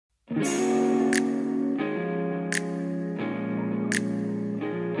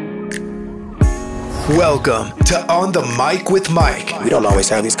Welcome to On the Mic with Mike. We don't always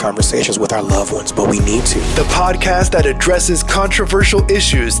have these conversations with our loved ones, but we need to. The podcast that addresses controversial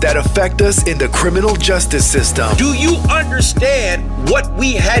issues that affect us in the criminal justice system. Do you understand what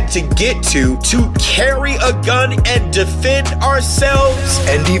we had to get to carry a gun and defend ourselves?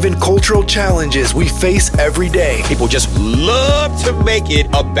 And even cultural challenges we face every day. People just love to make it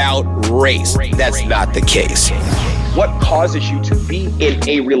about race. That's not the case. What causes you to be in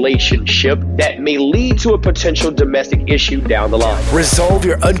a relationship that may lead to a potential domestic issue down the line? Resolve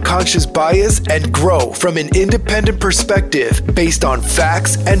your unconscious bias and grow from an independent perspective based on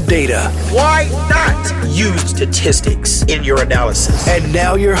facts and data. Why not use statistics in your analysis? And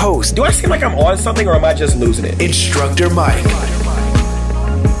now your host. Do I seem like I'm on something or am I just losing it? Instructor Mike.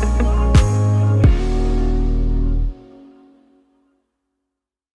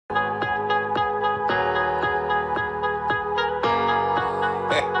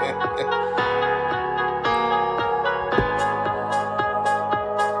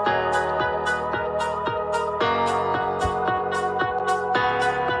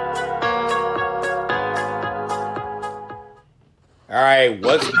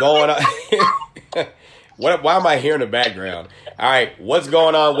 What's going on? Why am I here in the background? All right, what's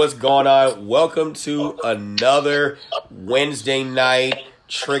going on? Welcome to another Wednesday night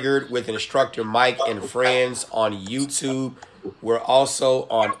Triggered with Instructor Mike and Friends on YouTube. We're also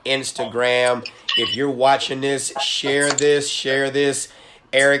on Instagram. If you're watching this, share this.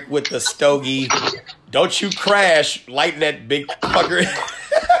 Eric with the stogie. Don't you crash lighting that big fucker.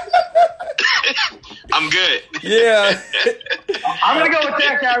 I'm good. Yeah. I'm going to go with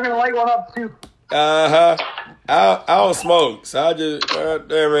that guy. I'm going to light one up, too. I don't smoke, so I just,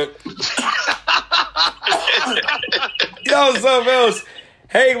 damn it. Yo, something else.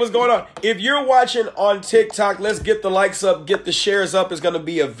 Hey, what's going on? If you're watching on TikTok, let's get the likes up, get the shares up. It's going to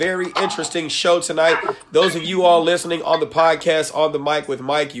be a very interesting show tonight. Those of you all listening on the podcast, On the Mic with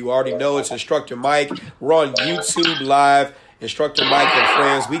Mike, you already know it's Instructor Mike. We're on YouTube Live. Instructor Mike and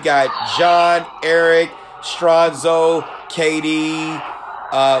Friends. We got John, Eric, Stronzo, Katie.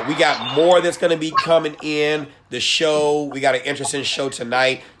 We got more that's going to be coming in the show. We got an interesting show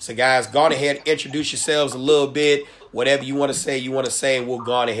tonight. So, guys, go on ahead, introduce yourselves a little bit. Whatever you want to say, and we'll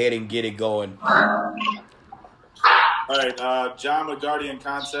go on ahead and get it going. All right, John with Guardian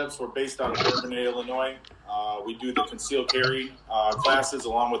Concepts. We're based out of Arbery, Illinois. We do the concealed carry classes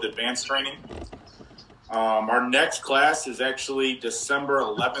along with advanced training. Our next class is actually December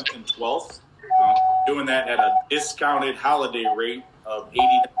 11th and 12th. Doing that at a discounted holiday rate of $80.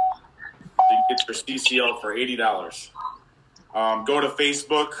 You get your CCL for $80. Go to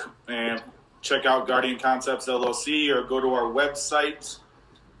Facebook and check out Guardian Concepts LLC or go to our website,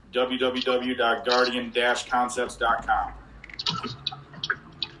 www.guardian-concepts.com.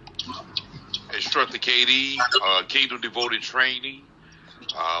 Instructor KD, Kingdom Devoted Training.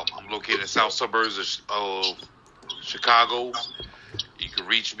 I'm located in south suburbs of Chicago. You can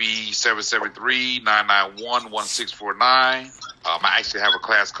reach me 773-991-1649. I actually have a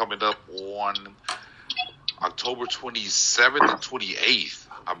class coming up on October 27th and 28th,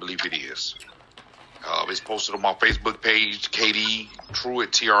 I believe it is. It's posted on my Facebook page, KD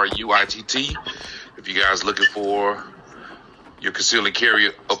Truitt, Truitt. If you guys looking for your conceal and carry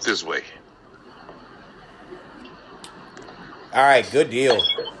up this way. All right, good deal.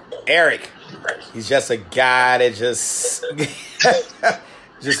 Eric, he's just a guy that just I'm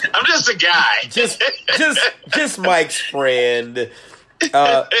just a guy. just Mike's friend.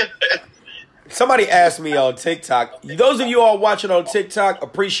 Somebody asked me on TikTok. Those of you all watching on TikTok,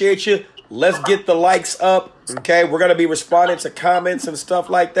 appreciate you. Let's get the likes up, okay? We're going to be responding to comments and stuff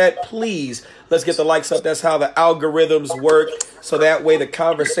like that. Please, let's get the likes up. That's how the algorithms work, so that way the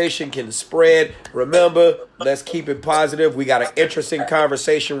conversation can spread. Remember, let's keep it positive. We got an interesting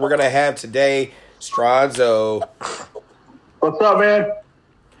conversation we're going to have today. Stronzo. What's up, man?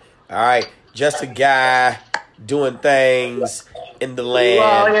 All right, just a guy doing things in the land.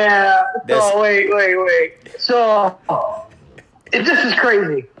 Well, yeah. So, wait. So, this is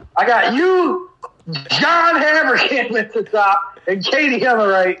crazy. I got you, John Haverkamp at the top, and Katie on the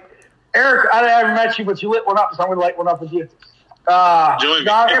right. Eric, I haven't met you, but you lit one up, so I'm going to light one up with you. I'm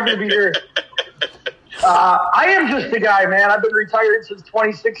happy to be here. I am just a guy, man. I've been retired since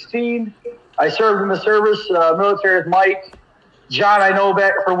 2016. I served in the service, military with Mike. John, I know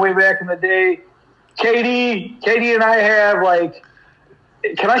from way back in the day. Katie and I have,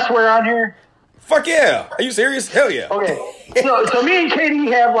 can I swear on here? Fuck yeah. Are you serious? Hell yeah. Okay. So me and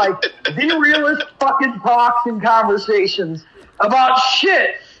Katie have the realest fucking talks and conversations about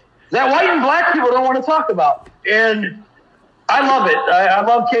shit. that white and black people don't want to talk about. And I love it. I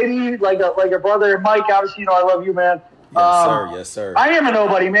love Katie like a brother. Mike, obviously, I love you, man. Yes, sir. Yes, sir. I am a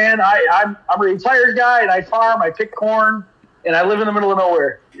nobody, man. I'm a retired guy, and I farm, I pick corn, and I live in the middle of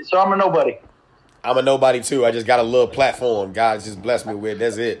nowhere. So I'm a nobody. I'm a nobody, too. I just got a little platform God just blessed me with.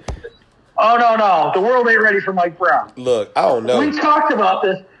 That's it. Oh, no. The world ain't ready for Mike Brown. Look, I don't know. We talked about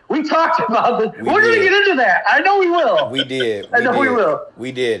this. We're going to get into that. I know we will. We did. I know we will.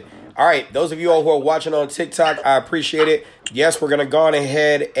 We did. All right, those of you all who are watching on TikTok, I appreciate it. Yes, we're going to go on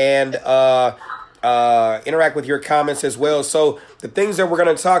ahead and interact with your comments as well. So the things that we're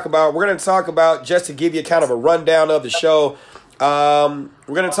going to talk about, just to give you kind of a rundown of the show, we're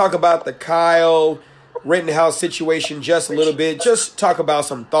going to talk about the Kyle Rittenhouse situation just a little bit, just talk about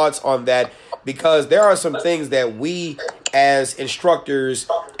some thoughts on that, because there are some things that we as instructors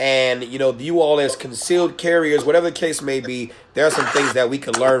and, you all as concealed carriers, whatever the case may be, there are some things that we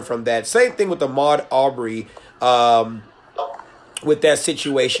can learn from that. Same thing with Ahmaud Arbery, with that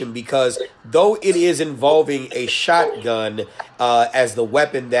situation, because though it is involving a shotgun as the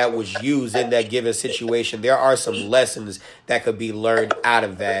weapon that was used in that given situation, there are some lessons that could be learned out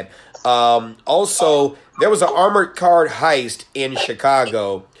of that. Also, there was an armored car heist in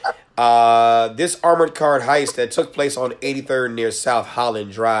Chicago. This armored car heist that took place on 83rd near South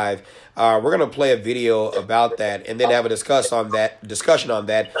Holland Drive. We're going to play a video about that and then have a discussion on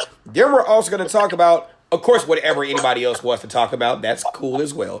that. Then we're also going to talk about, of course, whatever anybody else wants to talk about. That's cool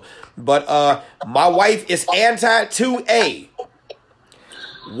as well. But my wife is anti-2A.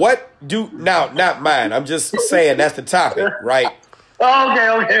 Not mine. I'm just saying that's the topic, right?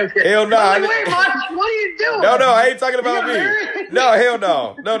 Oh, okay. Hell no. Wait, Mike, what are you doing? No, I ain't talking about me. No, hell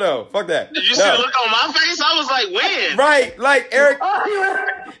no. No, fuck that. Did you see the look on my face? I was like, when? Right, like Eric.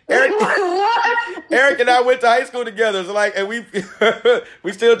 What? Eric and I went to high school together, so and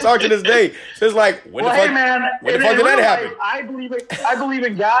we still talk to this day. So it's like, when the fuck did that happen? I believe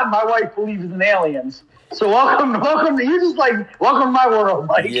in God. My wife believes in aliens. So welcome to you. Just welcome to my world,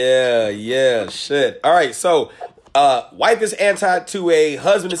 Mike. Yeah, shit. All right, so wife is anti-2A,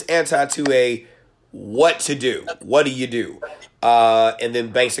 husband is anti-2A. What to do? What do you do? And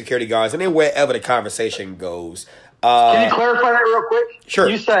then bank security guards, and then wherever the conversation goes. Can you clarify that real quick? Sure.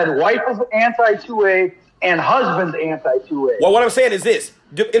 You said wife is anti-2A and husband's anti-2A. Well, what I'm saying is this.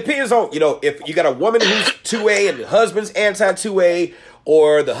 It depends on, if you got a woman who's 2A and the husband's anti-2A,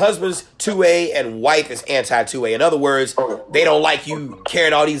 or the husband's 2A and wife is anti-2A. In other words, they don't like you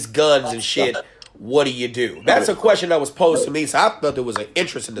carrying all these guns and shit. What do you do? That's a question that was posed to me, so I thought it was an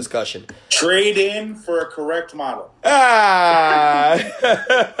interesting discussion. Trade in for a correct model. Matter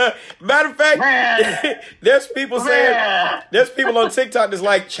of fact, there's people on TikTok that's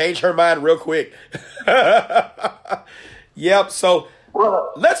like, change her mind real quick. Yep, so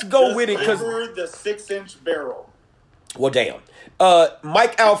let's go with it. Because the 6-inch barrel. Well, damn.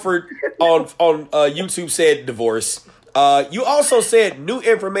 Mike Alford on YouTube said divorce. You also said new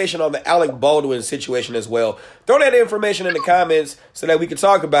information on the Alec Baldwin situation as well. Throw that information in the comments so that we can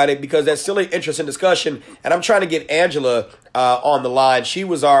talk about it, because that's still an interesting discussion. And I'm trying to get Angela on the line. She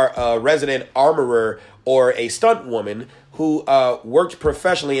was our resident armorer, or a stunt woman who worked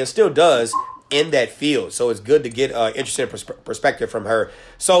professionally and still does in that field. So it's good to get interesting perspective from her.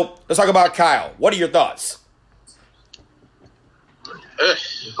 So let's talk about Kyle. What are your thoughts?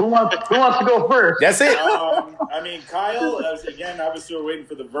 Who wants to go first? That's it. Kyle, again, obviously we're waiting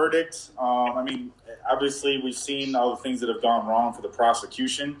for the verdict. Obviously we've seen all the things that have gone wrong for the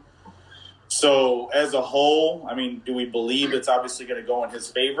prosecution. So as a whole, do we believe it's obviously going to go in his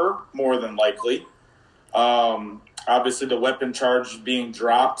favor? More than likely. Obviously the weapon charge being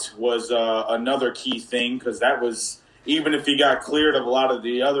dropped was another key thing, because that was, even if he got cleared of a lot of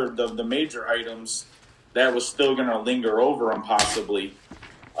the major items, that was still going to linger over him possibly.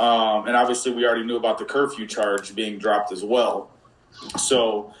 And obviously we already knew about the curfew charge being dropped as well.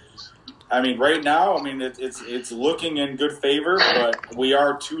 So, right now, it's looking in good favor, but we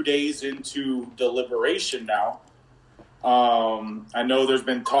are 2 days into deliberation now. I know there's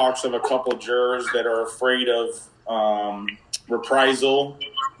been talks of a couple jurors that are afraid of reprisal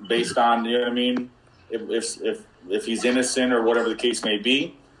based on, if he's innocent or whatever the case may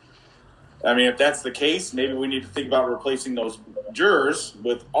be. If that's the case, maybe we need to think about replacing those jurors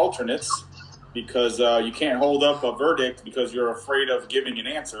with alternates, because you can't hold up a verdict because you're afraid of giving an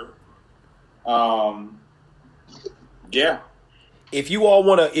answer. Yeah. If you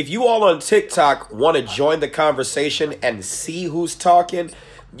all on TikTok want to join the conversation and see who's talking,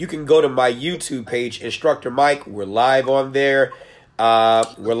 you can go to my YouTube page, Instructor Mike. We're live on there.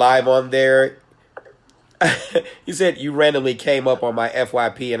 He said, you randomly came up on my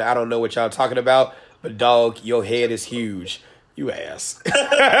FYP and I don't know what y'all talking about, but dog, your head is huge. You ass.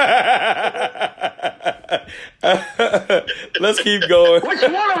 Let's keep going. Which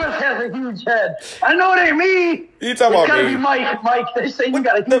one of us has a huge head? I know it ain't me. You talking about gotta me? be Mike. Mike, they say you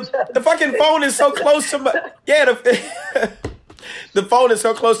got a huge head. The fucking phone is so close to my... Yeah, the phone is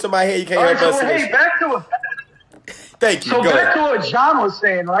so close to my head, you can't All right, help so, us. hey, back to it. Thank you. So Go back ahead. to what John was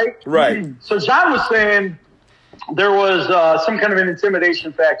saying, right? Right. So John was saying there was some kind of an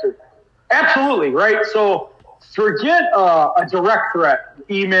intimidation factor. Absolutely, right? So forget a direct threat,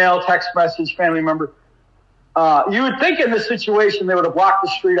 email, text message, family member. You would think in this situation they would have blocked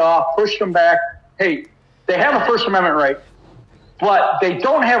the street off, pushed them back. Hey, they have a First Amendment right, but they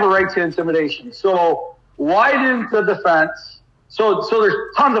don't have a right to intimidation. So why didn't the defense? So there's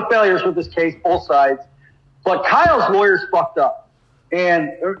tons of failures with this case, both sides. But Kyle's lawyers fucked up, and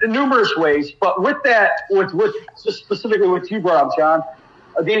in numerous ways. But with that, with specifically what you brought up, John,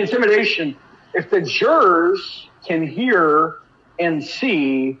 the intimidation. If the jurors can hear and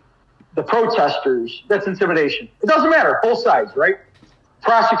see the protesters, that's intimidation. It doesn't matter, both sides, right?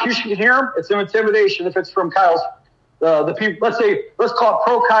 Prosecution can hear them. It's an intimidation if it's from Kyle's the people. Let's call it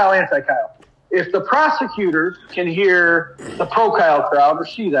pro Kyle, anti Kyle. If the prosecutor can hear the pro Kyle crowd or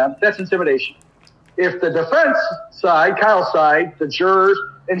see them, that's intimidation. If the defense side, Kyle's side, the jurors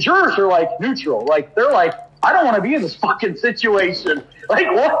are like neutral. Like, they're like, I don't want to be in this fucking situation. Like,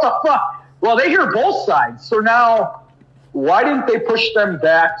 what the fuck? Well, they hear both sides. So now, why didn't they push them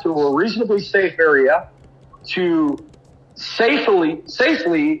back to a reasonably safe area to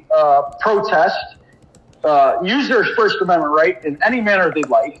safely protest, use their First Amendment right in any manner they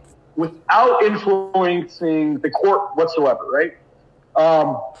like without influencing the court whatsoever, right?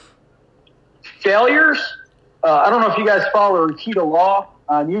 Failures. I don't know if you guys follow Rakita Law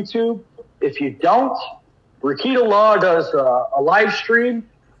on YouTube. If you don't, Rakita Law does a live stream.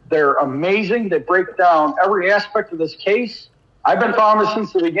 They're amazing. They break down every aspect of this case. I've been following this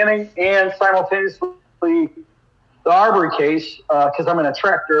since the beginning, and simultaneously the Arbery case, because I'm in a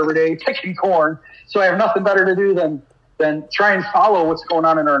tractor every day picking corn, so I have nothing better to do than try and follow what's going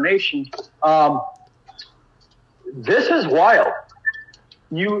on in our nation. This is wild.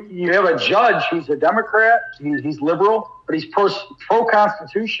 You have a judge who's a Democrat. He's liberal, but he's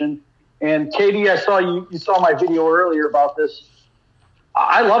pro-Constitution. And Katie, I saw you saw my video earlier about this.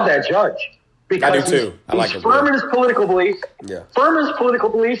 I love that judge because I do too. I like he's him. firm in his political beliefs. Yeah. Firm in his political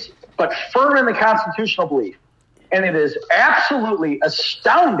beliefs, but firm in the constitutional belief. And it is absolutely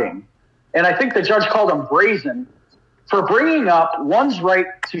astounding. And I think the judge called him brazen for bringing up one's right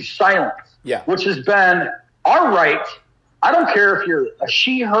to silence, which has been our right. I don't care if you're a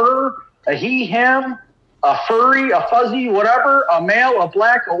she, her, a he, him, a furry, a fuzzy, whatever, a male, a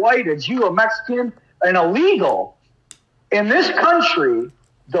black, a white, a Jew, a Mexican, an illegal. In this country,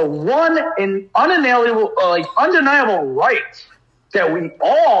 the one and undeniable right that we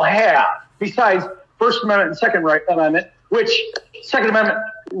all have, besides First Amendment and Second Amendment, which Second Amendment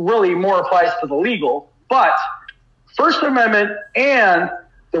really more applies to the legal, but First Amendment and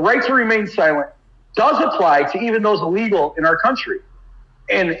the right to remain silent does apply to even those illegal in our country.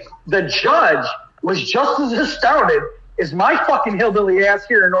 And the judge was just as astounded as my fucking hillbilly ass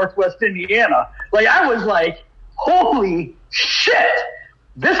here in Northwest Indiana. Like, I was like, holy shit,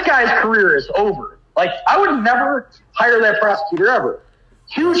 this guy's career is over. Like, I would never hire that prosecutor ever.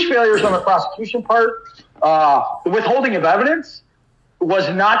 Huge failures on the prosecution part. The withholding of evidence was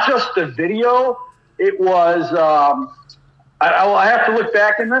not just the video. It was, I have to look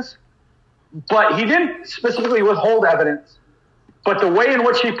back in this, but he didn't specifically withhold evidence. But the way in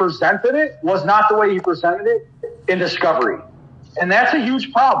which he presented it was not the way he presented it in discovery. And that's a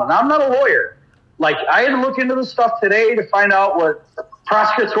huge problem. I'm not a lawyer. Like, I had to look into this stuff today to find out what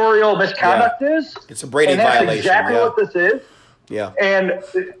prosecutorial misconduct is. It's a Brady and that's violation. Exactly what this is. Yeah.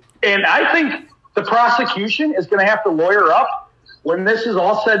 And I think the prosecution is going to have to lawyer up when this is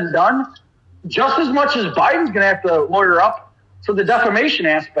all said and done, just as much as Biden's going to have to lawyer up for the defamation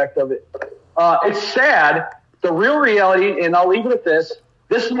aspect of it. It's sad. The real reality, and I'll leave it at this.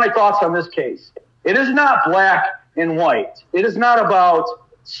 This is my thoughts on this case. It is not black and white. It is not about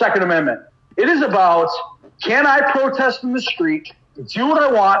Second Amendment. It is about, can I protest in the street, do what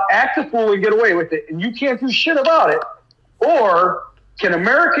I want, act a fool, and get away with it, and you can't do shit about it? Or can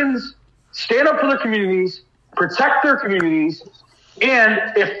Americans stand up for their communities, protect their communities, and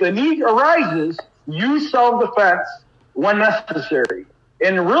if the need arises, use self-defense when necessary?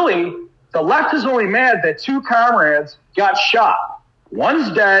 And really, the left is only mad that two comrades got shot.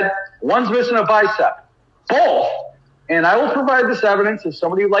 One's dead, one's missing a bicep. Both. And I will provide this evidence if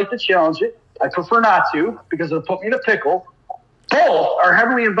somebody would like to challenge it. I prefer not to because it'll put me in a pickle. Both are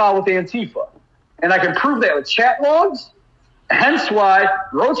heavily involved with Antifa. And I can prove that with chat logs, hence why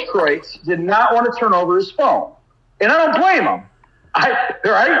Roach Kreutz did not want to turn over his phone. And I don't blame him.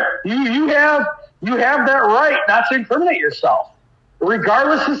 You have that right not to incriminate yourself.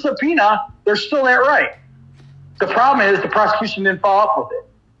 Regardless of subpoena, there's still that right. The problem is the prosecution didn't follow up with it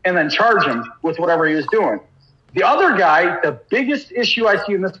and then charge him with whatever he was doing. The other guy, the biggest issue I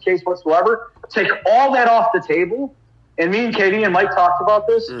see in this case whatsoever, take all that off the table, and me and Katie and Mike talked about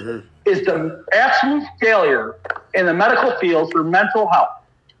this, is the absolute failure in the medical field for mental health.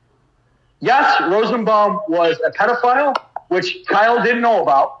 Yes, Rosenbaum was a pedophile, which Kyle didn't know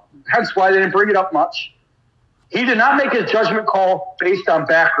about, hence why they didn't bring it up much. He did not make his judgment call based on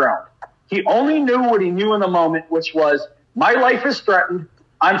background. He only knew what he knew in the moment, which was, my life is threatened,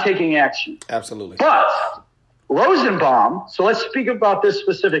 I'm taking action. Absolutely. But Rosenbaum, so let's speak about this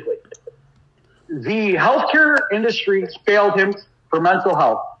specifically. The healthcare industry failed him for mental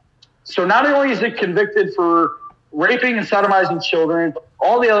health. So not only is he convicted for raping and sodomizing children,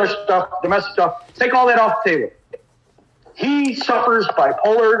 all the other stuff, domestic stuff, take all that off the table. He suffers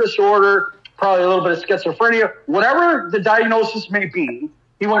bipolar disorder, probably a little bit of schizophrenia, whatever the diagnosis may be.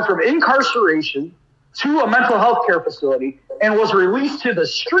 He went from incarceration to a mental health care facility and was released to the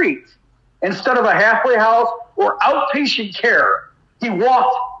street instead of a halfway house or outpatient care. He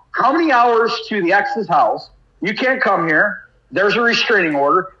walked how many hours to the ex's house? You can't come here. There's a restraining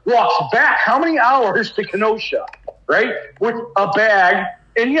order. Walks back how many hours to Kenosha, right? With a bag.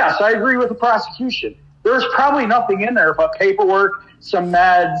 And yes, I agree with the prosecution. There's probably nothing in there but paperwork, some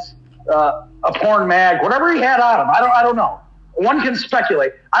meds, a porn mag, whatever he had on him. I don't know. One can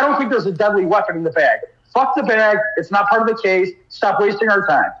speculate. I don't think there's a deadly weapon in the bag. Fuck the bag. It's not part of the case. Stop wasting our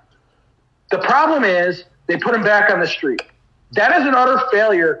time. The problem is they put him back on the street. That is an utter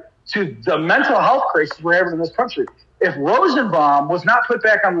failure to the mental health crisis we're having in this country. If Rosenbaum was not put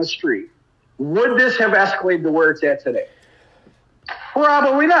back on the street, would this have escalated to where it's at today?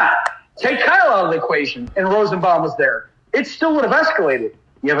 Probably not. Take Kyle out of the equation and Rosenbaum was there. It still would have escalated.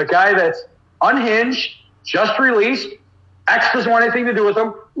 You have a guy that's unhinged, just released, X doesn't want anything to do with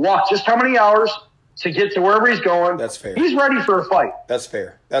him, walked just how many hours to get to wherever he's going. That's fair. He's ready for a fight. That's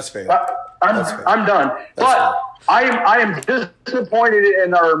fair. I'm done. But I am disappointed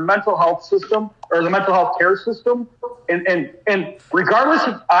in our mental health system or the mental health care system. And regardless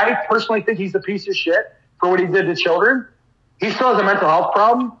of, I personally think he's a piece of shit for what he did to children. He still has a mental health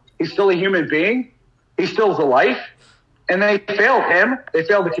problem. He's still a human being. He still has a life. And they failed him. They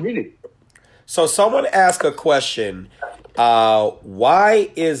failed the community. So someone asked a question.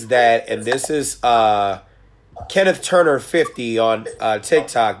 Why is that? And this is Kenneth Turner 50 on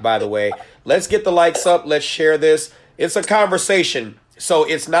TikTok, by the way. Let's get the likes up. Let's share this. It's a conversation. So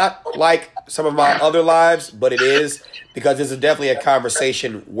it's not like some of my other lives, but it is because this is definitely a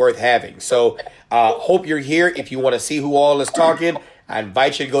conversation worth having. So hope you're here. If you want to see who all is talking, I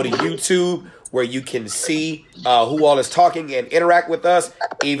invite you to go to YouTube where you can see who all is talking and interact with us,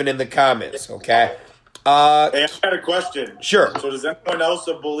 even in the comments, okay? Hey, I had a question. Sure. So does anyone else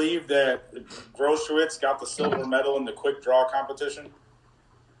believe that Groschwitz got the silver medal in the quick draw competition?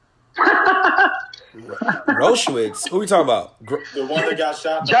 Groschwitz? Who are we talking about? The one that got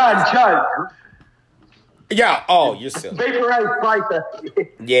shot? John. Yeah. Oh, you're silly. Vaporized fighter.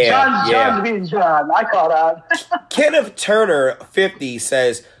 Yeah. John's being John. I caught on. Kenneth Turner 50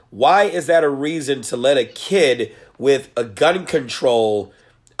 says, why is that a reason to let a kid with a gun control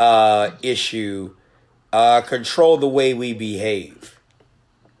issue control the way we behave?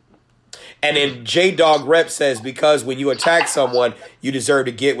 And then J-Dog Rep says, because when you attack someone, you deserve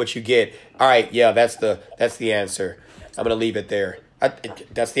to get what you get. All right, yeah, that's the answer. I'm going to leave it there.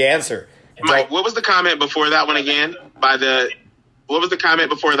 That's the answer. Mike, what was the comment before that one again? What was the comment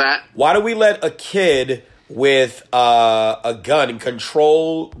before that? Why do we let a kid with a gun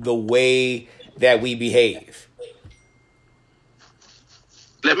control the way that we behave?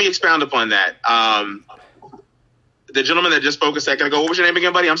 Let me expound upon that. The gentleman that just spoke a second ago, what was your name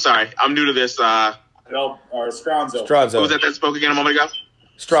again, buddy? I'm sorry. I'm new to this. Stronzo. Who was that spoke again a moment ago?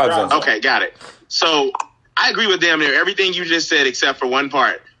 Stronzo. Okay, got it. So I agree with damn near everything you just said except for one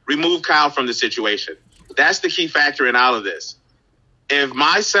part. Remove Kyle from the situation. That's the key factor in all of this. If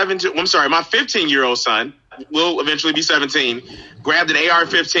my 15-year-old son will eventually be 17, grabbed an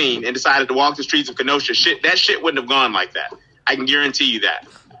AR-15 and decided to walk the streets of Kenosha, that shit wouldn't have gone like that. I can guarantee you that.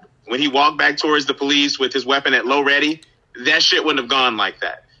 When he walked back towards the police with his weapon at low ready, that shit wouldn't have gone like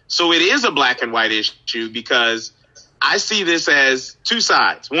that. So it is a black and white issue because I see this as two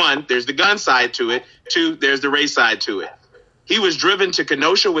sides. One, there's the gun side to it. Two, there's the race side to it. He was driven to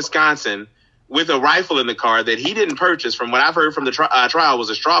Kenosha, Wisconsin with a rifle in the car that he didn't purchase. From what I've heard from the trial, was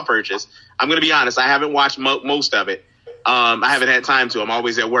a straw purchase. I'm going to be honest. I haven't watched most of it. I haven't had time to. I'm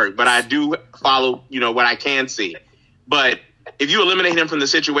always at work, but I do follow, what I can see. But if you eliminate him from the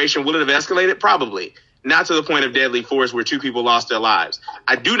situation, will it have escalated? Probably. Not to the point of deadly force where 2 people lost their lives.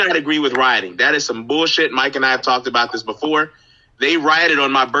 I do not agree with rioting. That is some bullshit. Mike and I have talked about this before. They rioted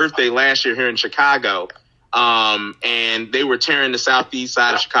on my birthday last year here in Chicago, and they were tearing the southeast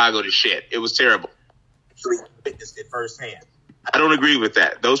side of Chicago to shit. It was terrible. We witnessed it firsthand. I don't agree with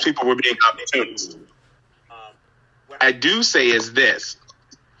that. Those people were being opportunists. What I do say is this.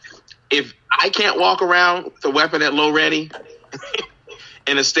 If I can't walk around with a weapon at low ready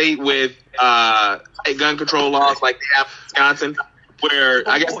in a state with gun control laws like they have in Wisconsin, where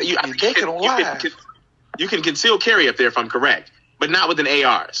I guess you can conceal carry up there if I'm correct, but not with an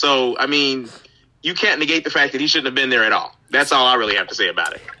AR. So, I mean, you can't negate the fact that he shouldn't have been there at all. That's all I really have to say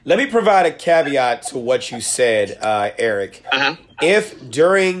about it. Let me provide a caveat to what you said, Eric. Uh-huh. If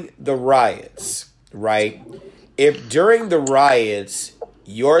during the riots, right,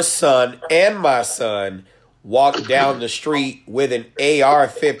 your son and my son walked down the street with an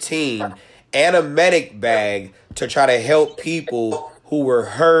AR-15 and a medic bag to try to help people who were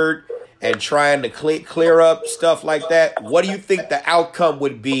hurt and trying to clear up stuff like that, what do you think the outcome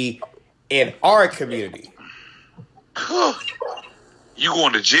would be in our community? You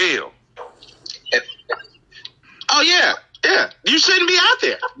going to jail. Oh, yeah. You shouldn't be out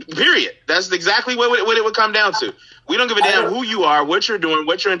there, period. That's exactly what it would come down to. We don't give a damn who you are, what you're doing,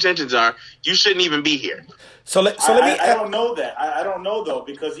 what your intentions are. You shouldn't even be here. I don't know that. I don't know, though,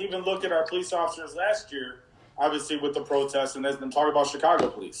 because even look at our police officers last year, obviously with the protests, and I'm talking about Chicago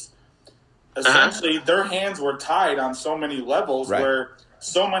police. Essentially, their hands were tied on so many levels where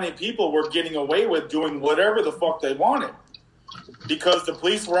so many people were getting away with doing whatever the fuck they wanted because the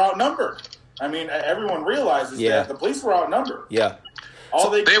police were outnumbered. I mean, everyone realizes that the police were outnumbered. Yeah. All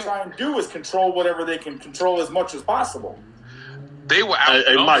they can try and do is control whatever they can control as much as possible. They were outnumbered.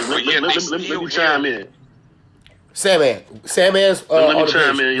 Hey, Mike, let me chime in. Sandman's let me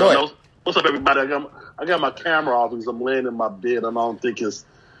chime in. What's up, everybody? I got my camera off because I'm laying in my bed, and I don't think it's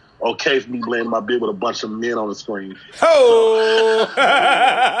okay for me laying in my bed with a bunch of men on the screen. Oh!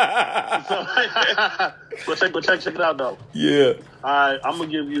 But check it out, though. Yeah. All right, I'm gonna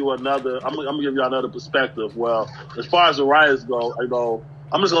give you another. I'm gonna give you another perspective. Well, as far as the riots go,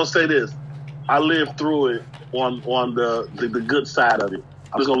 I'm just gonna say this. I lived through it on the good side of it.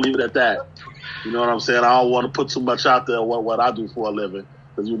 I'm just gonna leave it at that. You know what I'm saying? I don't want to put too much out there what I do for a living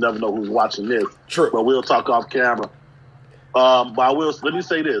because you never know who's watching this. True. But we'll talk off camera. But let me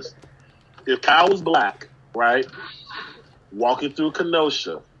say this. If Kyle was black, right, walking through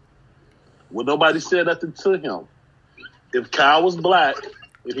Kenosha, would nobody say nothing to him? If Kyle was black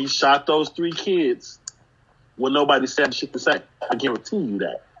and he shot those 3 kids, would nobody say shit to say? I guarantee you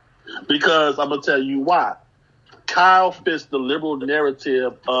that. Because I'm going to tell you why. Kyle fits the liberal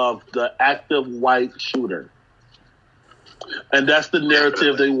narrative of the active white shooter. And that's the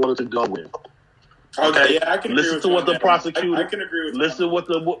narrative they wanted to go with. Okay, yeah, I can agree with to what the prosecutor. I can agree with listen what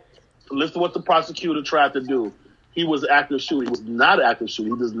the prosecutor tried to do. He was an active shooter. He was not an active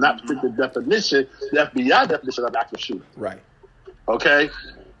shooter. He does not fit the definition, the FBI definition of active shooter. Right. Okay.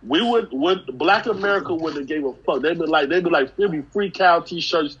 Black America wouldn't have gave a fuck. They'd be like, there'd be free Cal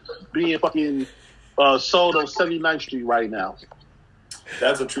t-shirts being fucking sold on 79th Street right now.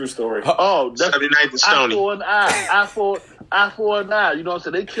 That's a true story. Oh, that's 79th and Stony. Eye for an eye. You know what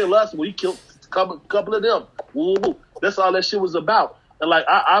I'm saying? They kill us, we kill a couple of them. Woo, woo. That's all that shit was about. And like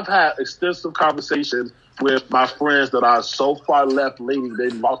I've had extensive conversations with my friends that are so far left leaning they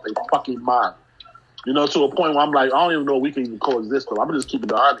lost their fucking mind. You know, to a point where I'm like, I don't even know if we can even coexist. Though. I'm just keeping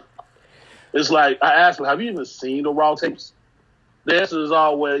it honest. It's like I asked them, have you even seen the raw tapes? The answer is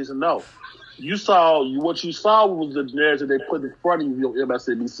always no. What you saw was the narrative they put in front of you on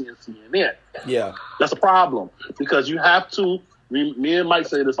MSNBC and CNN. Yeah. That's a problem because you have to, me and Mike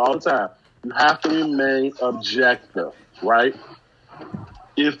say this all the time, you have to remain objective, right?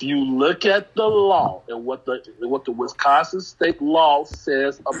 If you look at the law and what the Wisconsin state law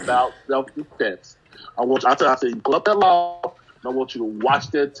says about self-defense, I say pull up that law and I want you to watch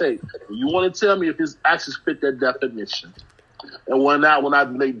that tape. And you want to tell me if his actions fit that definition. And when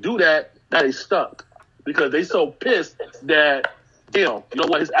they do that, they stuck because they so pissed that you know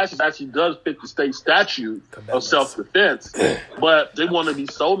what, his actions actually does fit the state statute of self-defense, but they want to be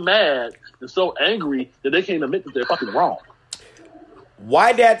so mad and so angry that they can't admit that they're fucking wrong.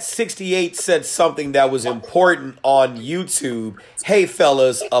 Why Dat 68 said something that was important on YouTube. Hey,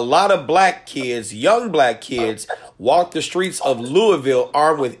 fellas, a lot of black kids, young black kids, walked the streets of Louisville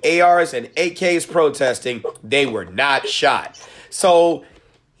armed with ARs and AKs protesting. They were not shot. So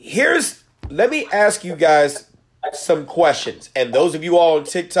let me ask you guys some questions. And those of you all on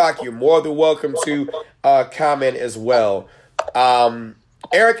TikTok, you're more than welcome to comment as well.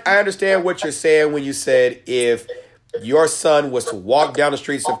 Eric, I understand what you're saying when you said if your son was to walk down the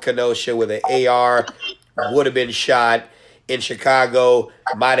streets of Kenosha with an AR, would have been shot. In Chicago,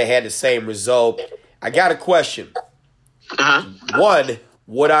 might have had the same result. I got a question. One,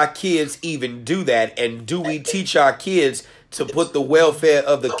 would our kids even do that? And do we teach our kids to put the welfare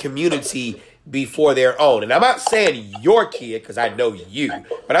of the community before their own? And I'm not saying your kid, because I know you,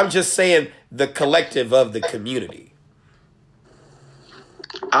 but I'm just saying the collective of the community.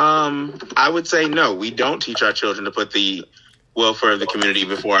 I would say no. We don't teach our children to put the welfare of the community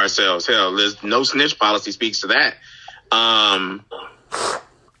before ourselves. Hell, there's no snitch policy speaks to that.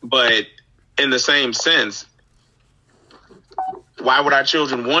 But in the same sense, why would our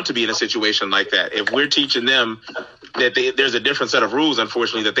children want to be in a situation like that? If we're teaching them that there's a different set of rules,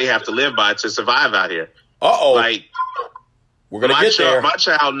 unfortunately, that they have to live by to survive out here. Like, we're gonna get there. My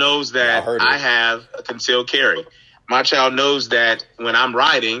child knows that I have a concealed carry. My child knows that when I'm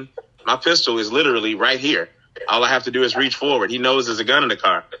riding, my pistol is literally right here. All I have to do is reach forward. He knows there's a gun in the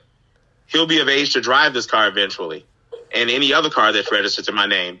car. He'll be of age to drive this car eventually. And any other car that's registered to my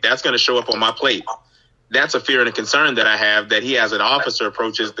name, that's going to show up on my plate. That's a fear and a concern that I have, that he has an officer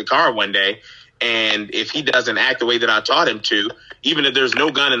approaches the car one day, and if he doesn't act the way that I taught him to, even if there's no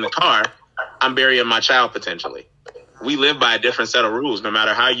gun in the car, I'm burying my child potentially. We live by a different set of rules, no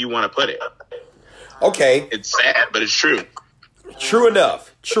matter how you want to put it. Okay. It's sad, but it's true. True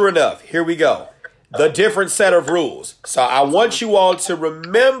enough. Here we go. The different set of rules. So I want you all to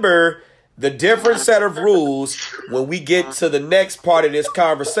remember the different set of rules when we get to the next part of this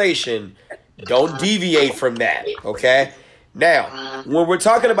conversation. Don't deviate from that, okay? Now, when we're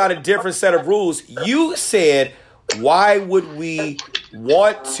talking about a different set of rules, you said, why would we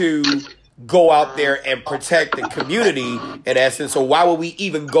want to go out there and protect the community in essence? So why would we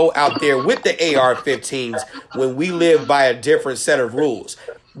even go out there with the AR-15s when we live by a different set of rules?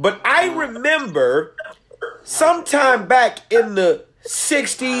 But I remember sometime back in the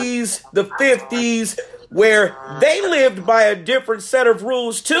 60s, the 50s, where they lived by a different set of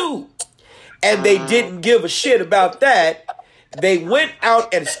rules too. And they didn't give a shit about that. They went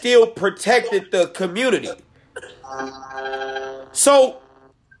out and still protected the community. So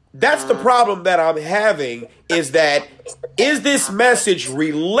that's the problem that I'm having, is this message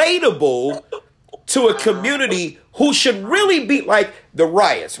relatable to a community who should really be like the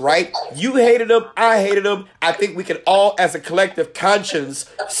riots, right? You hated them, I hated them. I think we can all, as a collective conscience,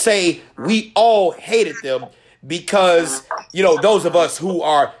 say we all hated them because, those of us who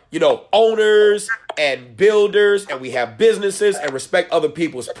are, owners and builders and we have businesses and respect other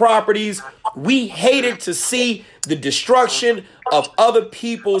people's properties, we hated to see the destruction of other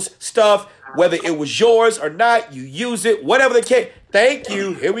people's stuff, whether it was yours or not, you use it, whatever the case. Thank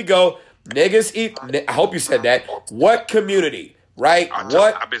you. Here we go. Niggas eat. I hope you said that. What community, right?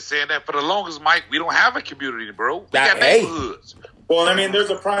 I've been saying that for the longest, Mike. We don't have a community, bro. We got neighborhoods. Well, I mean, there's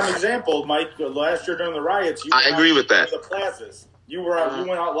a prime example, Mike. Last year during the riots, I agree with that. The plazas. You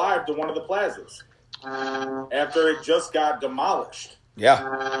went out live to one of the plazas after it just got demolished. Yeah.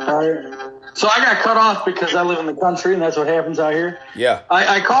 So I got cut off because I live in the country, and that's what happens out here. Yeah.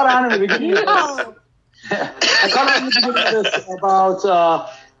 I caught on in the beginning. I caught on in the beginning of this about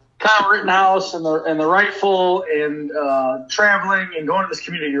kind of Rittenhouse and the rifle and traveling and going to this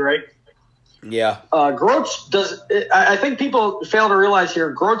community, right? Yeah. Groats does. I think people fail to realize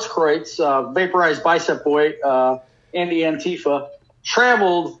here. Grotskreutz, vaporized bicep boy, Andy Antifa,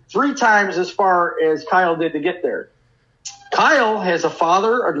 traveled 3 times as far as Kyle did to get there. Kyle has a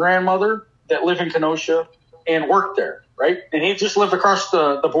father, a grandmother that live in Kenosha and work there, right? And he just lived across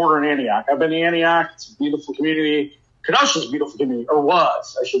the border in Antioch. I've been to Antioch. It's a beautiful community. Kenosha's a beautiful community, or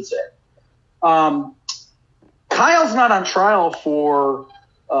was, I should say. Kyle's not on trial for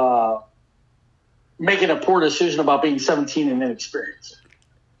making a poor decision about being 17 and inexperienced.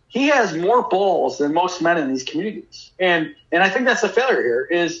 He has more balls than most men in these communities. And I think that's the failure here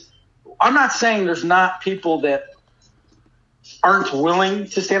is I'm not saying there's not people that aren't willing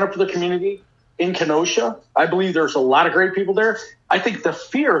to stand up for the community in Kenosha. I believe there's a lot of great people there. I think the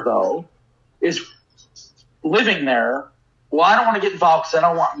fear, though, is living there well, I don't want to get involved because I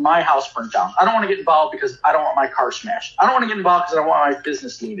don't want my house burnt down. I don't want to get involved because I don't want my car smashed. I don't want to get involved because I don't want my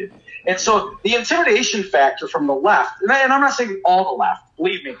business needed. And so the intimidation factor from the left, and I'm not saying all the left,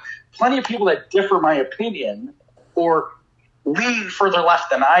 believe me, plenty of people that differ my opinion or lean further left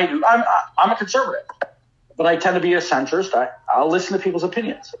than I do. I'm a conservative, but I tend to be a centrist. I'll listen to people's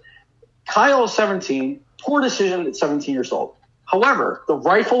opinions. Kyle is 17, poor decision at 17 years old. However, the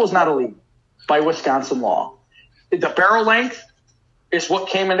rifle is not illegal by Wisconsin law. The barrel length is what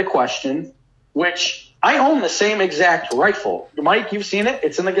came into question, which I own the same exact rifle. Mike, you've seen it.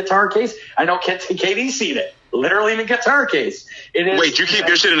 It's in the guitar case. I know Katie's seen it. Literally in the guitar case. It is. Wait, you keep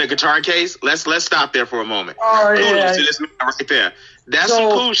your shit in a guitar case? Let's stop there for a moment. Oh, yeah. To this man right there. That's some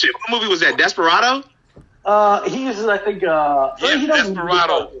cool shit. What movie was that? Desperado? He uses, I think,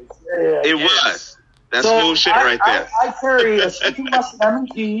 Desperado. It was. That's smooth shit right there. I carry a Smith & Wesson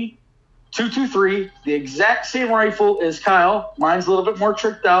M&P 223, the exact same rifle as Kyle. Mine's a little bit more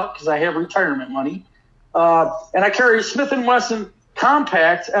tricked out because I have retirement money. And I carry a Smith & Wesson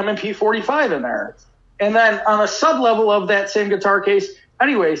compact M&P 45 in there. And then on a sub-level of that same guitar case,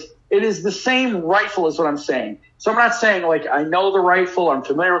 anyways, it is the same rifle is what I'm saying. So I'm not saying, like, I know the rifle, I'm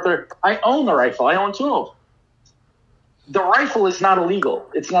familiar with it. I own the rifle. I own two of them. The rifle is not illegal.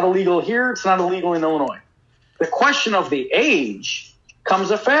 It's not illegal here. It's not illegal in Illinois. The question of the age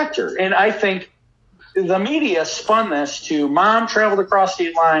comes a factor. And I think the media spun this to mom traveled across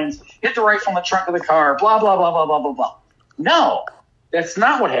state lines, hit the rifle in the trunk of the car, blah, blah, blah, blah, blah, blah, blah. No, that's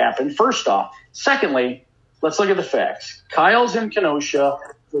not what happened, first off. Secondly, let's look at the facts. Kyle's in Kenosha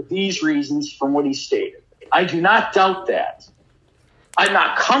for these reasons from what he stated. I do not doubt that. I'm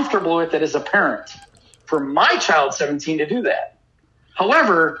not comfortable with it as a parent for my child, 17, to do that.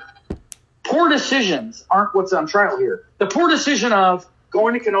 However, poor decisions aren't what's on trial here. The poor decision of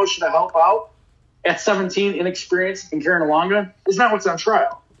going to Kenosha to help out at 17, inexperienced, and carrying a long gun is not what's on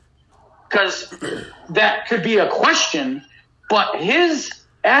trial. Because that could be a question, but his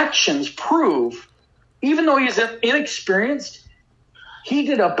actions prove, even though he's inexperienced, he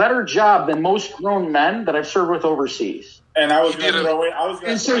did a better job than most grown men that I've served with overseas. And I was going to throw in.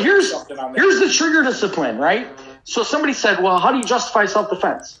 And so here's the trigger discipline, right? So somebody said, well, how do you justify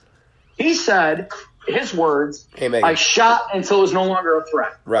self-defense? He said, his words, hey, I shot until it was no longer a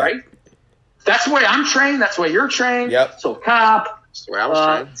threat. Right? That's the way I'm trained. That's the way you're trained. Yep. So cop, That's the way I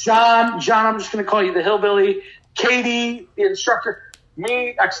was trained. John, I'm just going to call you the hillbilly. Katie, the instructor,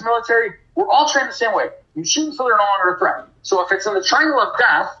 me, ex-military, we're all trained the same way. You shoot until they're no longer a threat. So if it's in the triangle of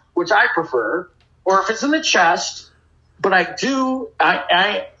death, which I prefer, or if it's in the chest, but I do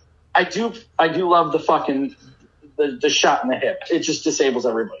love the fucking the shot in the hip. It just disables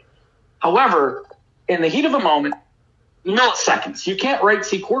everybody. However, in the heat of a moment, milliseconds, you can't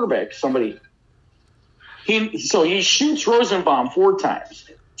right-see quarterback somebody. So he shoots Rosenbaum 4 times.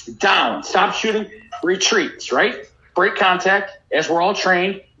 Down, stop shooting, retreats, right? Break contact, as we're all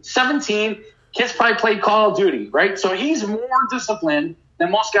trained. 17, kids probably played Call of Duty, right? So he's more disciplined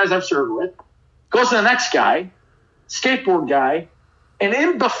than most guys I've served with. Goes to the next guy, skateboard guy,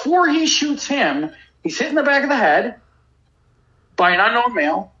 and before he shoots him, he's hit in the back of the head by an unknown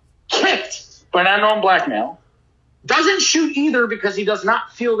male, kicked by an unknown black male, doesn't shoot either because he does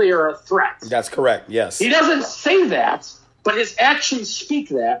not feel they are a threat. That's correct, yes. He doesn't say that, but his actions speak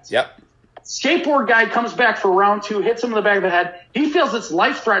that. Yep. Skateboard guy comes back for round 2, hits him in the back of the head. He feels it's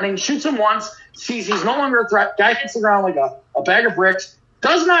life-threatening, shoots him once, sees he's no longer a threat. Guy hits the ground like a bag of bricks,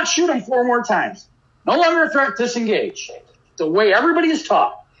 does not shoot him 4 more times. No longer a threat, disengage. The way everybody is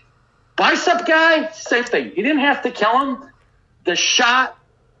taught. Bicep guy, same thing. He didn't have to kill him. The shot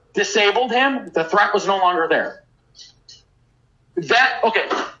disabled him. The threat was no longer there.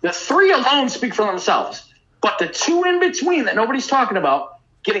 The 3 alone speak for themselves. But the 2 in between that nobody's talking about,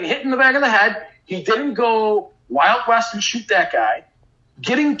 getting hit in the back of the head, he didn't go Wild West and shoot that guy.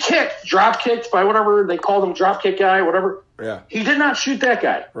 Getting kicked, drop kicked by whatever they called him, drop kick guy, whatever. Yeah. He did not shoot that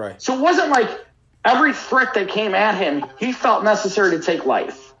guy. Right. So it wasn't like every threat that came at him, he felt necessary to take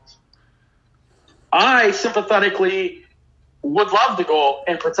life. I sympathetically would love to go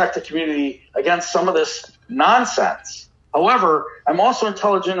and protect the community against some of this nonsense. However, I'm also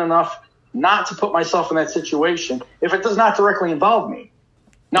intelligent enough not to put myself in that situation if it does not directly involve me.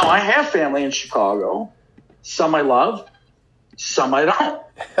 Now, I have family in Chicago. Some I love, some I don't.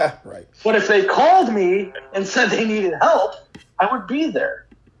 Right. But if they called me and said they needed help, I would be there.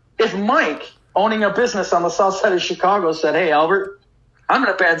 If Mike, owning a business on the south side of Chicago, said, hey, Albert, I'm in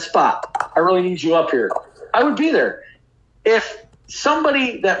a bad spot. I really need you up here, I would be there. If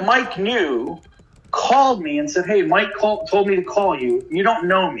somebody that Mike knew called me and said, hey, Mike told me to call you. You don't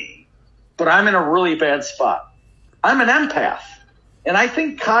know me, but I'm in a really bad spot. I'm an empath, and I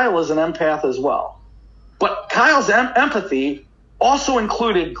think Kyle is an empath as well. But Kyle's empathy also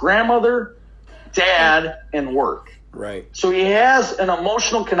included grandmother, dad, and work. Right. So he has an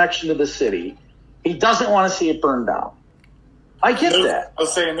emotional connection to the city. He doesn't want to see it burned down. I get that. I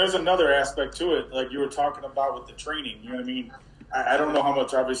was saying there's another aspect to it, like you were talking about with the training. You know what I mean? I don't know how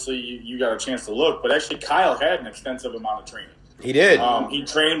much, obviously, you got a chance to look, but actually Kyle had an extensive amount of training. He did. He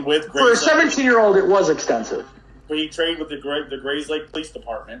trained with For a 17-year-old, it was extensive. But he trained with the Grays Lake Police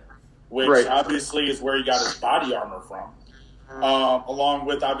Department, which obviously is where he got his body armor from, along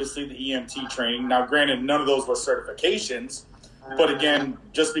with, obviously, the EMT training. Now, granted, none of those were certifications, but again,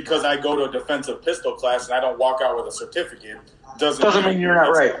 just because I go to a defensive pistol class and I don't walk out with a certificate doesn't mean you're not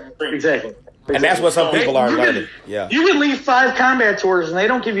right. Exactly. And that's what some people are learning. Yeah. You can leave 5 combat tours and they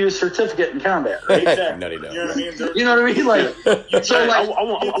don't give you a certificate in combat. Exactly. No, they don't. You know what I mean? You know what I mean? Like, I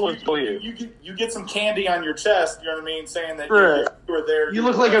want to go here. You get some candy on your chest. You know what I mean? Saying that Right. you were there. You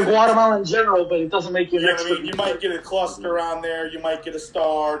look like a Guatemalan general, but it doesn't make you an You know what I expert. mean? You might get a cluster on there. You might get a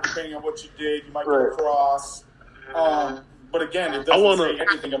star, depending on what you did. You might get a cross. But again, it doesn't say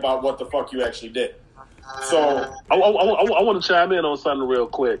anything about what the fuck you actually did. So I want to chime in on something real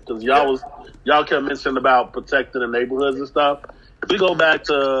quick because y'all kept mentioning about protecting the neighborhoods and stuff. If we go back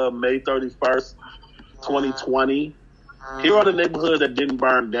to May 31st, 2020, here are the neighborhoods that didn't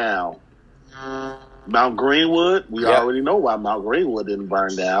burn down. Mount Greenwood, we already know why Mount Greenwood didn't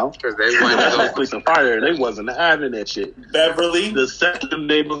burn down. Because they went police and fire, they wasn't having that shit. Beverly, the second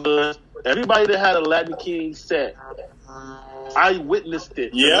neighborhood, everybody that had a Latin King set, I witnessed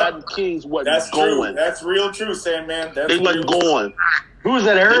it. Yeah, the Latin Kings wasn't that's going. True. That's real true, Sandman. They wasn't going. Who was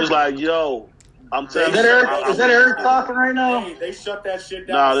that, Eric? It was like, yo, I'm telling you. Is that Eric talking right now? Hey, they shut that shit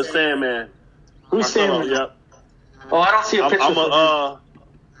down. Nah, the Sandman. Who's Sandman? Yep. Oh, I don't see a picture.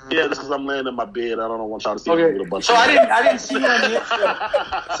 Yeah, this is I'm laying in my bed. I don't want y'all to see me with a bunch so of I didn't see you on the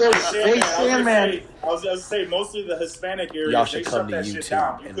inside. So hey, Sandman. I was gonna say mostly the Hispanic area. Y'all should come to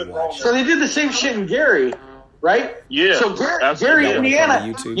YouTube and watch. So they did the same shit in Gary, right? Yeah. So Gary,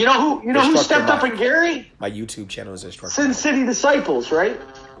 Indiana. You know who stepped up in Gary? My YouTube channel is Instructor Sin City Disciples, right?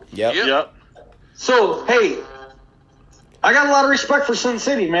 Yep. So hey, I got a lot of respect for Sin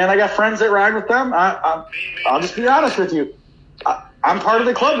City, man. I got friends that ride with them. I'll just be honest with you. I'm part of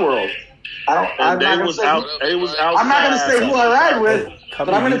the club world. I'm not going to say who I ride with,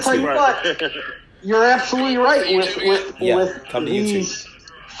 but I'm going to tell you what. You're absolutely right with these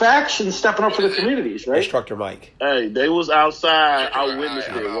factions stepping up for the communities, right? Instructor Mike. Hey, they was outside. I witnessed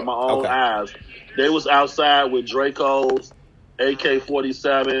it with my own eyes. They was outside with Dracos,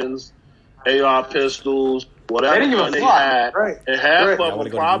 AK-47s, AR pistols, whatever they had. Right. And half of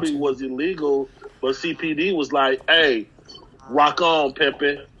them probably was illegal, but CPD was like, hey, rock on,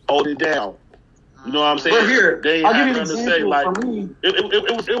 Pimpin', hold it down. You know what I'm saying? We're here. They I'll give you an to example say, like, for me.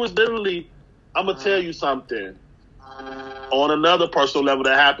 It was literally, I'm going to tell you something. On another personal level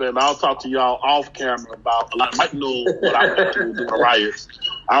that happened, I'll talk to y'all off camera about, like, Mike know what I went through during the riots.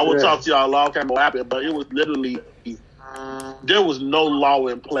 I will talk to y'all off camera what happened, but it was literally, there was no law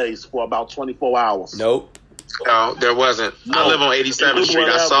in place for about 24 hours. Nope. No, there wasn't. I live on 87th Street.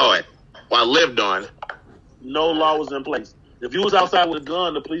 I saw it. Well, I lived on. No law was in place. If you was outside with a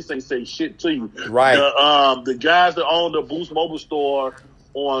gun, the police ain't say shit to you. Right. The guys that owned the Boost Mobile store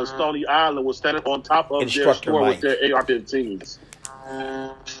on Stony Island was standing on top of their store with their AR-15s.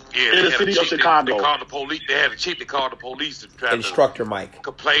 Yeah, in the city of Chicago. They called the police. They had a chief. They called the police and tried Instructor Mike. to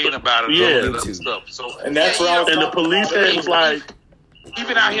complain about it. Yeah. Stuff. So, and that's where and the police head was like,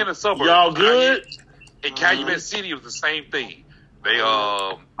 even out here in the suburbs, y'all good? In Calumet City, it was the same thing. They,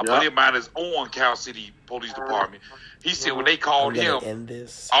 a buddy of mine is on Cal City Police Department. He said when they called him,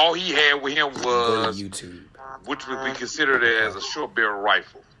 all he had with him was YouTube, which would be considered as a short barrel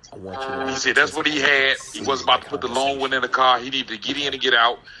rifle. I want you to he said that's what he had. He wasn't about to put the long one in the car. He needed to get in and get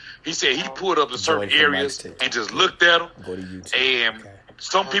out. He said he pulled up to certain areas and just looked at them. Go to YouTube. And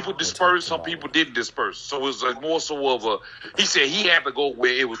some people dispersed, some people didn't disperse. So it was more so of a. He said he had to go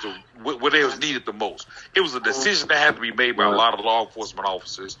where it was where it was needed the most. It was a decision that had to be made by a lot of law enforcement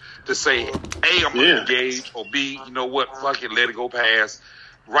officers to say, A, I'm going to engage, or B, you know what, fuck it, let it go past.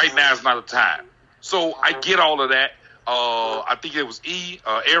 Right now is not the time. So I get all of that. I think it was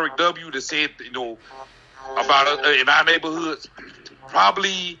Eric W. that said, about in our neighborhoods,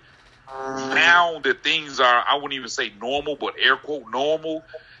 probably now that things are, I wouldn't even say normal, but air quote normal.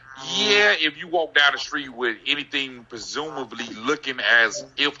 Yeah, if you walk down the street with anything presumably looking as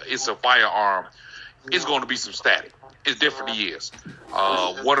if it's a firearm, it's going to be some static. It definitely is.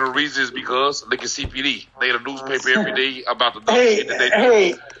 One of the reasons is because look at CPD. They had a newspaper every day about the shit that they do.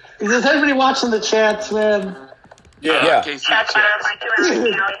 Hey, is anybody watching the chats, man? Yeah. Can't see the chat.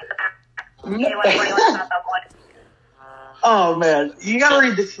 Oh man, you gotta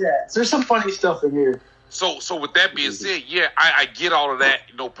read the chats. There's some funny stuff in here. So with that being said, yeah, I get all of that.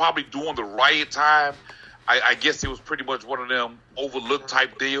 Probably during the riot time, I guess it was pretty much one of them overlooked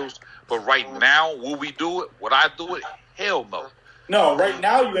type deals. But right now, will we do it? Would I do it? Hell no. No, right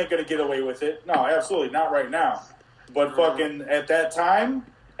now you ain't gonna get away with it. No, absolutely not right now. But fucking at that time,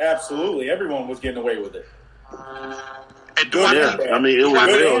 absolutely, everyone was getting away with it. And do I think, I mean, it was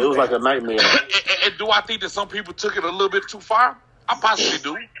real. It was like a nightmare. and do I think that some people took it a little bit too far? I possibly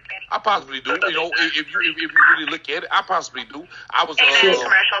do. If you really look at it, I possibly do. I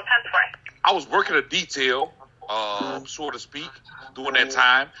was working a detail, so to speak, during that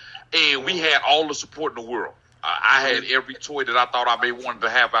time, and we had all the support in the world. I had every toy that I thought I may wanted to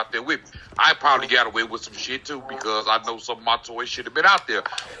have out there with me. I probably got away with some shit too because I know some of my toys should have been out there.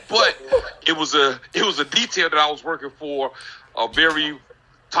 But it was a detail that I was working for a very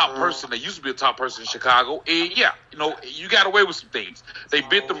top person that used to be a top person in Chicago. And yeah, you got away with some things. They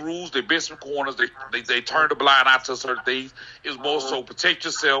bent the rules, they bent some corners, they turned a blind eye to certain things. It was more so protect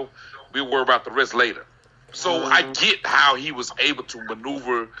yourself, we'll worry about the rest later. So I get how he was able to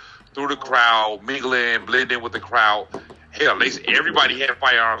maneuver through the crowd, mingle in, blend in with the crowd. Hell, everybody had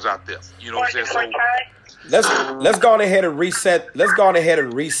firearms out there. You know what I'm saying? So let's go on ahead and reset. Let's go on ahead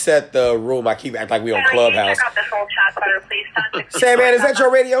and reset the room. I keep acting like we on Clubhouse. Sam, man, is that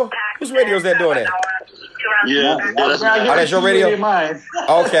your radio? Whose radio is that doing that? Yeah. That's your radio?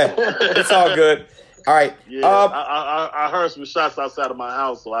 Okay, it's all good. All right. Yeah, I heard some shots outside of my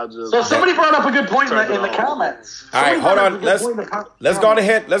house, so I just. So somebody brought up a good point in the comments. All right, hold on. Let's go on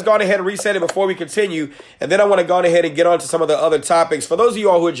ahead. Let's go on ahead and reset it before we continue, and then I want to go on ahead and get on to some of the other topics. For those of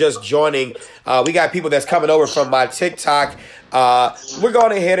you all who are just joining, we got people that's coming over from my TikTok. We're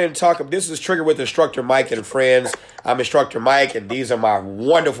going ahead and talk. This is Triggered with Instructor Mike and Friends. I'm Instructor Mike, and these are my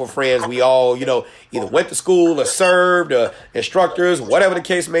wonderful friends. We all, either went to school or served, instructors, whatever the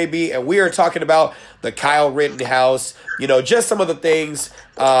case may be. And we are talking about the Kyle Rittenhouse, just some of the things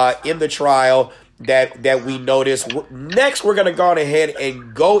in the trial that we noticed. Next, we're going to go on ahead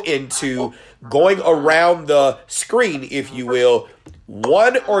and go into going around the screen, if you will,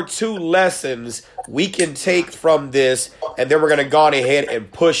 1 or 2 lessons we can take from this, and then we're going to go on ahead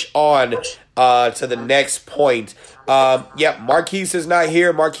and push on to the next point. Marquise is not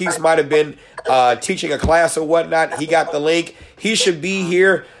here. Marquise might have been teaching a class or whatnot. He got the link. He should be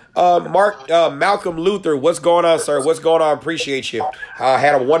here. Malcolm Luther, what's going on, sir? What's going on? Appreciate you.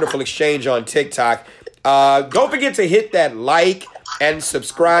 Had a wonderful exchange on TikTok. Don't forget to hit that like and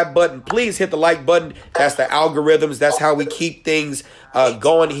subscribe button. Please hit the like button. That's the algorithms. That's how we keep things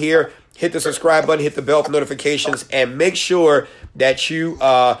going here. Hit the subscribe button, hit the bell for notifications, and make sure that you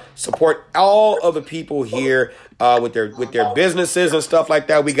support all of the people here with their businesses and stuff like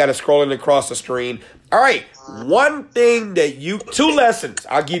that. We got it scrolling across the screen. All right, one thing that 2 lessons.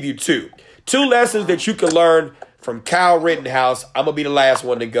 I'll give you 2. 2 lessons that you can learn from Kyle Rittenhouse. I'm gonna be the last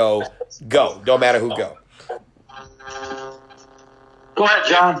one to go. Go. Don't matter who go. Go ahead,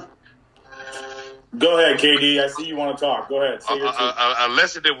 John. Go ahead, KD. I see you want to talk. Go ahead. Say your truth. A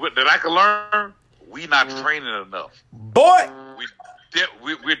lesson that I can learn: we not training enough. Boy,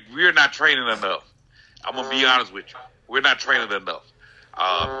 we're not training enough. I'm gonna be honest with you. We're not training enough.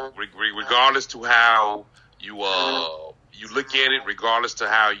 Regardless to how you look at it, regardless to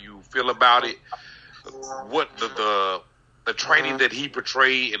how you feel about it, what the training that he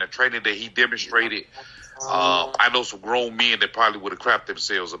portrayed and the training that he demonstrated, I know some grown men that probably would have crapped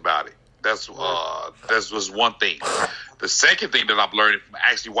themselves about it. That's was one thing. The second thing that I'm learning from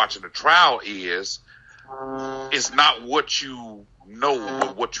actually watching the trial is it's not what you know,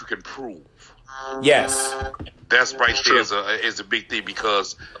 but what you can prove. yes. That's right there is a big thing,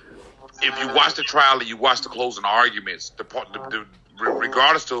 because if you watch the trial and you watch the closing arguments,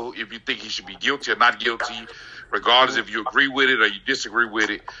 regardless to if you think he should be guilty or not guilty, regardless if you agree with it or you disagree with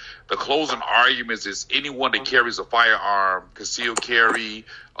it, the closing arguments is anyone that carries a firearm, concealed carry,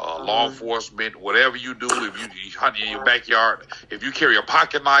 law enforcement, whatever you do, if you hunt in your backyard, if you carry a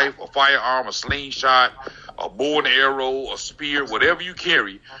pocket knife, a firearm, a slingshot, a bow and arrow, a spear, whatever you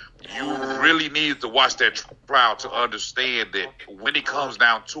carry, you really need to watch that trial to understand that when it comes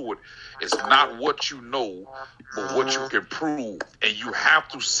down to it, it's not what you know, but what you can prove. And you have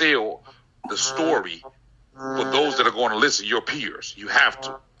to sell the story for those that are going to listen, your peers. You have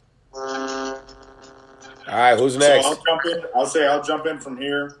to. All right, who's next? So I'll jump in from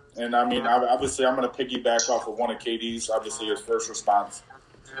here. And I mean, obviously, I'm going to piggyback off of one of KD's, obviously, his first response.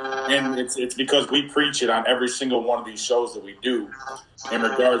 And it's because we preach it on every single one of these shows that we do in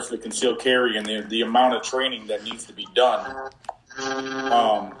regards to concealed carry and the amount of training that needs to be done.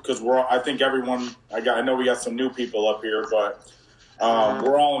 Because I think everyone, I know we got some new people up here, but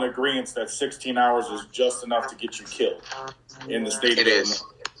we're all in agreement that 16 hours is just enough to get you killed in the state of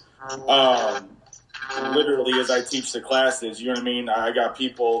Illinois. Literally, as I teach the classes, you know what I mean? I got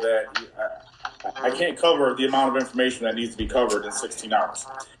people that I can't cover the amount of information that needs to be covered in 16 hours.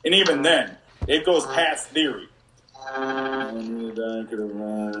 And even then, it goes past theory.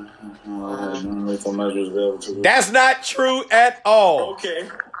 That's not true at all. Okay.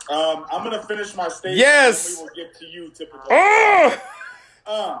 I'm going to finish my statement. Yes. And we will get to you, typically.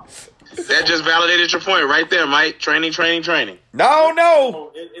 That just validated your point right there, Mike. Training.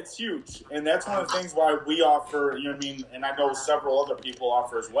 No. It's huge. And that's one of the things why we offer, you know what I mean, and I know several other people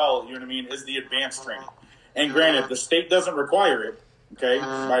offer as well, you know what I mean, is the advanced training. And granted, the state doesn't require it, okay?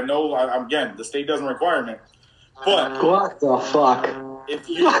 Again, the state doesn't require it. But what the fuck? If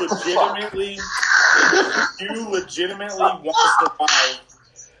you legitimately want to survive,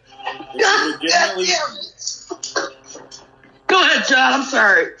 Go ahead, John. I'm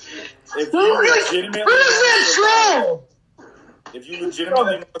sorry. If you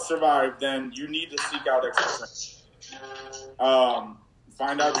legitimately want to survive, then you need to seek out extra training.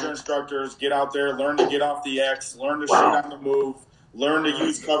 Find out your instructors, get out there, learn to get off the X, learn to shoot on the move, learn to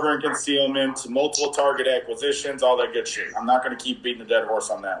use cover and concealment, multiple target acquisitions, all that good shit. I'm not going to keep beating a dead horse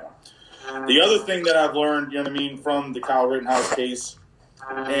on that one. The other thing that I've learned, you know what I mean, from the Kyle Rittenhouse case,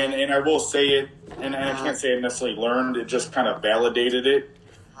 and I will say it, and I can't say I necessarily learned, it just kind of validated it,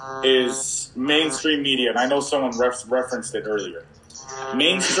 is mainstream media. And I know someone referenced it earlier.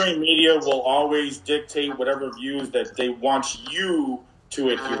 Mainstream media will always dictate whatever views that they want you to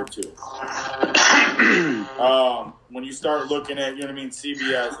adhere to. When you start looking at, you know what I mean,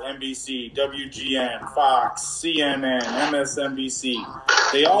 CBS, NBC, WGN, Fox, CNN, MSNBC,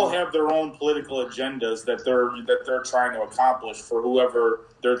 they all have their own political agendas that they're trying to accomplish for whoever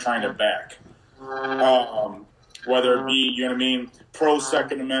they're trying to back. Whether it be, you know what I mean,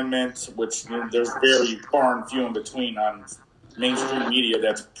 pro-Second Amendment, which there's very far and few in between on mainstream media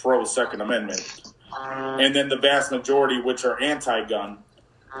that's pro-Second Amendment. And then the vast majority, which are anti-gun,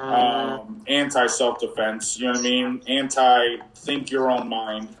 anti-self-defense, you know what I mean, anti-think your own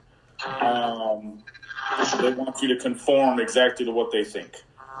mind. They want you to conform exactly to what they think.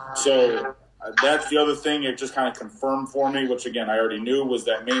 So that's the other thing it just kind of confirmed for me, which, again, I already knew, was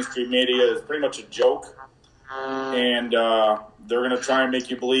that mainstream media is pretty much a joke. And they're going to try and make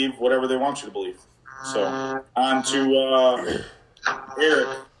you believe whatever they want you to believe. So on to Eric.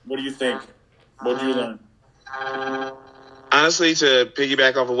 What do you think? What did you learn? Honestly, to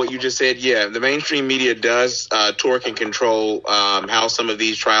piggyback off of what you just said, yeah, the mainstream media does torque and control how some of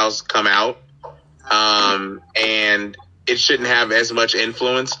these trials come out. And it shouldn't have as much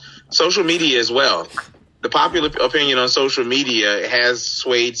influence. Social media as well. The popular opinion on social media has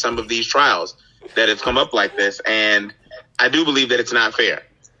swayed some of these trials that have come up like this. And I do believe that it's not fair.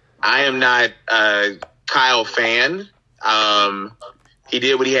 I am not a Kyle fan. He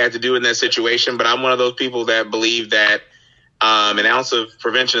did what he had to do in that situation, but I'm one of those people that believe that an ounce of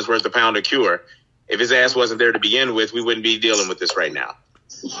prevention is worth a pound of cure. If his ass wasn't there to begin with, we wouldn't be dealing with this right now.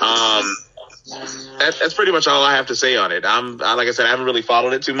 That's pretty much all I have to say on it. Like I said, I haven't really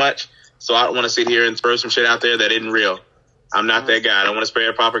followed it too much, so I don't want to sit here and throw some shit out there that isn't real. I'm not that guy. I don't want to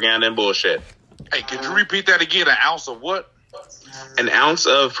spread propaganda and bullshit. Hey, could you repeat that again? An ounce of what? An ounce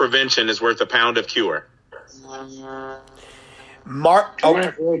of prevention is worth a pound of cure. Malcolm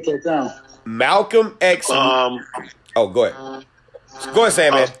X. Go ahead. Go ahead,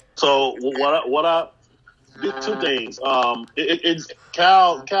 Sam, man. So what I did two things.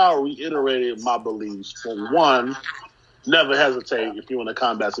 Cal reiterated my beliefs. For one, never hesitate if you're in a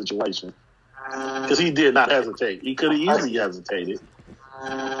combat situation, because he did not hesitate. He could have easily hesitated.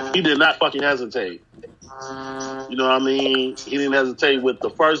 He did not fucking hesitate. You know what I mean? He didn't hesitate with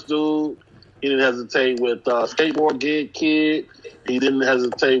the first dude. He didn't hesitate with skateboard kid. He didn't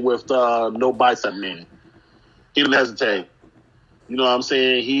hesitate with no bicep man. He didn't hesitate. You know what I'm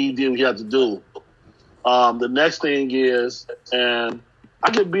saying? He did what he had to do. The next thing is, and I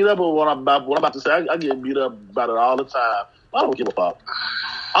get beat up with what I'm about to say. I get beat up about it all the time. I don't give a fuck.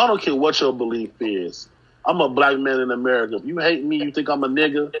 I don't care what your belief is. I'm a black man in America. If you hate me, you think I'm a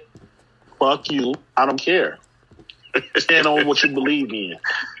nigga, fuck you. I don't care. Stand on what you believe in.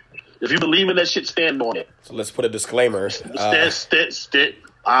 If you believe in that shit, stand on it. So let's put a disclaimer.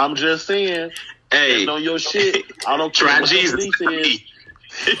 I'm just saying. Hey, stand on your shit. I don't care try what Jesus. your belief is.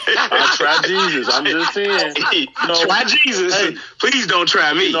 I try Jesus. I'm just saying. Try Jesus. Hey, please don't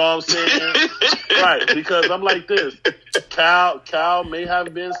try me. You know what I'm saying? Right, because I'm like this. Cal may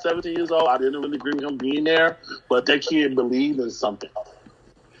have been 17 years old. I didn't really agree with him being there, but that kid believed in something.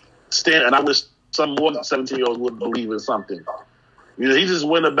 And I wish some more 17-year-olds would believe in something. You know, he just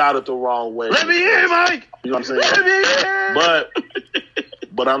went about it the wrong way. Let me in, Mike. You know what I'm saying? Let me in.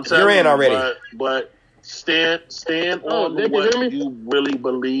 But I'm telling You're in you, already. But stand on what you really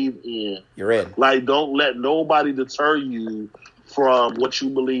believe in. You're in. Like, don't let nobody deter you from what you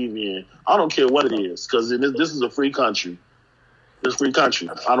believe in. I don't care what it is, because this is a free country. It's a free country.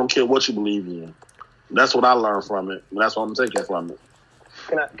 I don't care what you believe in. That's what I learned from it. And that's what I'm taking from it.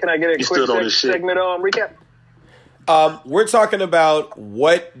 Can I get a quick segment recap? We're talking about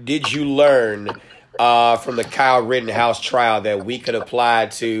what did you learn from the Kyle Rittenhouse trial that we could apply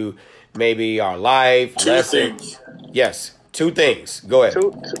to maybe our life, lessons. Yes, 2 things. Go ahead.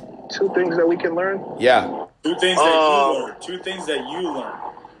 Two things that we can learn? Yeah. 2 things that you learned. 2 things that you learned.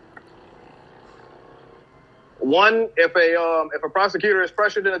 One, if a prosecutor is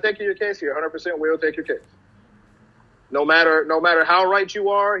pressured into taking your case, he 100% will take your case. No matter how right you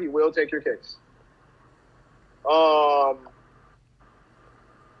are, he will take your case.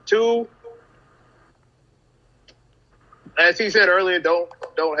 2, as he said earlier, don't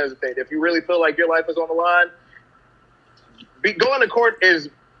hesitate. If you really feel like your life is on the line, going to court is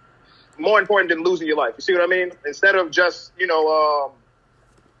more important than losing your life. You see what I mean? Instead of just,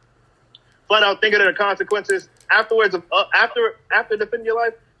 flat out thinking of the consequences afterwards, after defending your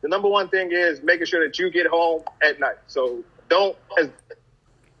life, the number one thing is making sure that you get home at night. So don't hesitate.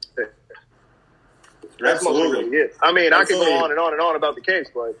 That's Absolutely. Mostly it. I mean, absolutely. I can go on and on and on about the case,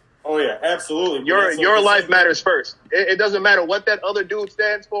 but oh yeah, absolutely. Your life matters first. It doesn't matter what that other dude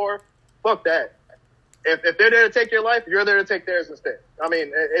stands for. Fuck that. If they're there to take your life, you're there to take theirs instead. I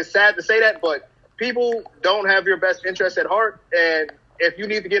mean, it's sad to say that, but people don't have your best interest at heart. And if you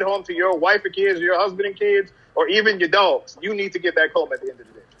need to get home to your wife or kids, or your husband and kids, or even your dogs, you need to get back home at the end of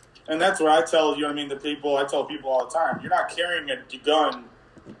the day. And that's what I tell I tell people all the time. You're not carrying a gun,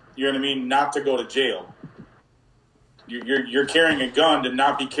 you know what I mean, not to go to jail. You're carrying a gun to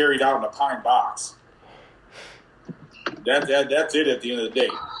not be carried out in a pine box. That's it at the end of the day.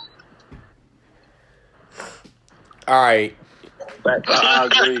 All right. I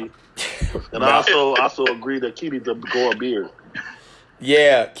agree. And I also agree that Key needs to grow a beard.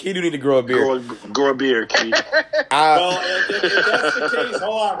 Yeah, Key do need to grow a beard. Grow a beard, Key. Well, if that's the case,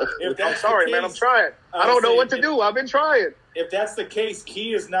 hold on. I'm sorry, man. I'm trying. I don't know what to do. I've been trying. If that's the case,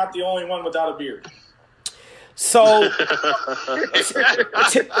 Key is not the only one without a beard. So,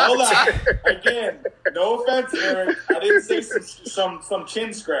 hold on. Again, no offense, Eric. I didn't say some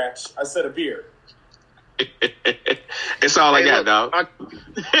chin scratch. I said a beard. It's all I got, dog.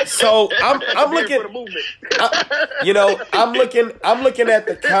 So I'm looking. I'm looking at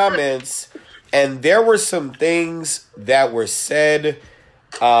the comments, and there were some things that were said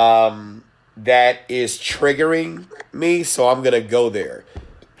that is triggering me. So I'm gonna go there.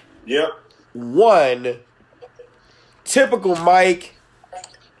 Yep. One, typical Mike.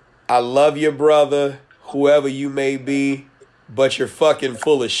 I love you, brother, whoever you may be, but you're fucking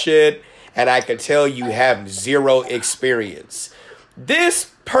full of shit. And I can tell you have zero experience.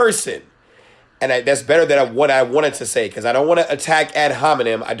 This person, and that's better than what I wanted to say, because I don't want to attack ad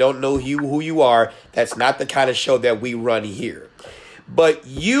hominem. I don't know who you are. That's not the kind of show that we run here. But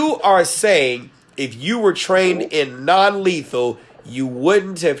you are saying if you were trained in non-lethal, you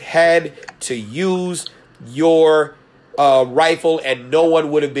wouldn't have had to use your rifle and no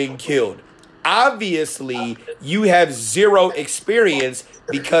one would have been killed. Obviously, you have zero experience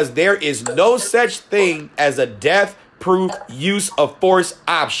because there is no such thing as a death-proof use of force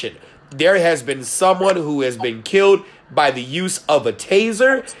option. There has been someone who has been killed by the use of a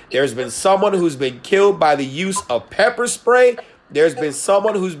taser. There's been someone who's been killed by the use of pepper spray. There's been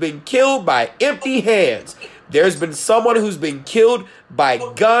someone who's been killed by empty hands. There's been someone who's been killed by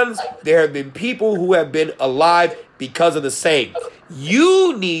guns. There have been people who have been alive because of the same.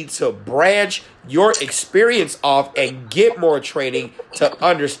 You need to branch your experience off and get more training to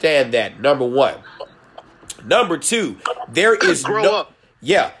understand that. Number one. Number two, there is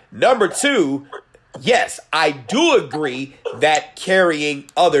Number two, yes, I do agree that carrying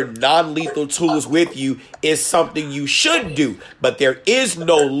other non-lethal tools with you is something you should do, but there is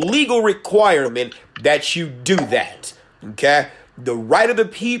no legal requirement that you do that. Okay? the right of the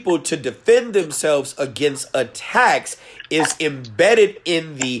people to defend themselves against attacks is embedded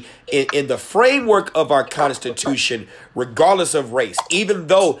in the framework of our Constitution, regardless of race, even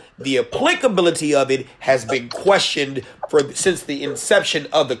though the applicability of it has been questioned since the inception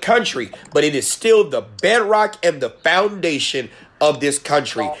of the country. But it is still the bedrock and the foundation of this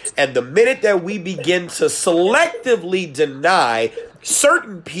country. And the minute that we begin to selectively deny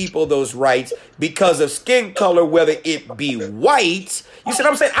certain people those rights because of skin color, whether it be white, you see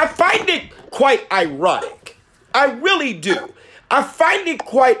what I'm saying? I find it quite ironic. I really do. I find it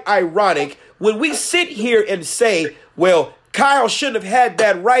quite ironic when we sit here and say, well, Kyle shouldn't have had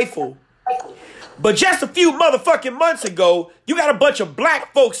that rifle. But just a few motherfucking months ago, you got a bunch of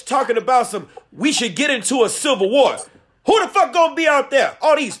black folks talking about we should get into a civil war. Who the fuck gonna be out there?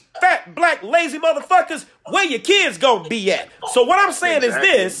 All these fat, black, lazy motherfuckers? Where your kids gonna be at? So what I'm saying is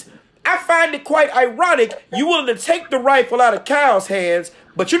this. I find it quite ironic you willing to take the rifle out of Kyle's hands,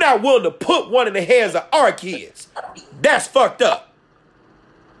 but you're not willing to put one in the hands of our kids. That's fucked up.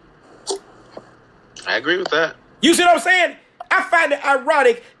 I agree with that. You see what I'm saying? I find it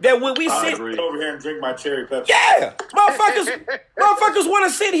ironic that when we sit over here and drink my cherry Pepsi. Yeah, motherfuckers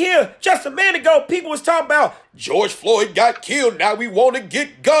want to sit here. Just a minute ago, people was talking about George Floyd got killed. Now we want to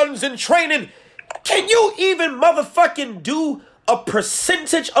get guns and training. Can you even motherfucking do a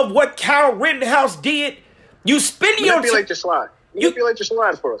percentage of what Kyle Rittenhouse did? You spend your manipulate your slide. Manipulate your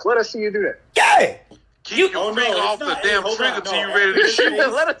slide for us. Let us see you do that. Yeah. Keep your finger off the damn trigger till you ready to shoot.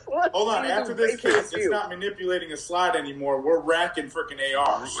 Hold on. After this case, it's not manipulating a slide anymore. We're racking freaking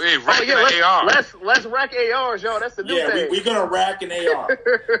ARs. Hey, racking ARs. Let's rack ARs, y'all. That's the new thing. We're going to rack an AR.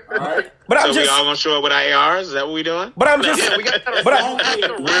 All right? But we all going to show up with our ARs? Is that what we doing? But I'm just... We're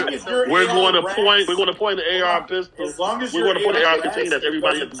going to point the AR pistol. As long as we're going to put the AR-15 that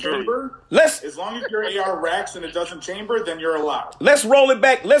everybody in the chamber. As long as your AR racks and it doesn't chamber, then you're allowed. Let's roll it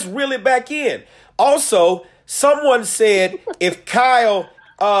back. Let's reel it back in. Also, someone said if Kyle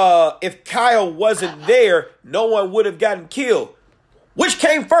wasn't there, no one would have gotten killed. Which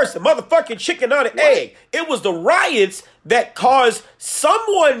came first, the motherfucking chicken or the egg? It was the riots that caused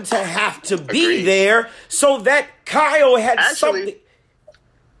someone to have to be there so that Kyle had something.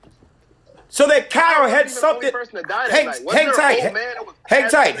 So that Kyle had something. Hang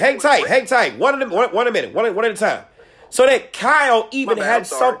tight. One a minute. One at a time. So that Kyle even had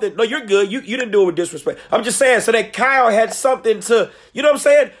something. No, you're good. You didn't do it with disrespect. I'm just saying, so that Kyle had something to, you know what I'm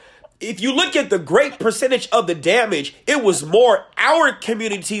saying? If you look at the great percentage of the damage, it was more our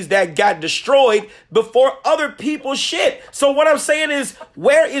communities that got destroyed before other people's shit. So what I'm saying is,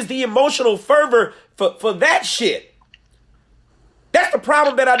 where is the emotional fervor for that shit? That's the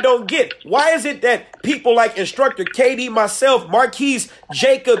problem that I don't get. Why is it that people like Instructor KD, myself, Marquise,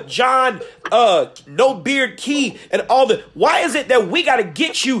 Jacob, John, No Beard Key, and why is it that we got to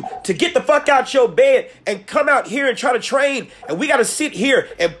get you to get the fuck out your bed and come out here and try to train, and we got to sit here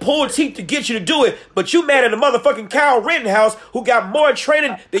and pull teeth to get you to do it, but you mad at the motherfucking Kyle Rittenhouse who got more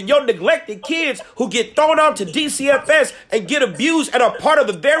training than your neglected kids who get thrown out to DCFS and get abused and are part of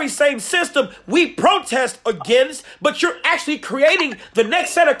the very same system we protest against, but you're actually creating the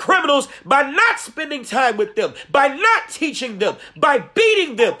next set of criminals by not spending time with them, by not teaching them, by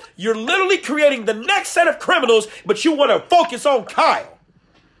beating them. You're literally creating the next set of criminals, but you want to focus on Kyle.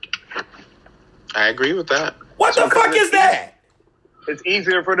 I agree with that. What the fuck is that? It's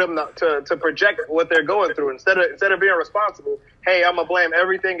easier for them to project what they're going through instead of being responsible. Hey, I'm gonna blame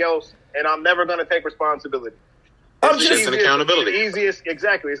everything else, and I'm never gonna take responsibility. It's just an accountability. It's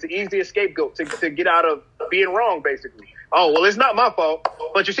the easiest scapegoat to get out of being wrong, basically. Oh, well, it's not my fault,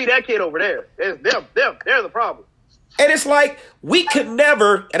 but you see that kid over there. It's them. They're the problem. And it's like, we could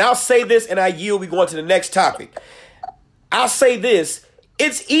never, and I'll say this and I yield, we go on to the next topic. I'll say this,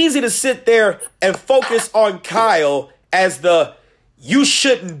 it's easy to sit there and focus on Kyle as you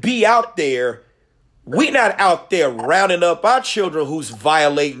shouldn't be out there. We not out there rounding up our children who's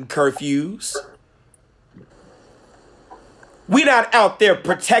violating curfews. We not out there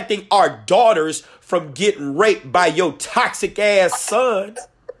protecting our daughters from getting raped by your toxic ass son.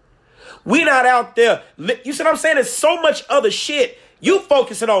 We not out there. You see what I'm saying? There's so much other shit. You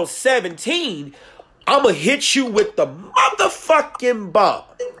focusing on 17. I'm going to hit you with the motherfucking bomb.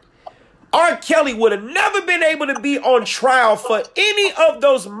 R. Kelly would have never been able to be on trial for any of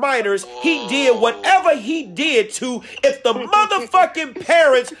those minors he did whatever he did to if the motherfucking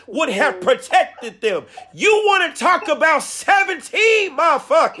parents would have protected them. You want to talk about 17,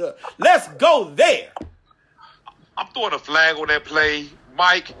 motherfucker? Let's go there. I'm throwing a flag on that play.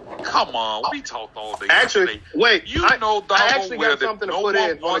 Mike, come on. We talked all day. Actually, yesterday. wait. I actually got something to put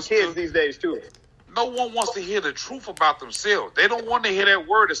in on the kids these days, too. no one wants to hear the truth about themselves. They don't want to hear that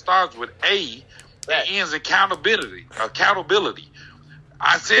word that starts with A and ends in accountability.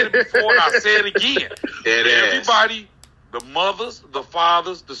 I said it before and I say it again. Everybody, the mothers, the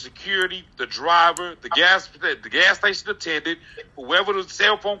fathers, the security, the driver, the gas station attendant, whoever the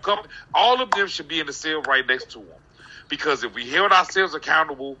cell phone company, all of them should be in the cell right next to them. Because if we held ourselves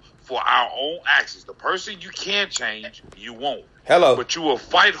accountable for our own actions, the person you can change, you won't. Hello. But you will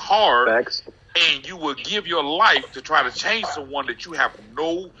fight hard. Facts. And you will give your life to try to change someone that you have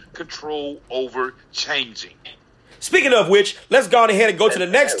no control over changing. Speaking of which, let's go on ahead and go to the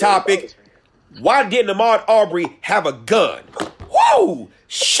next topic. Why didn't Ahmaud Arbery have a gun? Whoa!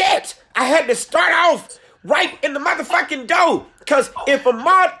 Shit! I had to start off right in the motherfucking dough. Because if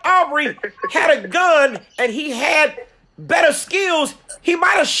Ahmaud Arbery had a gun and he had better skills, he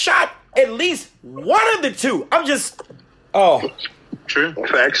might have shot at least one of the two. True.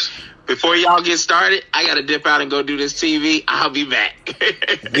 Facts. Before y'all get started, I got to dip out and go do this TV. I'll be back.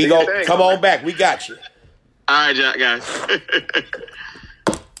 Come on back. We got you. All right, guys.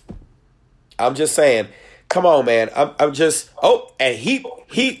 I'm just saying. Come on, man. I'm just. Oh, and he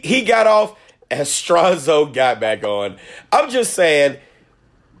got off and Stronzo got back on. I'm just saying.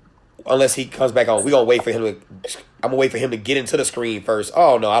 Unless he comes back on, we're gonna wait for him to. I'm gonna wait for him to get into the screen first.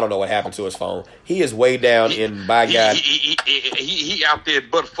 Oh no, I don't know what happened to his phone. He is way down in by God. He out there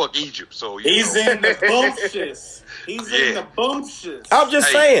buttfuck Egypt. So he's in the bumptious. He's in the bumptious. I'm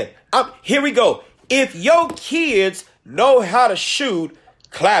just saying. Here we go. If your kids know how to shoot,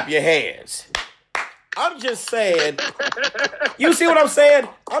 clap your hands. I'm just saying. You see what I'm saying?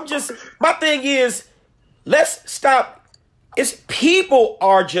 My thing is, let's stop. People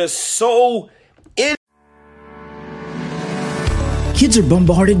are just so Kids are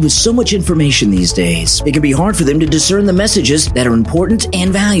bombarded with so much information these days. It can be hard for them to discern the messages that are important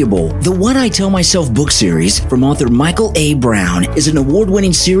and valuable. The What I Tell Myself book series from author Michael A. Brown is an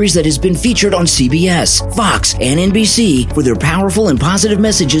award-winning series that has been featured on CBS, Fox, and NBC for their powerful and positive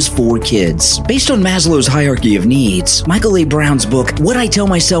messages for kids. Based on Maslow's hierarchy of needs, Michael A. Brown's book, What I Tell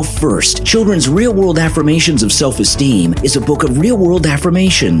Myself First, Children's Real-World Affirmations of Self-Esteem, is a book of real-world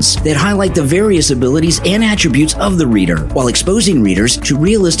affirmations that highlight the various abilities and attributes of the reader, while exposing readers to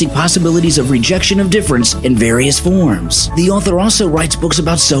realistic possibilities of rejection of difference in various forms. The author also writes books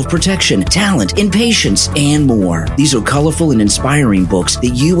about self-protection, talent, impatience, and more. These are colorful and inspiring books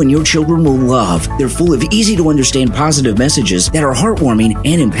that you and your children will love. They're full of easy-to-understand positive messages that are heartwarming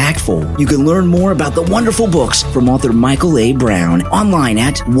and impactful. You can learn more about the wonderful books from author Michael A. Brown online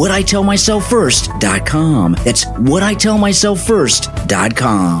at whatitellmyselffirst.com. That's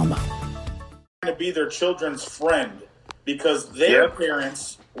whatitellmyselffirst.com. To be their children's friend. Because their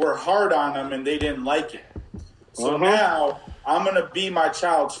parents were hard on them and they didn't like it. So now I'm going to be my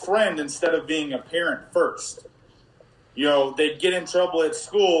child's friend instead of being a parent first. You know, they get in trouble at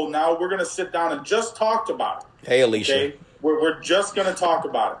school. Now we're going to sit down and just talk about it. Hey, Alicia. Okay? We're just going to talk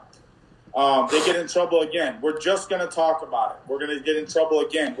about it. They get in trouble again. We're just going to talk about it. We're going to get in trouble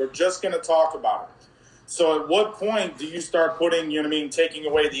again. We're just going to talk about it. So at what point do you start putting, taking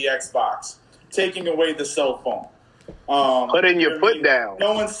away the Xbox, taking away the cell phone? Putting your foot down.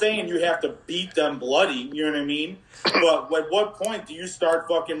 No one's saying you have to beat them bloody, you know what I mean? But at what point do you start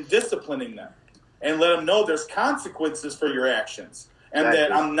fucking disciplining them and let them know there's consequences for your actions? And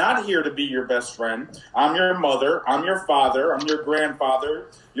that I'm not here to be your best friend. I'm your mother. I'm your father. I'm your grandfather,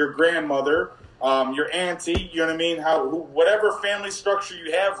 your grandmother, your auntie, you know what I mean? Whatever family structure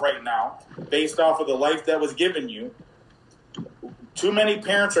you have right now, based off of the life that was given you, too many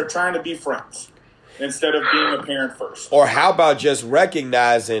parents are trying to be friends instead of being a parent first. Or how about just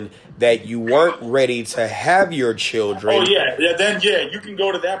recognizing that you weren't ready to have your children? Oh, then you can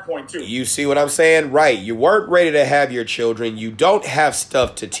go to that point too. You see what I'm saying? Right. You weren't ready to have your children. You don't have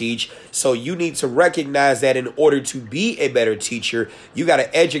stuff to teach. So you need to recognize that in order to be a better teacher, you got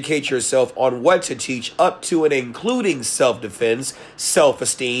to educate yourself on what to teach up to and including self-defense,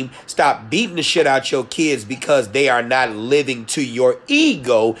 self-esteem. Stop beating the shit out your kids because they are not living to your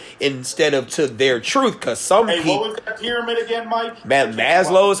ego instead of to their truth. Because some people... what was that pyramid again, Mike? Man,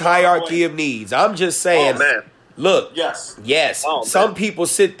 Maslow's hierarchy of needs. I'm just saying... Look, yes. Some people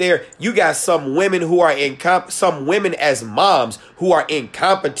sit there. You got some women who are some women as moms who are in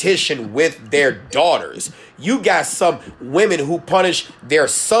competition with their daughters. You got some women who punish their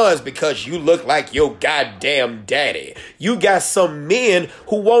sons because you look like your goddamn daddy. You got some men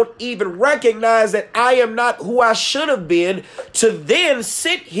who won't even recognize that I am not who I should have been, to then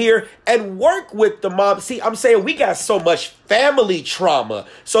sit here and work with the mom. See, I'm saying we got so much family trauma.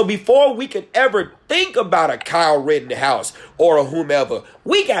 So before we can ever think about a Kyle Rittenhouse or a whomever,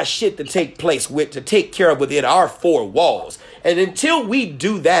 we got shit to take care of within our four walls. And until we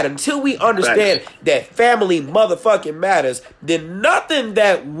do that, until we understand that family motherfucking matters, then nothing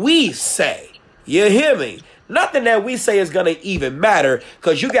that we say, you hear me? Nothing that we say is going to even matter,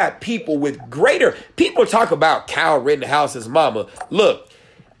 because you got people with people talk about Kyle Rittenhouse's mama. Look,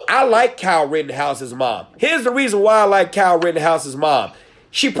 I like Kyle Rittenhouse's mom. Here's the reason why I like Kyle Rittenhouse's mom.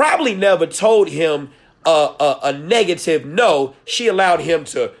 She probably never told him a negative no. She allowed him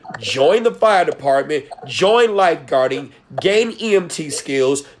to join the fire department, join lifeguarding, gain EMT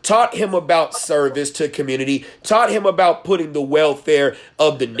skills, taught him about service to community, taught him about putting the welfare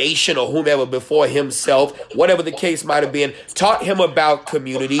of the nation or whomever before himself, whatever the case might have been, taught him about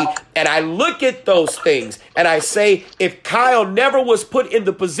community. And I look at those things and I say, if Kyle never was put in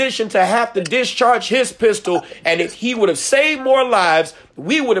the position to have to discharge his pistol, and if he would have saved more lives,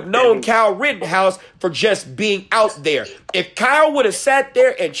 we would have known Kyle Rittenhouse for just being out there. If Kyle would have sat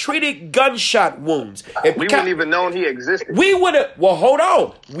there and treated gunshot wounds, we wouldn't even known he existed. We would have, well, hold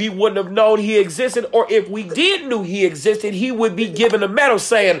on. We wouldn't have known he existed, or if we did knew he existed, he would be given a medal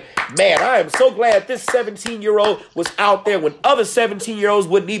saying, man, I am so glad this 17-year-old was out there when other 17-year-olds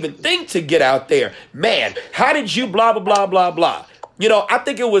wouldn't even think to get out there. Man, how did you blah, blah, blah, blah, blah. You know, I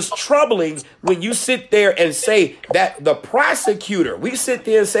think it was troubling when you sit there and say that the prosecutor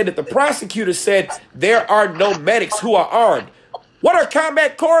said there are no medics who are armed. What are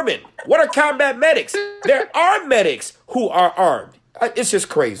combat corpsmen? What are combat medics? There are medics who are armed. It's just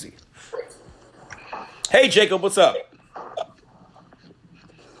crazy. Hey, Jacob, what's up?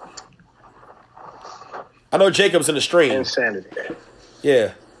 I know Jacob's in the stream. Insanity.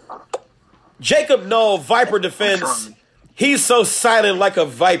 Yeah. Jacob, no, Viper defense. He's so silent like a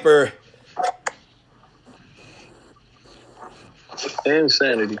viper.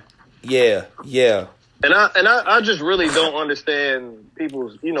 Insanity. Yeah. And I just really don't understand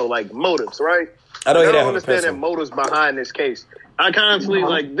people's, like motives, right? I don't understand their motives behind this case. I constantly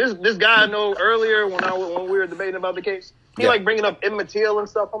like this guy I know earlier when we were debating about the case. He like bringing up Emmett Till and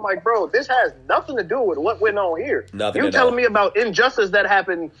stuff. I'm like, bro, this has nothing to do with what went on here. Nothing. You telling me about injustice that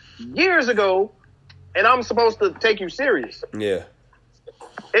happened years ago, and I'm supposed to take you serious? Yeah.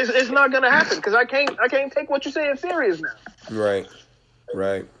 It's not gonna happen because I can't take what you're saying serious now.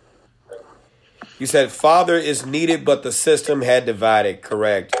 Right. You said father is needed, but the system had divided.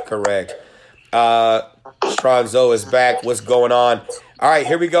 Correct. Stronzo is back. What's going on? All right,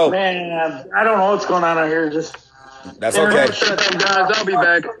 here we go. Man, I don't know what's going on out here. That's okay. Guys, I'll be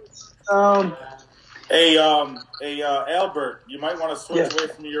back. Hey, Albert, you might want to switch away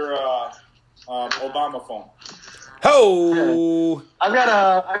from your Obama phone. Ho! I got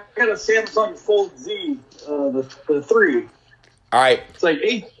a Samsung Fold Z, the 3. All right. It's like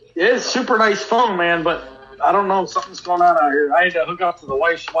it's a super nice phone, man, but I don't know, something's going on out here. I had to hook up to the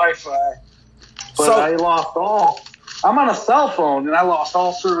wife's Wi-Fi, but I lost all. I'm on a cell phone, and I lost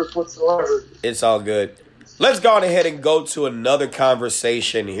all service whatsoever. It's all good. Let's go on ahead and go to another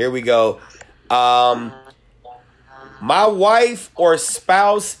conversation. Here we go. My wife or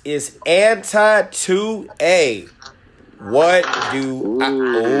spouse is anti-2A. What do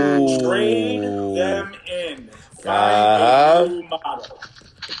I... Train them in. Find a new model.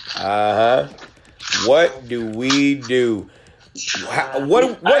 What do we do?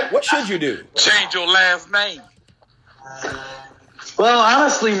 What should you do? Change your last name. Well,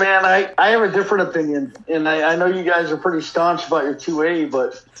 honestly, man, I have a different opinion, and I know you guys are pretty staunch about your 2A,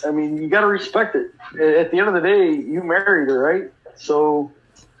 but, I mean, you got to respect it. At the end of the day, you married her, right? So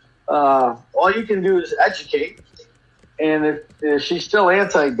all you can do is educate, and if she's still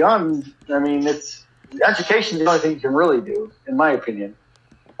anti-gun, I mean, education is the only thing you can really do, in my opinion.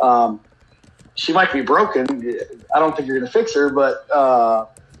 She might be broken. I don't think you're going to fix her, but,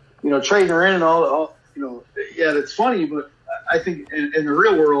 trading her in and all, that's funny, but I think in the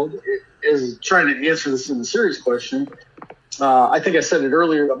real world, is trying to answer this in a serious question. I think I said it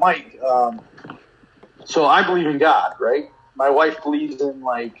earlier to Mike. So I believe in God, right? My wife believes in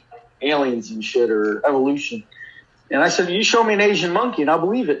like aliens and shit or evolution. And I said, you show me an Asian monkey and I'll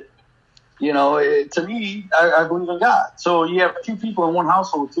believe it. To me, I believe in God. So you have two people in one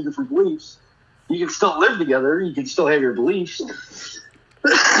household with two different beliefs. You can still live together. You can still have your beliefs.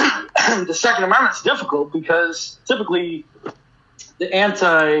 The Second Amendment's difficult because typically the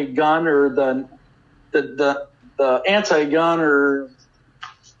anti-gun or the the anti-gun, or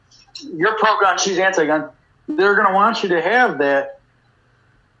you're pro-gun, she's anti-gun, they're going to want you to have that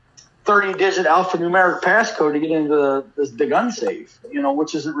 30-digit alphanumeric passcode to get into the gun safe,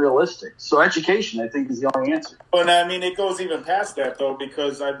 which isn't realistic. So education, I think, is the only answer. But I mean, it goes even past that, though,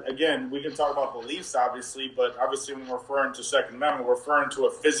 because, again, we can talk about beliefs, obviously, but obviously when we're referring to Second Amendment, we're referring to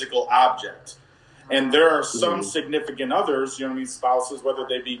a physical object. And there are some significant others, spouses, whether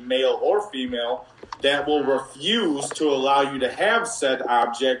they be male or female, that will refuse to allow you to have said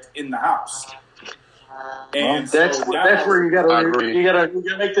object in the house. And that's where you gotta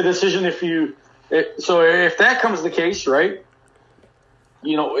make the decision. So if that comes the case, right?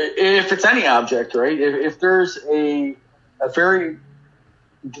 If it's any object, right? If there's a very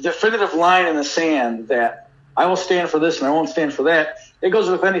definitive line in the sand that I will stand for this and I won't stand for that, it goes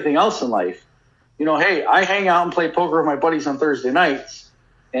with anything else in life. Hey, I hang out and play poker with my buddies on Thursday nights,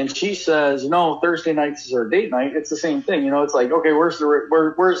 and she says, no, Thursday nights is our date night. It's the same thing. It's like, okay, where's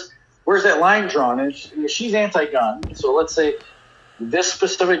that line drawn? And she's anti-gun. So let's say this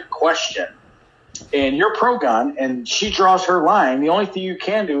specific question, and you're pro-gun, and she draws her line. The only thing you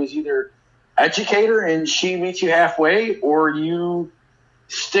can do is either educate her and she meets you halfway, or you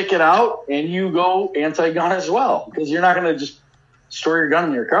stick it out and you go anti-gun as well, because you're not going to just store your gun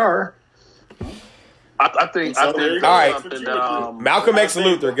in your car. I think. All right. Malcolm X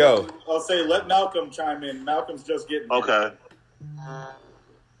Luther, go. I'll say let Malcolm chime in. Malcolm's just getting okay.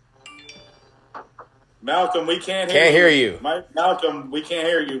 Malcolm, we can't hear you. Malcolm, we can't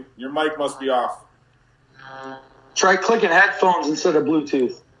hear you. Your mic must be off. Try clicking headphones instead of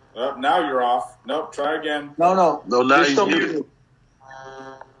Bluetooth. Now you're off. Nope, try again. No. Now you're muted.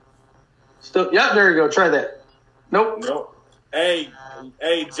 Still, yeah, there you go. Try that. Nope. Hey,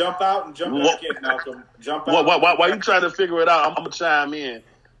 jump out and jump back in, Malcolm. Jump out. Why you trying to figure it out? I'm gonna chime in.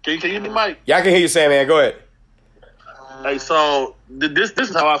 Can you hear me, Mike? Yeah, I can hear you, Sam, man. Go ahead. Hey, so this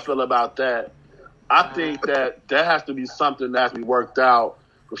is how I feel about that. I think that has to be something that has to be worked out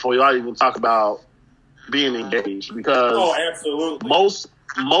before y'all even talk about being engaged. Because absolutely.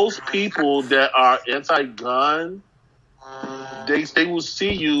 Most people that are anti-gun, they will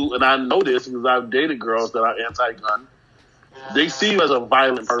see you, and I know this because I've dated girls that are anti-gun. They see you as a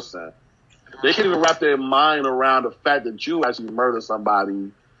violent person. They can't even wrap their mind around the fact that you actually murdered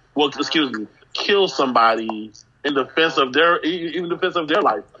somebody. Well, kill somebody in defense of their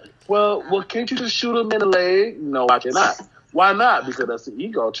life. Well, can't you just shoot him in the leg? No, I cannot. Why not? Because that's an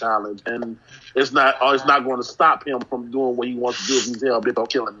ego challenge, and it's not going to stop him from doing what he wants to do if he's hell bent on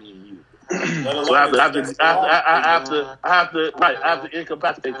killing me and you. So I have to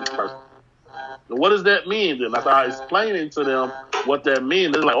incapacitate this person. And what does that mean then? I started explaining to them what that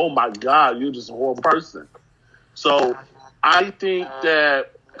means. They're like, oh my God, you're just a horrible person. So I think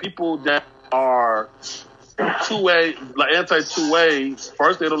that people that are two-way, like anti-two-way,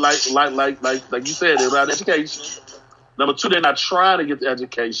 first they don't like you said, they don't have education. Number two, they're not trying to get the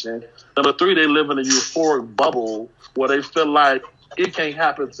education. Number three, they live in a euphoric bubble where they feel like it can't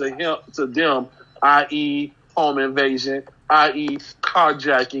happen to them, i.e. home invasion, i.e.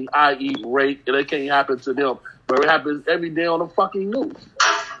 carjacking, i.e. rape, and it can't happen to them. But it happens every day on the fucking news.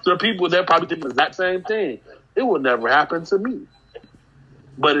 So the people, they're probably thinking the exact same thing. It will never happen to me.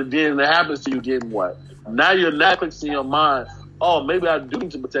 But it happens to you, getting what? Now you're fixing your mind, oh, maybe I do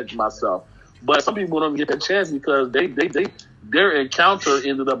need to protect myself. But some people don't get that chance because their encounter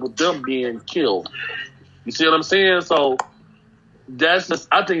ended up with them being killed. You see what I'm saying? So that's just,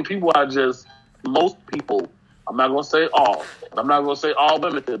 I think people are just, most people, I'm not going to say all. I'm not going to say all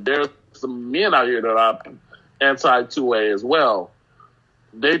women. There's some men out here that are anti-2A as well.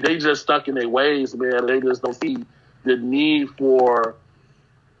 They just stuck in their ways, man. They just don't see the need for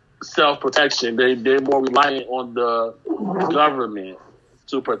self-protection. They're more reliant on the government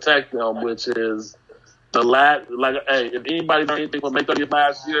to protect them, which is the last. Like, hey, if anybody knows anything from May 30th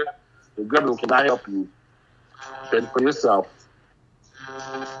last year, the government cannot help you. Fend for yourself.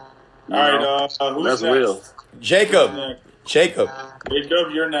 All right, who's that's next? real. Jacob,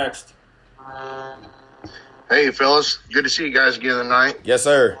 you're next. Hey, fellas. Good to see you guys again tonight. Yes,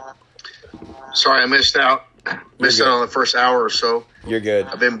 sir. Sorry I missed out. Missed out on the first hour or so. You're good.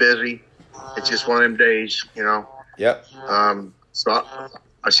 I've been busy. It's just one of them days, you know. Yep. So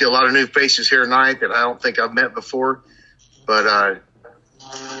I see a lot of new faces here tonight that I don't think I've met before. But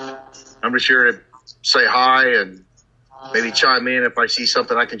I'm just here to say hi and maybe chime in if I see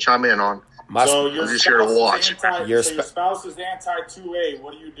something I can chime in on. So I'm just here to watch. Your spouse is anti-2A.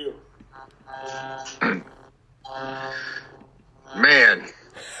 What do you do? Man,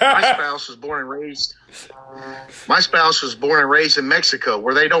 my spouse was born and raised in Mexico,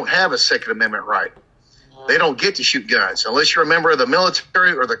 where they don't have a Second Amendment right. they don't get to shoot guns. Unless you're a member of the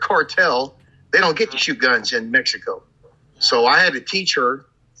military or the cartel, they don't get to shoot guns in Mexico. So I had to teach her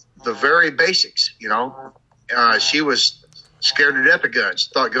the very basics, you know. She was scared to death of guns,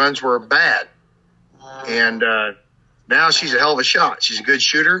 thought guns were bad. And now she's a hell of a shot. She's a good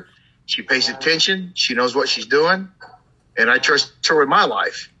shooter. She pays attention. She knows what she's doing. And I trust her with my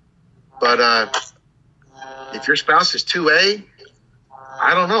life. But if your spouse is 2A,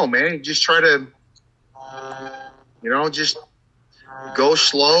 I don't know, man. Just try to, you know, just go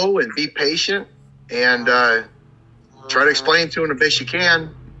slow and be patient and try to explain to them the best you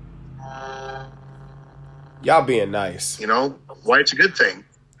can. Y'all being nice. You know, why it's a good thing.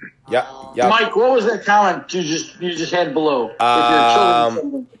 Yeah. Mike, what was that comment you just had below? If your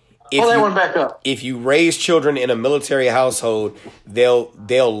children, pull that one back up. If you raise children in a military household, they'll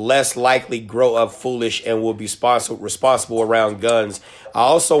less likely grow up foolish and will be responsible around guns. I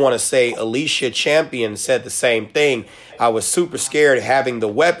also want to say Alicia Champion said the same thing. I was super scared having the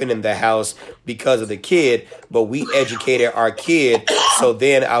weapon in the house because of the kid, but we educated our kid, so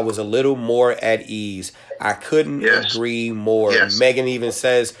then I was a little more at ease. I couldn't agree more. Megan even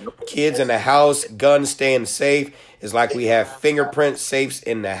says, kids in the house, guns staying safe. It's like we have fingerprint safes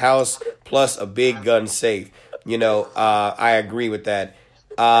in the house plus a big gun safe. You know, I agree with that.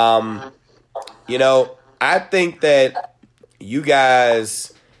 You know, I think that you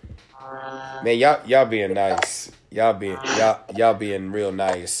guys, man, y'all being nice. Y'all being real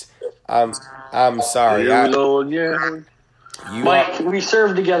nice. I'm sorry. Mike, we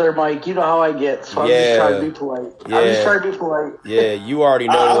served together, Mike. You know how I get, so I'm just trying to be polite. I'm just trying to be polite. Yeah, you already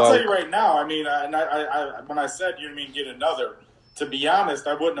know. I'll tell you right now. I mean, I when I said you know what I mean, get another. To be honest,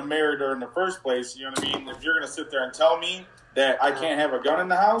 I wouldn't have married her in the first place. You know what I mean? If you're gonna sit there and tell me that I can't have a gun in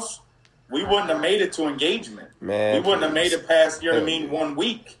the house, we wouldn't have made it to engagement. Man, we wouldn't have made it past. You know what I mean? 1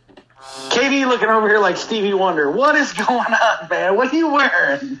 week. Katie looking over here like Stevie Wonder. What is going on, man? What are you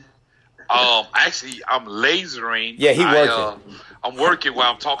wearing? Actually, I'm lasering. Yeah, he working. I'm working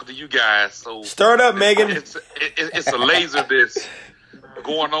while I'm talking to you guys. So stir it up, Megan. It's a laser that's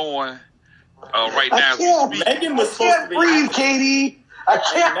going on right now. Megan was supposed to be breathe, Katie. I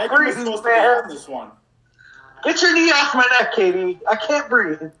can't breathe, man. This one. Get your knee off my neck, Katie. I can't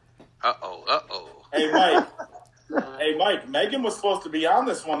breathe. Uh-oh. Hey, Mike. Megan was supposed to be on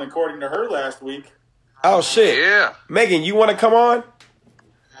this one, according to her last week. Oh shit. Yeah. Megan, you want to come on?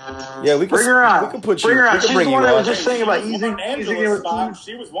 Yeah, we can bring her on. We can put bring you. her on. We can She's bring the you one that on. was just saying about using Angela's spot.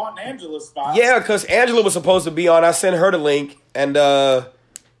 She was wanting Angela's spot. Yeah, because Angela was supposed to be on. I sent her the link, and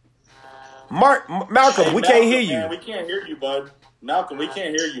Malcolm, we can't hear you. Man, we can't hear you, bud. Malcolm, we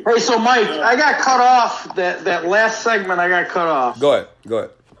can't hear you. Hey, so Mike, I got cut off. That last segment, I got cut off. Go ahead.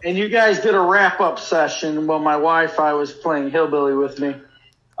 And you guys did a wrap-up session while my Wi-Fi was playing Hillbilly with me.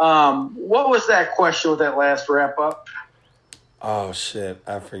 What was that question with that last wrap-up? Oh shit,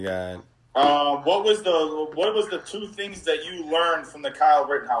 I forgot. What was the 2 things that you learned from the Kyle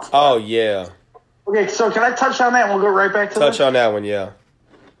Rittenhouse? Oh yeah. Okay, so can I touch on that and we'll go right back to touch on that one, yeah.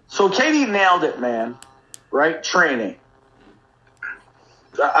 So Katie nailed it, man. Right? Training.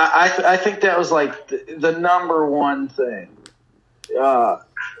 I think that was like the number one thing.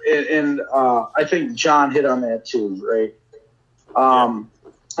 And I think John hit on that too, right?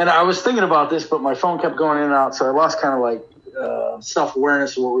 And I was thinking about this, but my phone kept going in and out, so I lost kind of like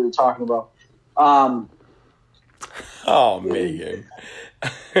self-awareness of what we were talking about. Megan.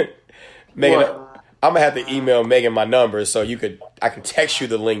 Megan, what? I'm gonna have to email Megan my number so I can text you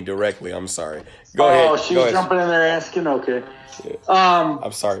the link directly. I'm sorry. Go ahead. Oh, she's jumping in there asking. Okay. Yeah.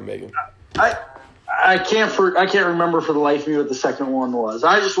 I'm sorry, Megan. I can't remember for the life of me what the second one was.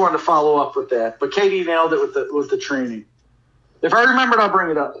 I just wanted to follow up with that, but Katie nailed it with the training. If I remembered, I'll bring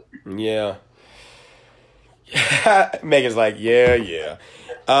it up. Yeah. Megan's like, yeah.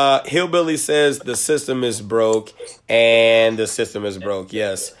 Hillbilly says the system is broke, and the system is broke.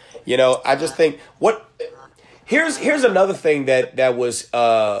 Yes. You know, I just think here's another thing that was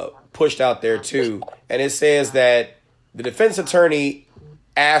pushed out there too, and it says that the defense attorney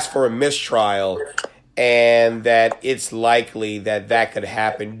asked for a mistrial, and that it's likely that could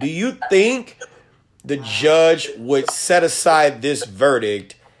happen. Do you think the judge would set aside this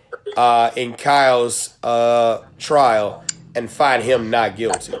verdict in Kyle's trial and find him not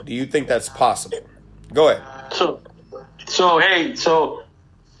guilty? Do you think that's possible? Go ahead. So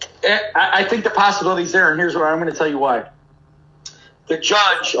I think the possibility's there, and here's why. I'm going to tell you why. The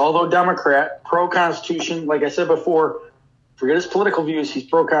judge, although Democrat, pro-Constitution, like I said before, forget his political views, he's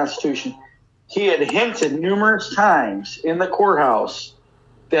pro-Constitution. He had hinted numerous times in the courthouse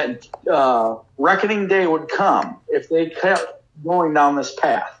that reckoning day would come if they kept going down this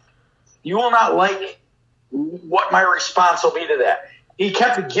path. You will not like what my response will be to that. He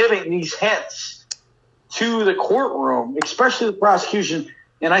kept giving these hints to the courtroom, especially the prosecution,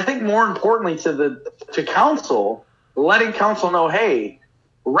 and I think more importantly to counsel, letting counsel know, hey,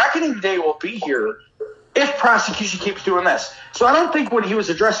 reckoning day will be here if prosecution keeps doing this. So I don't think when he was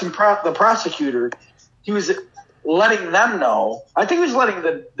addressing the prosecutor, he was letting them know. I think he was letting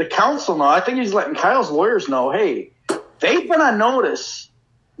the counsel know. I think he was letting Kyle's lawyers know, hey, they've been on notice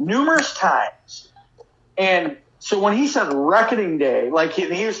numerous times. And so when he said reckoning day, like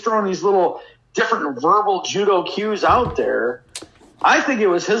he was throwing these little different verbal judo cues out there, I think it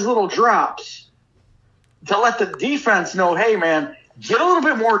was his little drops to let the defense know, hey, man, get a little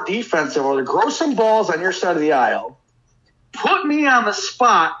bit more defensive or grow some balls on your side of the aisle. Put me on the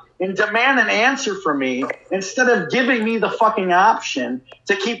spot and demand an answer from me instead of giving me the fucking option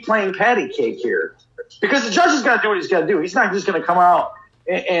to keep playing patty cake here. Because the judge has got to do what he's got to do. He's not just going to come out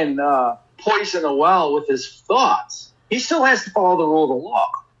and poison the well with his thoughts. He still has to follow the rule of the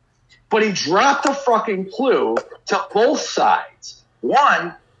law. But he dropped a fucking clue to both sides.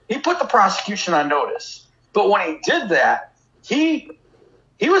 One, he put the prosecution on notice. But when he did that, he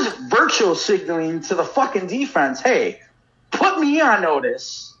was virtue signaling to the fucking defense, hey, put me on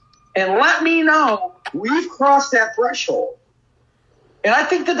notice and let me know we've crossed that threshold. And I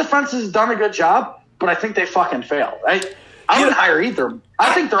think the defense has done a good job, but I think they fucking failed. I wouldn't hire either.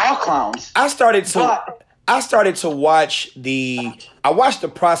 I think they're all clowns. I started to watch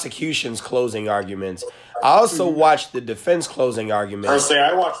the prosecution's closing arguments. I also watched the defense closing arguments.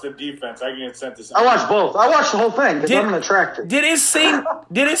 I watched the defense. I can send this. I watched both. I watched the whole thing because I'm an attractor. Did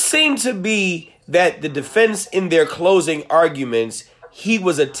it seem to be that the defense in their closing arguments, he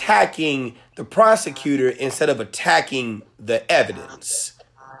was attacking the prosecutor instead of attacking the evidence?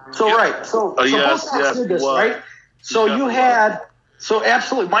 So right. So both sides did this, right? So so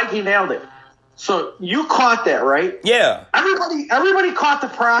absolutely, Mikey nailed it. So you caught that, right? Yeah. Everybody caught the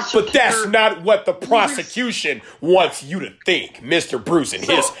prosecutor. But that's not what the prosecution wants you to think, Mr. Bruce and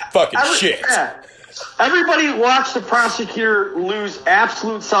his fucking shit. Yeah. Everybody watched the prosecutor lose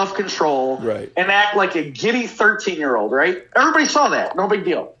absolute self-control and act like a giddy 13-year-old, right? Everybody saw that. No big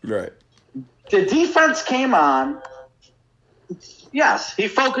deal. Right. The defense came on. Yes, he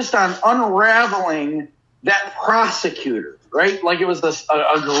focused on unraveling that prosecutor, right? Like it was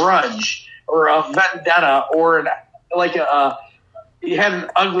a grudge or a vendetta or you had an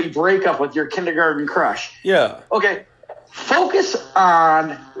ugly breakup with your kindergarten crush. Yeah. Okay. Focus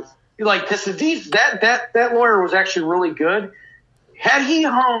on because that lawyer was actually really good. Had he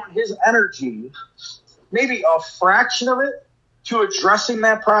honed his energy, maybe a fraction of it, to addressing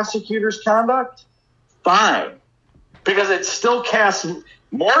that prosecutor's conduct, fine. Because it still casts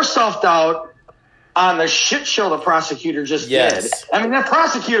more self-doubt on the shit show the prosecutor just did. I mean, that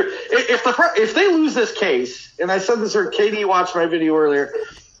prosecutor, if they lose this case, and I said this, or Katie watched my video earlier,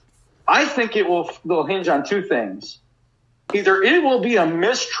 I think they'll hinge on two things. Either it will be a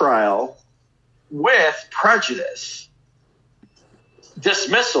mistrial with prejudice,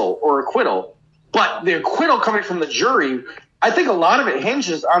 dismissal, or acquittal, but the acquittal coming from the jury, I think a lot of it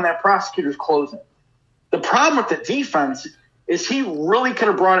hinges on that prosecutor's closing. The problem with the defense is he really could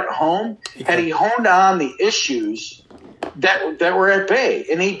have brought it home had he honed on the issues that were at bay,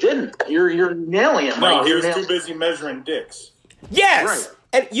 and he didn't. You're nailing it. No, he was too busy measuring dicks. Yes. Right.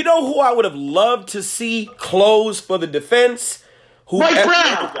 And you know who I would have loved to see close for the defense? Mike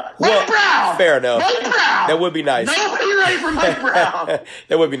Brown. Mike Brown. Fair enough. Mike Brown. That would be nice. Nobody ready for Mike Brown.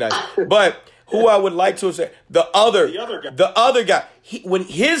 That would be nice. But who I would like to say, the other guy. When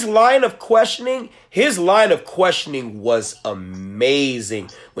his line of questioning was amazing.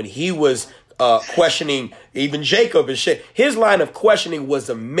 When he was questioning even Jacob and shit, his line of questioning was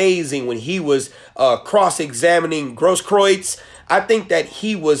amazing. When he was cross-examining Grosskreutz, I think that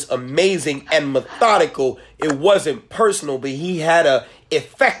he was amazing and methodical. It wasn't personal, but he had a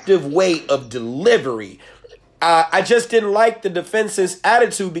effective way of delivery. I just didn't like the defense's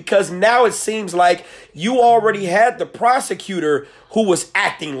attitude because now it seems like you already had the prosecutor who was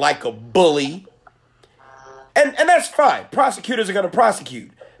acting like a bully. And that's fine. Prosecutors are going to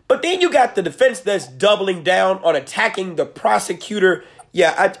prosecute. But then you got the defense that's doubling down on attacking the prosecutor.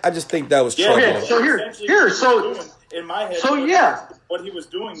 Yeah, I just think that was trouble. Okay, so in my head, what he was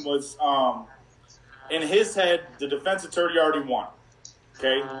doing was, in his head, the defense attorney already won.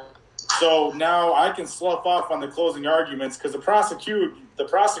 Okay? So now I can slough off on the closing arguments because the prosecutor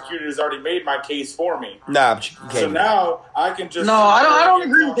has already made my case for me. Nah, but you can't. So now I can just. No, I don't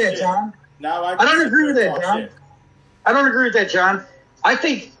agree with that, John. I don't agree with that, John. I don't agree with that, John. I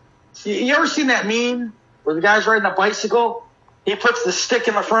think you ever seen that meme where the guy's riding a bicycle he puts the stick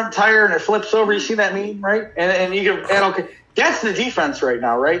in the front tire and it flips over. You see that meme, right? And you can, and okay, that's the defense right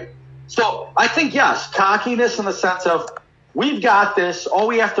now, right? So I think, yes, cockiness in the sense of we've got this. All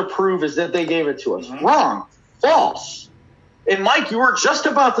we have to prove is that they gave it to us. Mm-hmm. Wrong. False. And Mike, you were just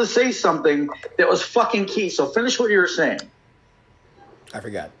about to say something that was fucking key. So finish what you were saying. I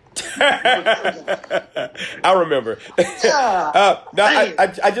forgot. I remember.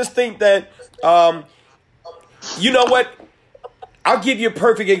 I just think that, you know what? I'll give you a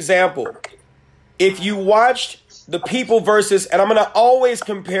perfect example. If you watched the People versus, and I'm going to always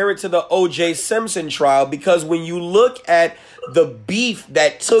compare it to the O.J. Simpson trial, because when you look at the beef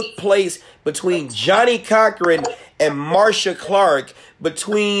that took place between Johnny Cochran and Marcia Clark,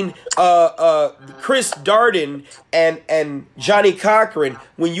 between Chris Darden and Johnny Cochran,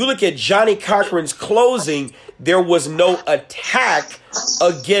 when you look at Johnny Cochran's closing, there was no attack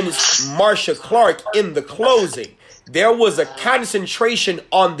against Marcia Clark in the closing. There was a concentration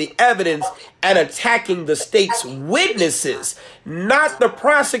on the evidence and attacking the state's witnesses, not the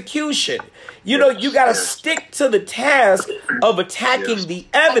prosecution. You know, you got to stick to the task of attacking the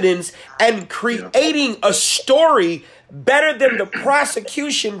evidence and creating a story better than the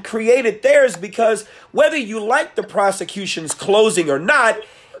prosecution created theirs, because whether you like the prosecution's closing or not,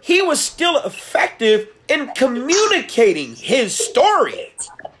 he was still effective in communicating his story.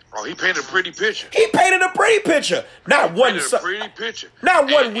 Oh, he painted a pretty picture. He painted a pretty picture. Not one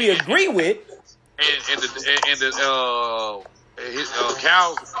we agree with.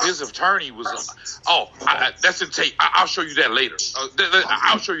 His attorney was. That's in tape. I'll show you that later.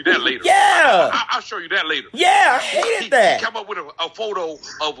 I'll show you that later. Yeah. I'll show you that later. Yeah, I hated that. He come up with a photo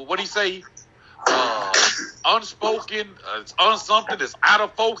of what he say. Unspoken, unsomething that's out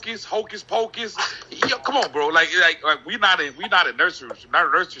of focus, hocus pocus. Yo, come on, bro. Like we not in nursery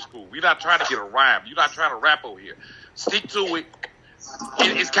school. We're not trying to get a rhyme. You're not trying to rap over here. Stick to it.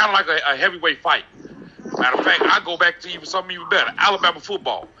 It's kind of like a heavyweight fight. Matter of fact, I go back to even something even better. Alabama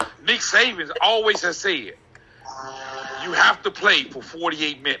football. Nick Saban always has said, you have to play for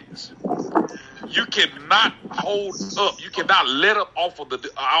 48 minutes. You cannot hold up. You cannot let up off of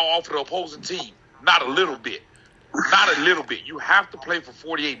the opposing team. Not a little bit. Not a little bit. You have to play for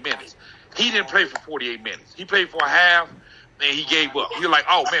 48 minutes. He didn't play for 48 minutes. He played for a half, and he gave up. He was like,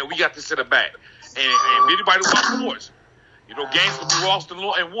 oh, man, we got this in the back. And anybody who watches sports, you know, games will be lost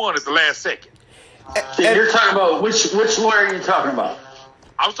and won at the last second. So you're talking about which lawyer are you talking about?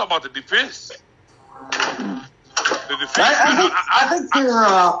 I was talking about the defense. The defense. I think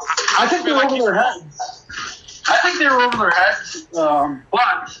they were over their heads. I think they were over their heads,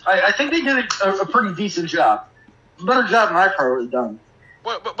 but I think they did a pretty decent job. Better job than I probably would have done.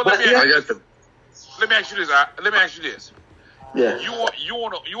 But let me ask you this. Let me ask you this. Yeah. You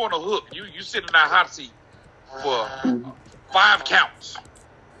on a hook. You sit in that hot seat for 5 counts.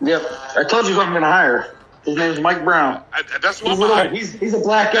 Yep. I told you who I'm going to hire. His name's Mike Brown. That's what I'm hiring. He's a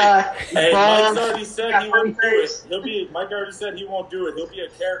black guy. Hey, Mike already said he won't do it. Mike already said he won't do it. He'll be a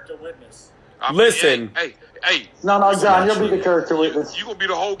character witness. Listen. Hey. No, John, you'll be the character witness. You're going to be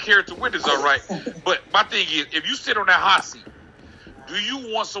the whole character witness, all right. But my thing is, if you sit on that hot seat, do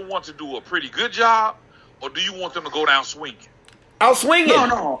you want someone to do a pretty good job, or do you want them to go down swinging? I'll swing it.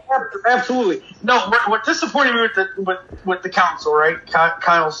 No, absolutely. No, what disappointed me with the counsel, right,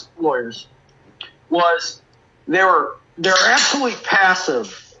 Kyle's lawyers, was they're absolutely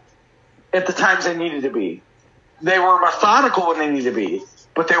passive at the times they needed to be. They were methodical when they needed to be,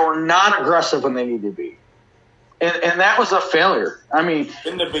 but they were not aggressive when they needed to be. And that was a failure. I mean,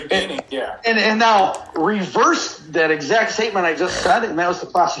 in the beginning, yeah. And now reverse that exact statement I just said, and that was the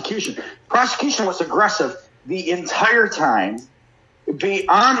prosecution. Prosecution was aggressive the entire time,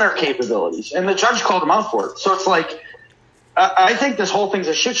 beyond their capabilities, and the judge called them out for it. So it's like, I think this whole thing's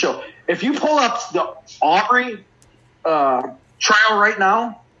a shit show. If you pull up the Arbery trial right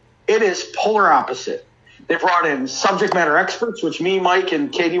now, it is polar opposite. They brought in subject matter experts, which me, Mike,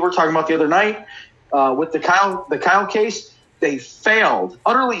 and Katie were talking about the other night. With the Kyle case, they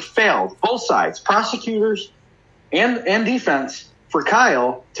utterly failed, both sides, prosecutors and defense, for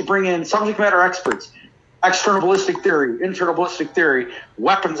Kyle to bring in subject matter experts, external ballistic theory, internal ballistic theory,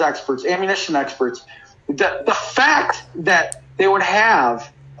 weapons experts, ammunition experts. The fact that they would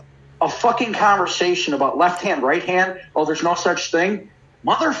have a fucking conversation about left hand, right hand, oh, there's no such thing.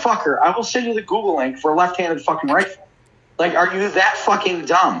 Motherfucker, I will send you the Google link for a left-handed fucking rifle. Like, are you that fucking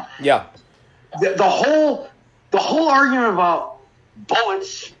dumb? Yeah. The whole argument about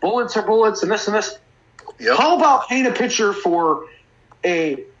bullets are bullets, and this and this. Yep. How about paint a picture for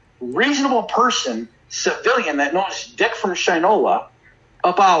a reasonable person, civilian that knows Dick from Shinola,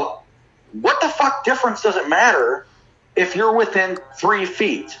 about what the fuck difference does it matter if you're within 3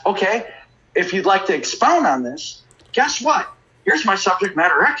 feet. Okay, if you'd like to expound on this, guess what? Here's my subject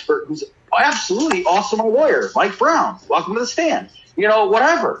matter expert who's absolutely also my lawyer, Mike Brown. Welcome to the stand. You know,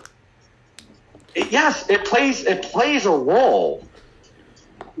 whatever. Yes, it plays a role.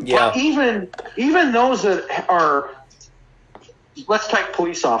 Yeah. But even those that are, let's take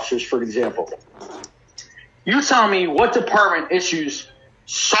police officers for example. You tell me what department issues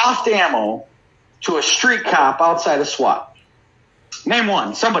soft ammo to a street cop outside of SWAT. Name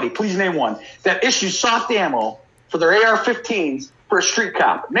one. Somebody, please name one that issues soft ammo for their AR-15s for a street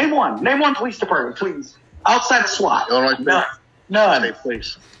cop. Name one. Name one police department, please. Outside of SWAT. None.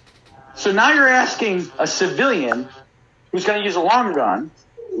 Please. So now you're asking a civilian who's going to use a long gun,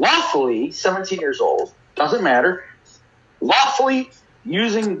 lawfully 17 years old, doesn't matter, lawfully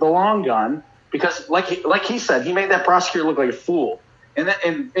using the long gun because, like he said, he made that prosecutor look like a fool. And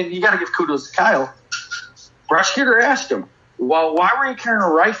you got to give kudos to Kyle. Prosecutor asked him, well, why were you carrying a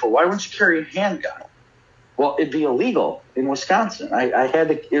rifle? Why wouldn't you carry a handgun? Well, it'd be illegal in Wisconsin. I had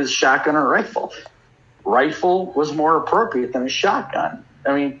to, it was a shotgun or a rifle. Rifle was more appropriate than a shotgun.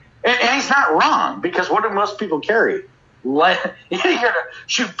 I mean, and he's not wrong because what do most people carry? You're gonna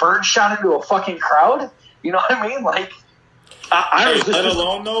shoot bird shot into a fucking crowd? You know what I mean? Like, let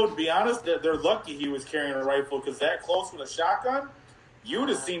alone though, to be honest, they're lucky he was carrying a rifle because that close with a shotgun, you would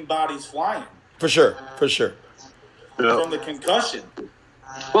have seen bodies flying. For sure. From the concussion.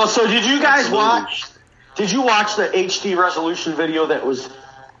 Well, so did you guys watch? Did you watch the HD resolution video that was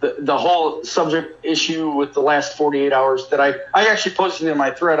the whole subject issue with the last 48 hours that I actually posted in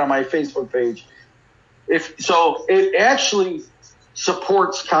my thread on my Facebook page? So it actually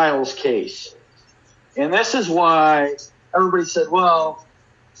supports Kyle's case. And this is why everybody said, well,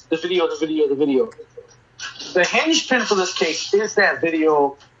 the video. The hinge pin for this case is that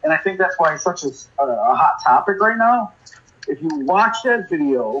video, and I think that's why it's such a hot topic right now. If you watch that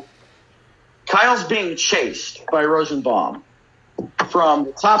video, Kyle's being chased by Rosenbaum from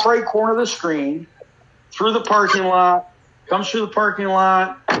the top right corner of the screen, through the parking lot, comes through the parking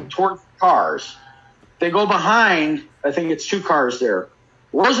lot, towards cars. They go behind, I think it's 2 cars there.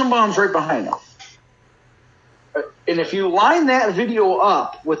 Rosenbaum's right behind them. And if you line that video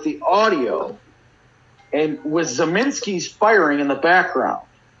up with the audio and with Zeminski's firing in the background,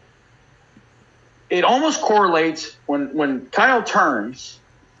 it almost correlates when Kyle turns.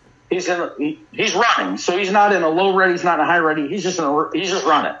 He's running, so he's not in a low ready, he's not in a high ready. He's just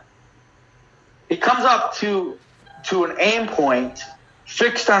running. He comes up to an aim point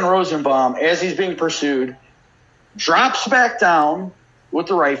fixed on Rosenbaum as he's being pursued, drops back down with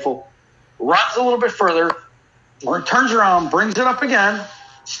the rifle, runs a little bit further, or turns around, brings it up again,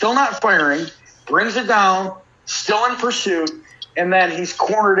 still not firing, brings it down, still in pursuit, and then he's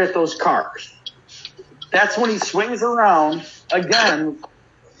cornered at those cars. That's when he swings around again.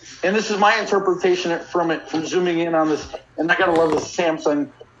 And this is my interpretation from zooming in on this. And I got to love this Samsung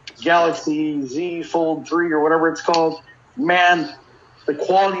Galaxy Z Fold 3 or whatever it's called. Man, the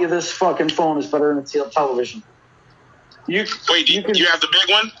quality of this fucking phone is better than the television. Do you have the big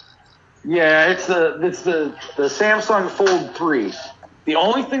one? Yeah, it's the Samsung Fold 3. The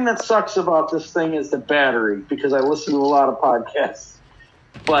only thing that sucks about this thing is the battery because I listen to a lot of podcasts.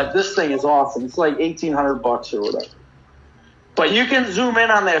 But this thing is awesome. It's like $1,800 or whatever. But you can zoom in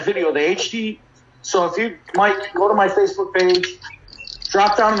on that video, the HD. So if you might go to my Facebook page,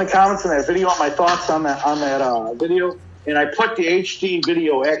 drop down in the comments on that video on my thoughts on that video, and I put the HD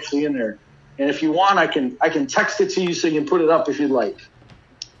video actually in there. And if you want, I can text it to you so you can put it up if you'd like.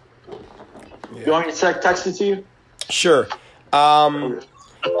 Yeah. You want me to text it to you? Sure. Can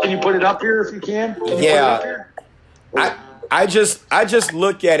you put it up here if you can? Yeah. I just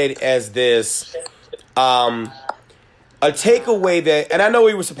look at it as this. A takeaway that, and I know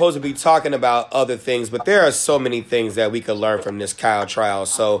we were supposed to be talking about other things, but there are so many things that we could learn from this Kyle trial.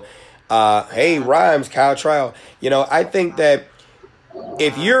 So, hey, rhymes, Kyle trial. You know, I think that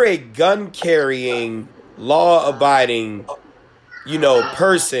if you're a gun-carrying, law-abiding,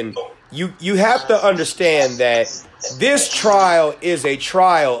 person, you have to understand that this trial is a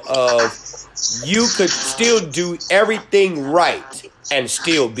trial of you could still do everything right and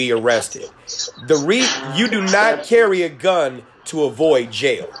still be arrested. You do not carry a gun to avoid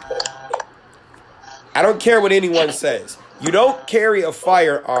jail. I don't care what anyone says. You don't carry a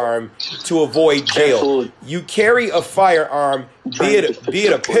firearm to avoid jail. Absolutely. You carry a firearm, be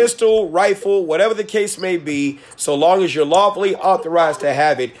it a pistol, rifle, whatever the case may be, so long as you're lawfully authorized to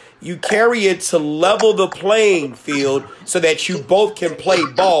have it, you carry it to level the playing field so that you both can play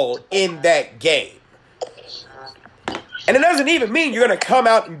ball in that game. And it doesn't even mean you're going to come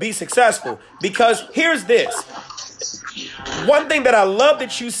out and be successful, because here's this. one thing that I love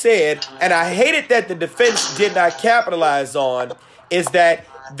that you said, and I hated that the defense did not capitalize on, is that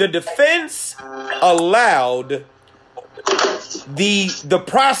the defense allowed the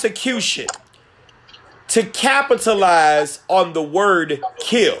prosecution to capitalize on the word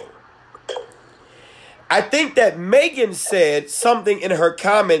kill. I think that Megan said something in her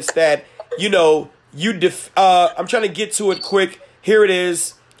comments that, I'm trying to get to it quick. Here it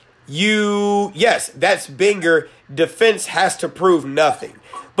is. Yes, that's Binger. Defense has to prove nothing.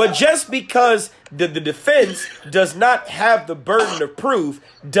 But just because the defense does not have the burden of proof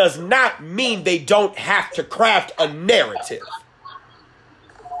does not mean they don't have to craft a narrative.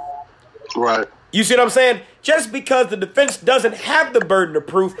 Right. You see what I'm saying? Just because the defense doesn't have the burden of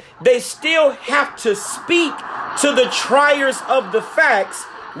proof, they still have to speak to the triers of the facts,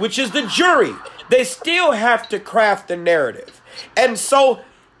 which is the jury. They still have to craft the narrative. And so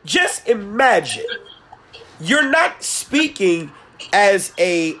just imagine, you're not speaking as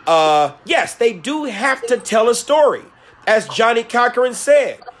a, yes, they do have to tell a story. As Johnny Cochran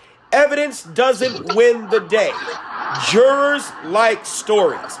said, evidence doesn't win the day. Jurors like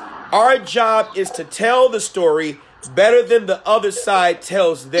stories. Our job is to tell the story better than the other side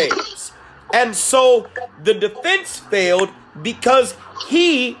tells theirs. And so the defense failed because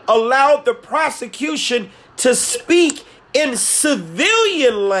he allowed the prosecution to speak in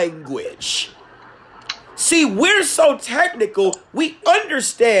civilian language. See, we're so technical, we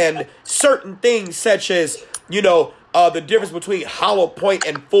understand certain things such as, the difference between hollow point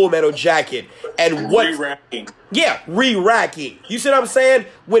and full metal jacket and what re-racking. Yeah, re-racking. You see what I'm saying?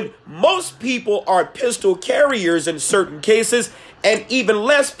 When most people are pistol carriers in certain cases, and even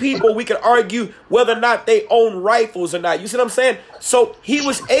less people, we could argue whether or not they own rifles or not. You see what I'm saying? So he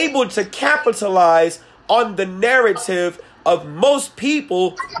was able to capitalize on the narrative of most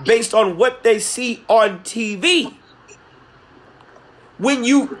people based on what they see on TV. When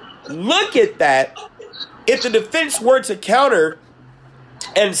you look at that, if the defense were to counter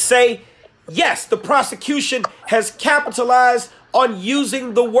and say, yes, the prosecution has capitalized on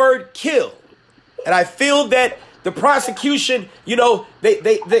using the word kill, and I feel that the prosecution,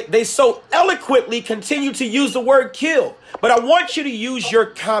 they so eloquently continue to use the word kill, but I want you to use your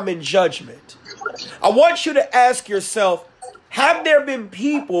common judgment. I want you to ask yourself, have there been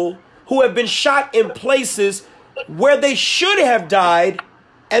people who have been shot in places where they should have died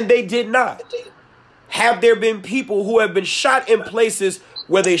and they did not? Have there been people who have been shot in places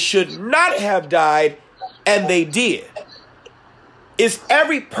where they should not have died and they did? Is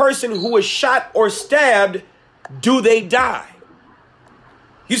every person who is shot or stabbed, do they die?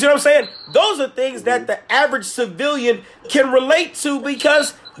 You see what I'm saying? Those are things that the average civilian can relate to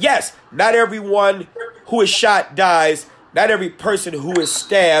because, yes, not everyone who is shot dies. Not every person who is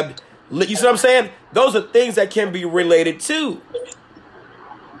stabbed. You see what I'm saying? Those are things that can be related to.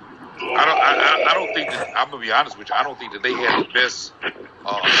 I don't think that, I'm going to be honest with you, I don't think that they had the best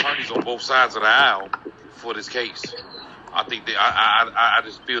attorneys on both sides of the aisle for this case. I think that I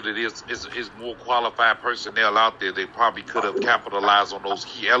just feel that it's more qualified personnel out there. They probably could have capitalized on those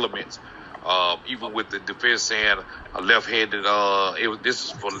key elements. Even with the defense saying a left-handed,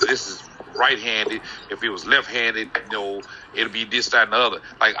 this is right-handed. If it was left-handed, it'll be this, that, and the other.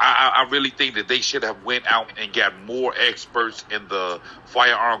 Like I really think that they should have went out and got more experts in the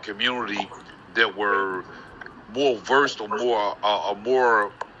firearm community that were more versed or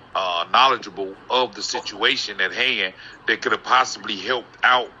more knowledgeable of the situation at hand that could have possibly helped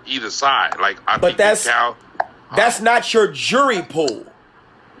out either side. But that's not your jury pool.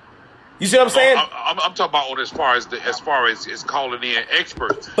 You see what I'm saying? I'm talking about as far as calling in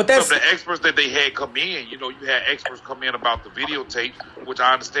experts. But that's some of the experts that they had come in. You had experts come in about the videotape, which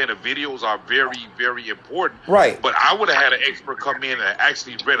I understand the videos are very, very important. Right. But I would have had an expert come in and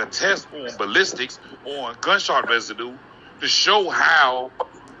actually read a test on ballistics, on gunshot residue, to show how,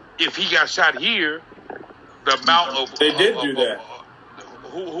 if he got shot here, the amount of they did do that.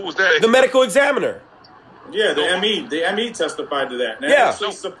 Who was that? The medical examiner. Yeah, the ME testified to that. And yeah,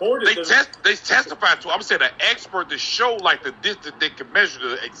 actually supported. They testified to. I'm saying an expert to show the distance they can measure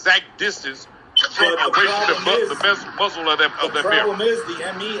the exact distance from the muzzle of that. The problem is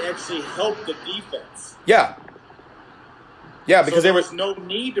the ME actually helped the defense. Yeah. Yeah, because there was no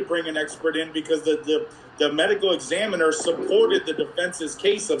need to bring an expert in because the medical examiner supported the defense's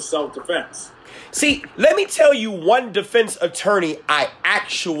case of self-defense. See, let me tell you one defense attorney I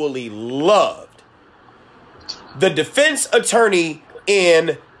actually loved. The defense attorney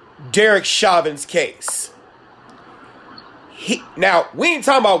in Derek Chauvin's case. Now, we ain't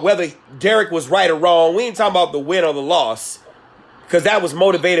talking about whether Derek was right or wrong. We ain't talking about the win or the loss, because that was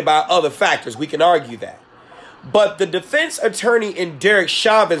motivated by other factors. We can argue that. But the defense attorney in Derek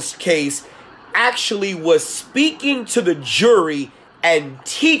Chauvin's case actually was speaking to the jury and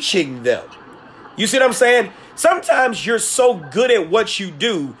teaching them. You see what I'm saying? Sometimes you're so good at what you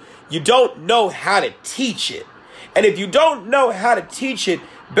do, you don't know how to teach it. And if you don't know how to teach it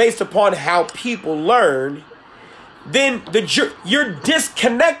based upon how people learn, then you're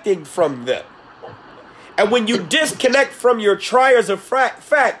disconnecting from them. And when you disconnect from your triers of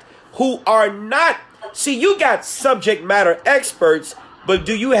fact who are not, see, you got subject matter experts, but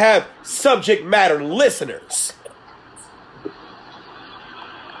do you have subject matter listeners?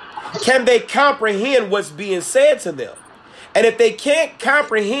 Can they comprehend what's being said to them? And if they can't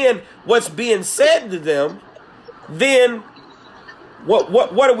comprehend what's being said to them, then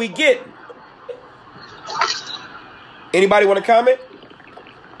what are we getting? Anybody want to comment?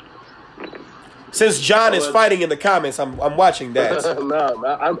 Since John is fighting in the comments, I'm watching that.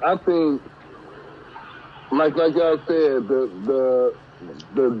 I think, like I said, the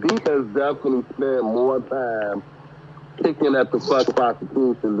defense definitely spent more time picking at the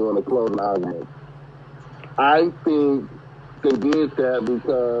prosecution during the closing argument. I think they did that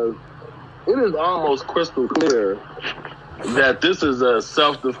because it is almost crystal clear that this is a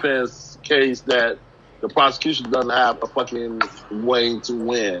self-defense case that the prosecution doesn't have a fucking way to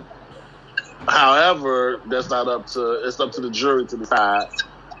win. However, it's up to the jury to decide.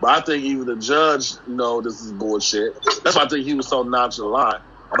 But I think even the judge this is bullshit. That's why I think he was so nonchalant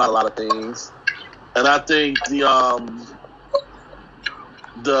about a lot of things. And I think the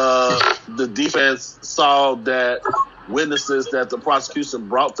defense saw that witnesses that the prosecution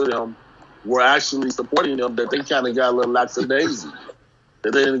brought to them were actually supporting them, that they kind of got a little lackadaisy,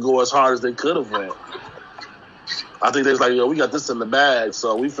 that they didn't go as hard as they could have went. I think they was like, we got this in the bag,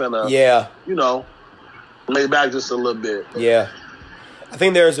 so we finna, lay back just a little bit. Yeah. I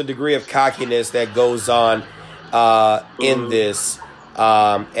think there's a degree of cockiness that goes on in this,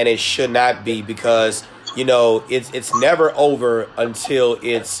 and it should not be, because, it's never over until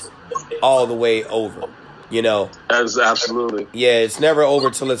it's all the way over, That's absolutely. Yeah, it's never over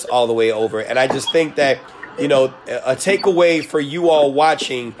till it's all the way over. And I just think that, a takeaway for you all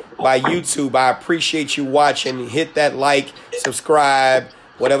watching by YouTube, I appreciate you watching. Hit that like, subscribe,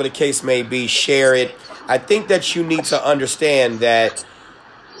 whatever the case may be, share it. I think that you need to understand that,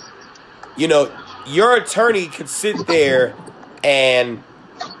 your attorney could sit there and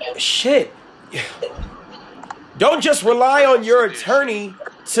shit. Don't just rely on your attorney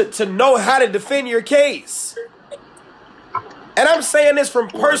to know how to defend your case. And I'm saying this from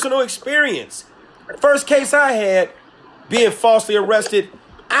personal experience. First case I had, being falsely arrested,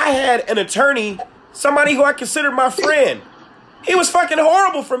 I had an attorney, somebody who I considered my friend. He was fucking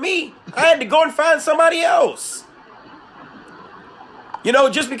horrible for me. I had to go and find somebody else.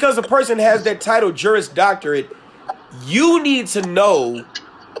 Just because a person has that title, Juris Doctorate, you need to know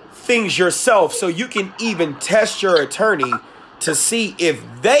things yourself so you can even test your attorney to see if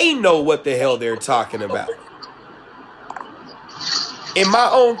they know what the hell they're talking about. In my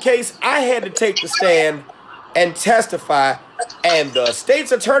own case, I had to take the stand and testify, and the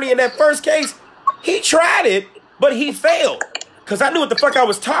state's attorney in that first case, he tried it, but he failed, because I knew what the fuck I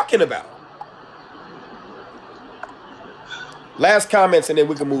was talking about. Last comments, and then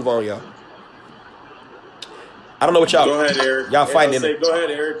we can move on, y'all. I don't know what y'all... Go ahead, Eric. Y'all fighting in. Go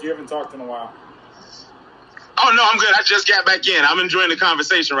ahead, Eric. You haven't talked in a while. Oh, no, I'm good. I just got back in. I'm enjoying the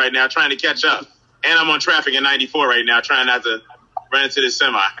conversation right now, trying to catch up. And I'm on traffic in 94 right now, trying not to run into this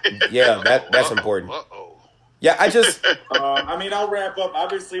semi. Yeah, that's important. Yeah, I just... I'll wrap up.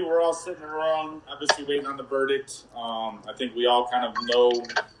 Obviously, we're all sitting around, obviously waiting on the verdict. I think we all kind of know,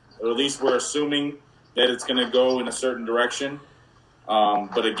 or at least we're assuming that it's going to go in a certain direction.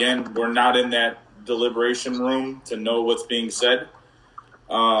 But again, we're not in that deliberation room to know what's being said.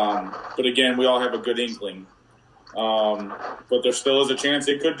 But again, we all have a good inkling. But there still is a chance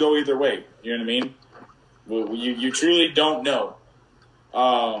it could go either way. You know what I mean? You truly don't know.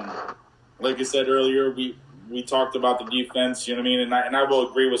 Like I said earlier, we talked about the defense. You know what I mean? And I will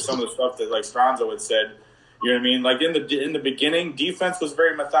agree with some of the stuff that like Stronzo had said. You know what I mean? Like in the beginning, defense was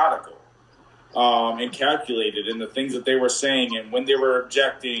very methodical and calculated in the things that they were saying and when they were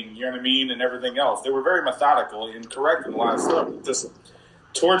objecting. You know what I mean? And everything else. They were very methodical and correct in a lot of stuff. Just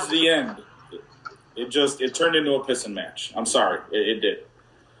towards the end, it turned into a pissing match. I'm sorry, it did.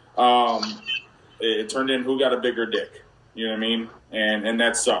 It turned in who got a bigger dick. You know what I mean? And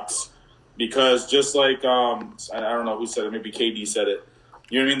that sucks. Because just like, I don't know who said it, maybe KD said it.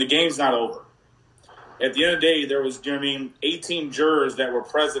 You know what I mean? The game's not over. At the end of the day, there was, you know what I mean, 18 jurors that were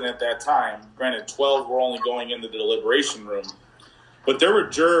present at that time. Granted, 12 were only going into the deliberation room. But there were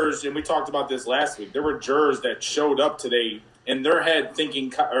jurors, and we talked about this last week, there were jurors that showed up today in their head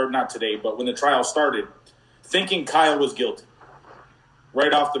thinking, or not today, but when the trial started, thinking Kyle was guilty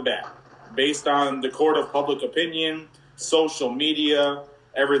right off the bat, based on the court of public opinion, social media,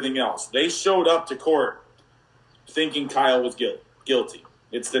 everything else. They showed up to court thinking Kyle was guilty.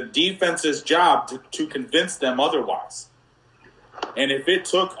 It's the defense's job to convince them otherwise. And if it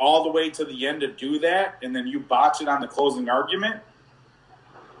took all the way to the end to do that, and then you botch it on the closing argument,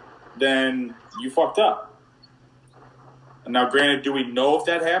 then you fucked up. Now, granted, do we know if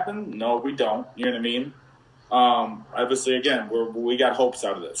that happened? No, we don't. You know what I mean? Obviously, again, we got hopes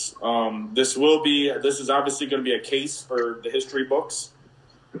out of this. This is obviously going to be a case for the history books.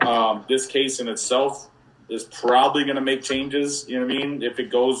 This case in itself is probably going to make changes, you know what I mean, if it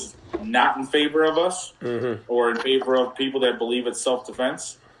goes not in favor of us or in favor of people that believe it's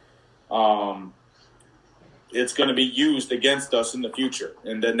self-defense. It's going to be used against us in the future.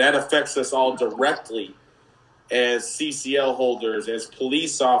 And then that affects us all directly as CCL holders, as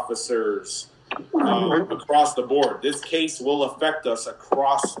police officers, across the board. This case will affect us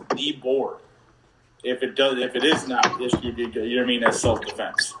across the board if it is not issued, you know what I mean, as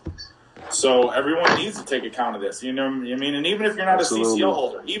self-defense. So everyone needs to take account of this, you know what I mean? And even if you're not Absolutely. a CCL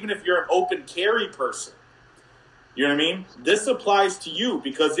holder, even if you're an open carry person, you know what I mean? This applies to you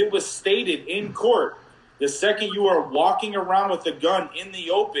because it was stated in court. The second you are walking around with a gun in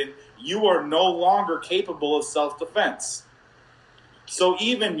the open, you are no longer capable of self-defense. So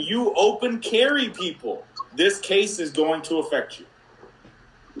even you open carry people, this case is going to affect you.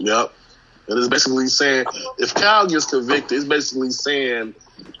 Yep. And it's basically saying, if Kyle gets convicted, it's basically saying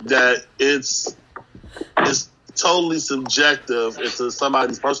that it's totally subjective into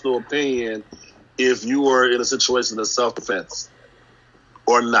somebody's personal opinion if you were in a situation of self-defense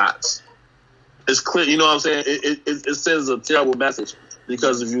or not. It's clear, you know what I'm saying? It sends a terrible message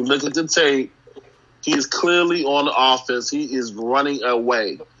because if you look at the tape, he is clearly on the offense. He is running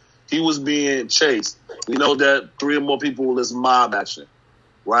away. He was being chased. We know that 3 or more people is mob action,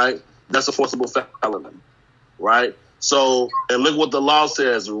 right? That's a forcible felony, right? So, and look what the law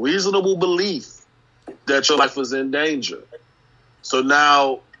says, reasonable belief that your life was in danger. So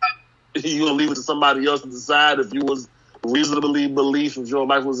now you're going to leave it to somebody else to decide if you was reasonably believe if your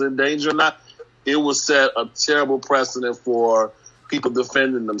life was in danger or not. It would set a terrible precedent for people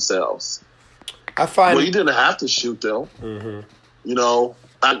defending themselves. Well, you didn't have to shoot them. You know,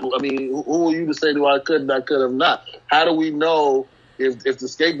 I mean, who are you to say, I could have not? How do we know if the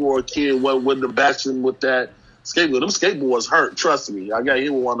skateboard kid wouldn't have bashed him with that skateboard? Them skateboards hurt, trust me. I got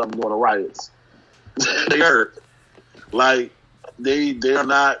hit with one of them during the riots. They hurt. Like, they are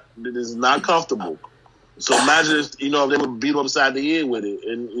not, it is not comfortable. So imagine if, if they would beat him upside the head with it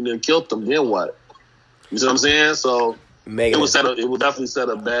and then killed them, then what? You see what I'm saying? So it would definitely set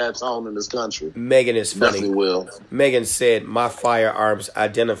a bad tone in this country. Megan is funny. Definitely will. Megan said, "My firearms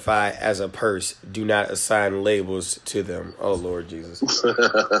identify as a purse. Do not assign labels to them." Oh, Lord Jesus.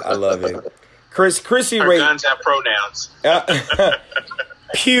 I love it. Chrissy Our Ray. guns have pronouns.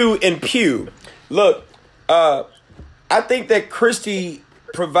 Pew and Pew. Look, I think that Christy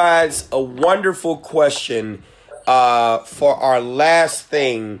provides a wonderful question for our last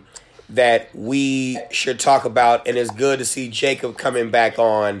thing that we should talk about, and it's good to see Jacob coming back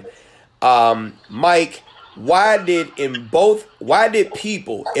on. Mike, why did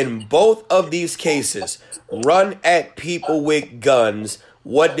people in both of these cases run at people with guns?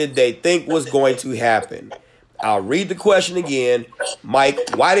 What did they think was going to happen? I'll read the question again. Mike,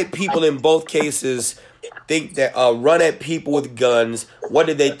 why did people in both cases think that run at people with guns? What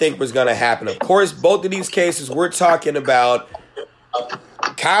did they think was going to happen? Of course, both of these cases, we're talking about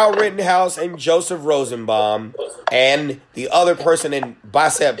Kyle Rittenhouse and Joseph Rosenbaum, and the other person in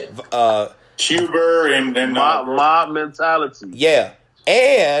Bicep Huber and mob mentality. Yeah,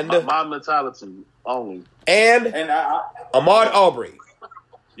 and mob mentality only, and Ahmaud Arbery.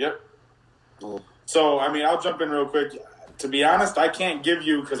 Yep. So I mean, I'll jump in real quick. To be honest, I can't give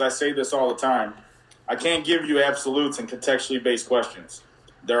you, because I say this all the time, I can't give you absolutes and contextually based questions.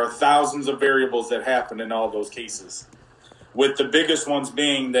 There are thousands of variables that happen in all those cases, with the biggest ones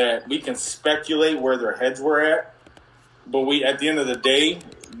being that we can speculate where their heads were at, but at the end of the day,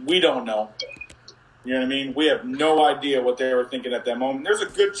 we don't know. You know what I mean? We have no idea what they were thinking at that moment. There's a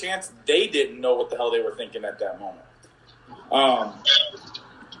good chance they didn't know what the hell they were thinking at that moment.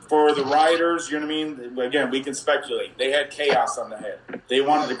 For the rioters, you know what I mean? Again, we can speculate. They had chaos on the head. They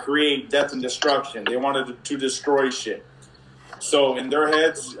wanted to create death and destruction. They wanted to destroy shit. So in their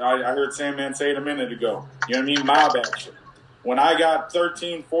heads, I heard Sandman say it a minute ago. You know what I mean? Mob action. When I got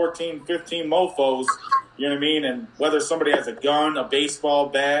 13, 14, 15 mofos, you know what I mean? And whether somebody has a gun, a baseball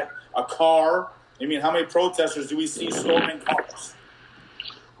bat, a car, I mean, how many protesters do we see storming cars?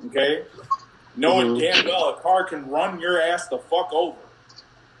 Okay? Knowing damn well a car can run your ass the fuck over.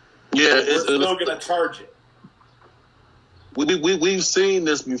 Yeah, we're still going to charge it. We've seen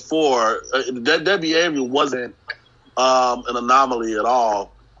this before. That behavior wasn't an anomaly at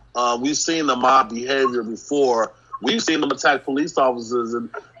all. We've seen the mob behavior before. We've seen them attack police officers, and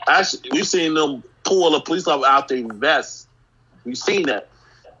actually, we've seen them pull a police officer out their vest. We've seen that.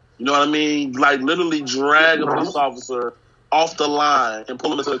 You know what I mean? Like literally drag a police officer off the line and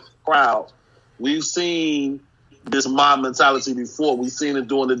pull him into the crowd. We've seen this mob mentality before. We've seen it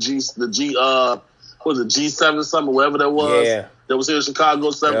during the G7 summit, whatever that was. Yeah. That was here in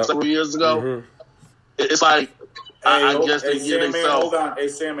Chicago several years ago. Mm-hmm. It's like, I guess they hear themselves. Hold on. Hey,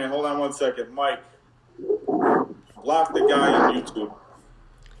 Sandman, hold on 1 second. Mike, block the guy on YouTube.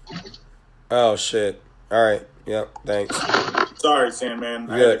 Oh, shit. All right. Yep. Thanks. Sorry, Sandman.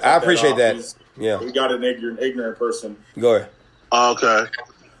 Good. I appreciate that. Yeah. We got an ignorant person. Go ahead. Okay.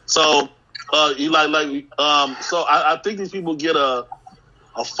 So, so I think these people get a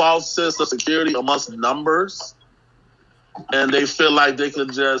false sense of security amongst numbers, and they feel like they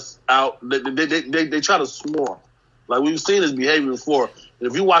can just they try to swarm. Like we've seen this behavior before.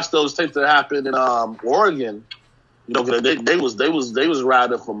 If you watch those tapes that happened in Oregon, you know they was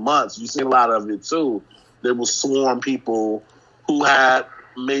riding for months. You've seen a lot of it too. They will swarm people who had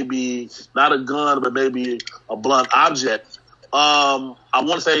maybe not a gun, but maybe a blunt object. I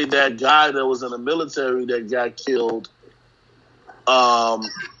want to say that guy that was in the military that got killed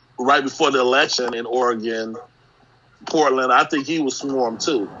right before the election in Oregon, Portland, I think he was swarmed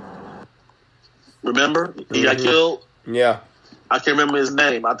too. Remember? He got killed? Yeah. I can't remember his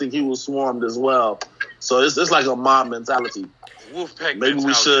name. I think he was swarmed as well. So it's like a mob mentality. Wolfpack Maybe mentality,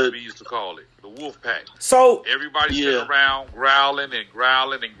 we should. we used to call it. The wolf pack. So everybody sitting around growling and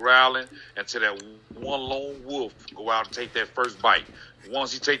growling and growling until that one lone wolf go out and take that first bite.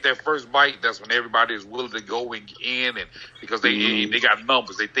 Once he take that first bite, that's when everybody is willing to go in, and because they got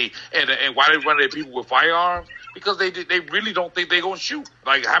numbers. They think, and why they run at people with firearms? Because they really don't think they're gonna shoot.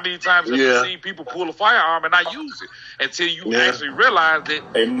 Like how many times have you seen people pull a firearm and not use it until you actually realize that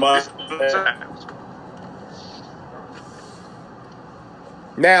they must.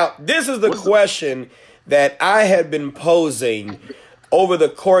 Now, this is the question that I had been posing over the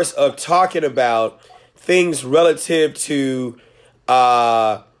course of talking about things relative to,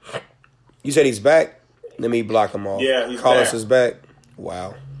 you said he's back? Let me block him off. Yeah, he's Carlos back. is back.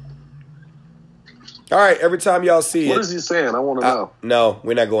 Wow. All right, every time y'all see What is he saying? I want to know. No,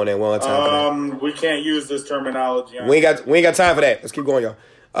 we're not going there. We don't have time for that. We can't use this terminology. We ain't got time for that. Let's keep going, y'all.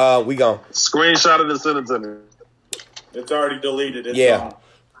 We gone. Screenshot it and send it to me. It's already deleted. It's gone.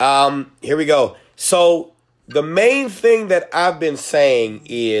 Here we go. So the main thing that I've been saying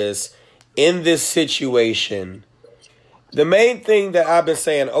is in this situation, the main thing that I've been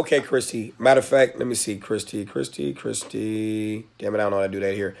saying, okay, Christy, matter of fact, let me see, Christy. Damn it, I don't know how to do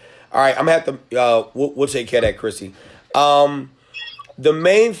that here. All right, I'm going to have to, we'll take care of that, Christy. The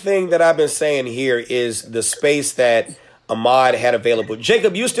main thing that I've been saying here is the space that Ahmaud had available.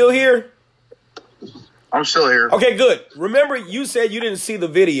 Jacob, you still here? I'm still here. Okay, good. Remember, you said you didn't see the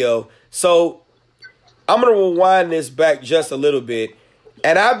video, so I'm going to rewind this back just a little bit.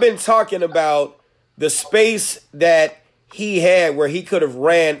 And I've been talking about the space that he had where he could have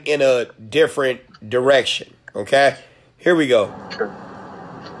ran in a different direction. Okay? Here we go. Sure.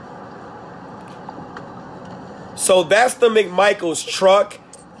 So that's the McMichael's truck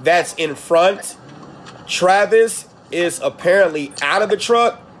that's in front. Travis is apparently out of the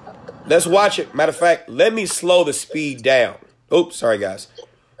truck. Let's watch it. Matter of fact, let me slow the speed down. Oops, sorry, guys.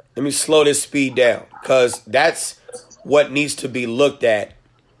 Let me slow this speed down because that's what needs to be looked at.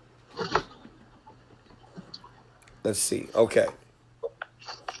 Let's see. Okay.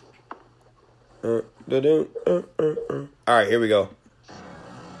 All right, here we go.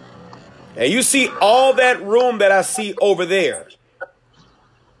 And you see all that room that I see over there.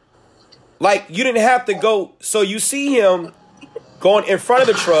 Like, you didn't have to go. So you see him going in front of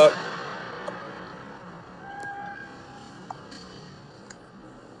the truck.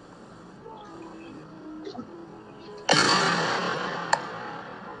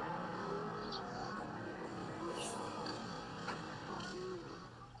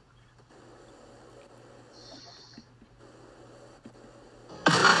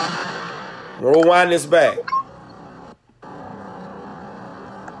 We'll rewind this back.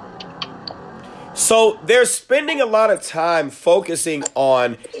 So they're spending a lot of time focusing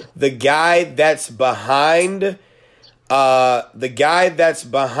on the guy that's behind the guy that's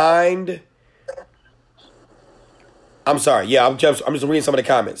behind. I'm sorry. Yeah, I'm just reading some of the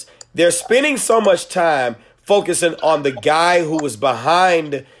comments. They're spending so much time focusing on the guy who was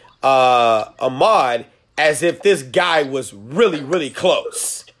behind Ahmaud as if this guy was really, really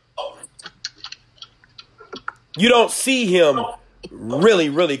close. You don't see him really,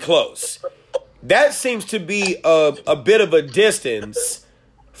 really close. That seems to be a bit of a distance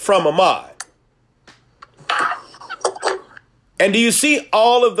from Ahmaud. And do you see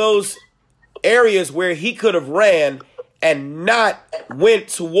all of those areas where he could have ran and not went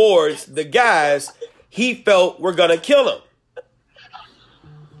towards the guys he felt were going to kill him?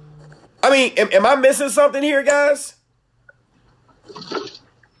 I mean, am I missing something here, guys?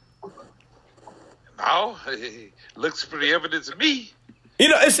 No, it looks pretty evident to me. You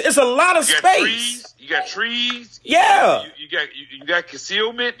know, it's a lot of space. You got trees. Yeah. You got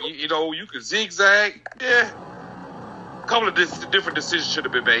concealment. You know, you can zigzag. Yeah. A couple of different decisions should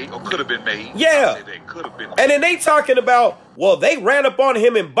have been made or could have been made. Yeah. They could have been made. And then they talking about, well, they ran up on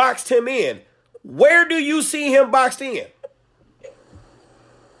him and boxed him in. Where do you see him boxed in?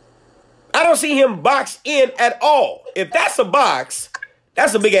 I don't see him boxed in at all. If that's a box,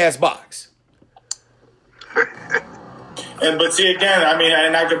 that's a big ass box. But see, again, I mean,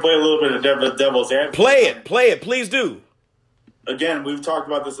 and I can play a little bit of devil's advocate. Play it, please do. Again, we've talked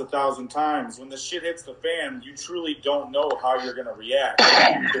about this 1,000 times. When the shit hits the fan, you truly don't know how you're going to react.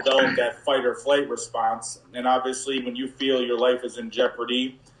 You develop that fight or flight response. And obviously, when you feel your life is in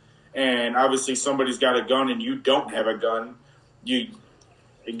jeopardy, and obviously somebody's got a gun and you don't have a gun,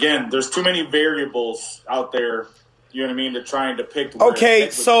 there's too many variables out there, you know what I mean, to try and depict. Okay,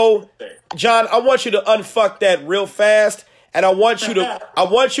 so, John, I want you to unfuck that real fast. And I want you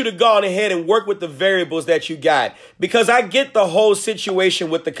to go on ahead and work with the variables that you got, because I get the whole situation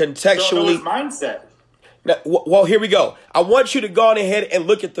with the contextually mindset. Now, well, here we go. I want you to go on ahead and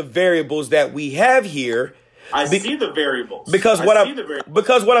look at the variables that we have here. I see the variables because what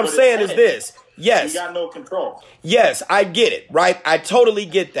I'm saying is this. Yes, you got no control. Yes, I get it. Right, I totally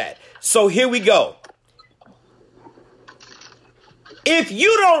get that. So here we go. If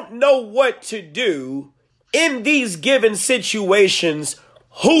you don't know what to do in these given situations,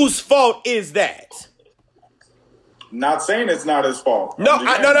 whose fault is that? Not saying it's not his fault. No.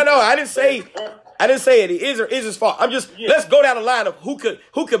 I didn't say it is or is his fault. I'm just let's go down the line of who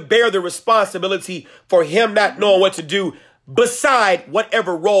could bear the responsibility for him not knowing what to do, beside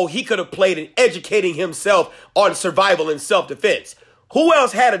whatever role he could have played in educating himself on survival and self-defense. Who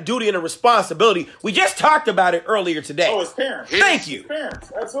else had a duty and a responsibility? We just talked about it earlier today. Oh, his parents. Thank you. His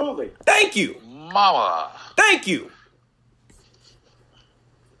parents, absolutely. Thank you. Mama. Thank you.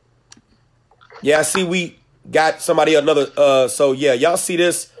 Yeah, I see we got somebody another. So yeah, y'all see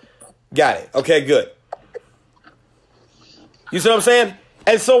this? Got it. Okay, good. You see what I'm saying?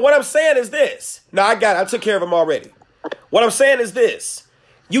 And so what I'm saying is this. No, I got it. I took care of him already. What I'm saying is this.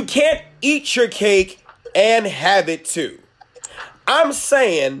 You can't eat your cake and have it too. I'm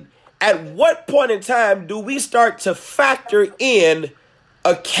saying, at what point in time do we start to factor in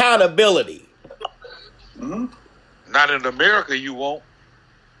accountability? Mm-hmm. Not in America, you won't.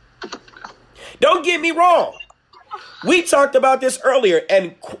 Don't get me wrong. We talked about this earlier,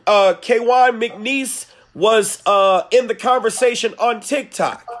 and Kwan McNeese was in the conversation on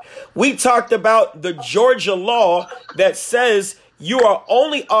TikTok. We talked about the Georgia law that says you are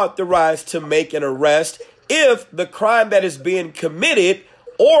only authorized to make an arrest if the crime that is being committed,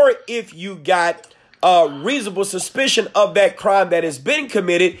 or if you got reasonable suspicion of that crime that has been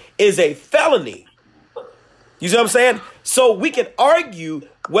committed, is a felony. You see what I'm saying? So we can argue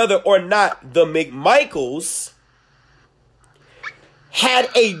whether or not the McMichaels had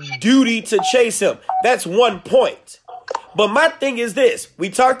a duty to chase him. That's one point. But my thing is this. We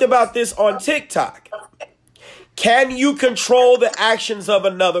talked about this on TikTok. Can you control the actions of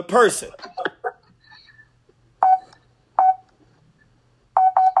another person?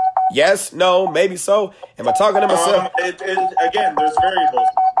 Yes, no, maybe so. Am I talking to myself? Again, there's variables.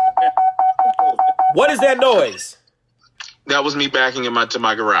 What is that noise? That was me backing him to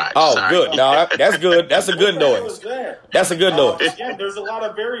my garage. Oh, sorry. Good. No, that's good. That's a good noise. That's a good noise. Again, there's a lot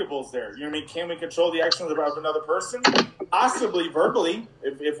of variables there. You know what I mean? Can we control the actions of another person? Possibly verbally,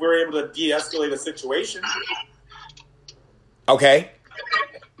 if we're able to de-escalate a situation. Okay.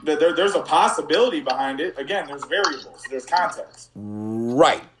 There's a possibility behind it. Again, there's variables. There's context.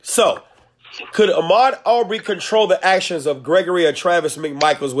 Right. So, could Ahmaud Arbery control the actions of Gregory or Travis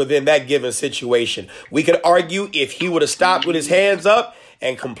McMichaels within that given situation? We could argue if he would have stopped with his hands up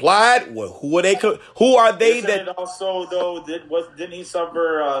and complied. Well, who are they? Who are they? Isn't it also, though, didn't he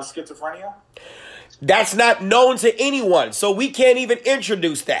suffer schizophrenia? That's not known to anyone, so we can't even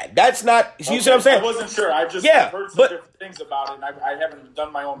introduce that. That's not. You see what I'm saying? I wasn't sure. I've heard some different things about it, and I haven't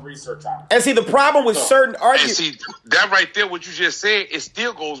done my own research on it. And see, the problem with certain arguments. And see, that right there, what you just said, it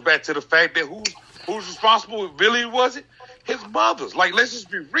still goes back to the fact that who's responsible really was it? His mother's. Like, let's just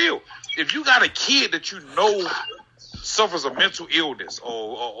be real. If you got a kid that you know suffers a mental illness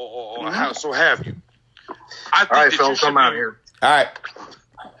or how so have you, I think all right, that fellas, come out here. All right.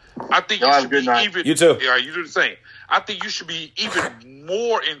 I think you should be even. You too. Yeah, you do the same. I think you should be even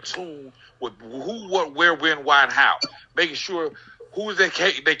more in tune with who, what, where, when, why, and how. Making sure who their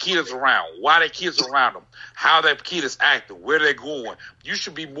kid is around, why their kids are around them, how that kid is acting, where they're going. You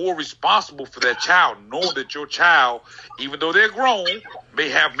should be more responsible for that child, knowing that your child, even though they're grown, may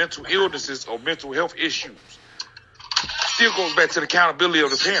have mental illnesses or mental health issues. Still goes back to the accountability of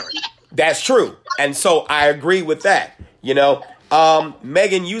the parent. That's true. And so I agree with that. You know,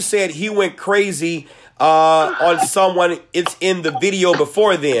 Megan, you said he went crazy on someone. It's in the video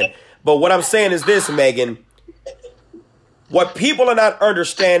before then. But what I'm saying is this, Megan. What people are not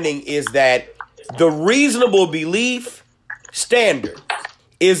understanding is that the reasonable belief standard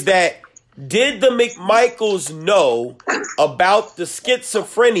is that did the McMichaels know about the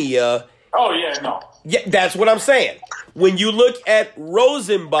schizophrenia? Oh, yeah, no. Yeah, that's what I'm saying. When you look at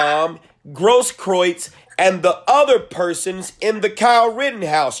Rosenbaum, Grosskreutz, and the other persons in the Kyle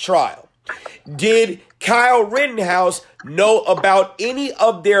Rittenhouse trial, did Kyle Rittenhouse know about any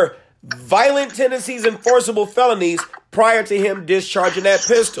of their violent tendencies and forcible felonies prior to him discharging that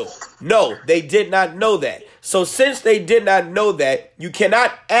pistol? No, they did not know that. So since they did not know that, you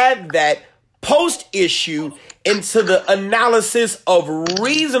cannot add that post-issue into the analysis of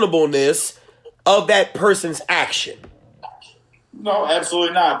reasonableness of that person's action. No,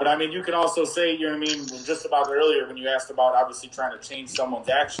 absolutely not. But I mean, you can also say, you know what I mean, just about earlier when you asked about obviously trying to change someone's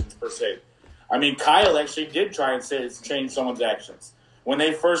actions per se. I mean, Kyle actually did try and change someone's actions. When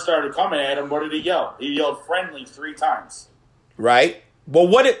they first started coming at him, what did he yell? He yelled friendly 3 times. Right. Well,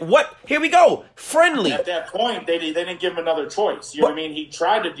 what? Here we go. Friendly. At that point, they didn't give him another choice. You know what I mean? He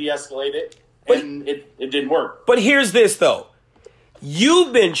tried to de-escalate it, and it didn't work. But here's this, though.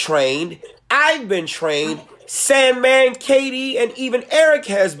 You've been trained. I've been trained. Sandman, Katie, and even Eric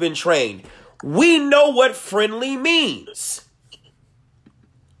has been trained. We know what friendly means.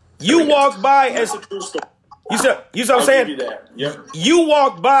 You walk by as... You see what I'm saying? Yep. You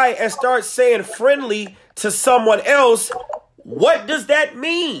walk by and start saying friendly to someone else. What does that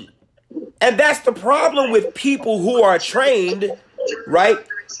mean? And that's the problem with people who are trained, right?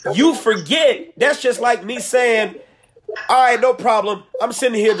 You forget. That's just like me saying, all right, no problem. I'm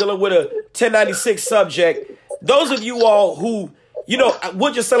sitting here dealing with a 1096 subject. Those of you all who, you know,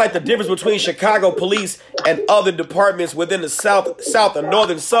 we'll just say like the difference between Chicago police and other departments within the south and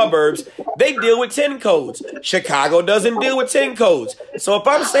northern suburbs, they deal with 10 codes. Chicago doesn't deal with 10 codes. So if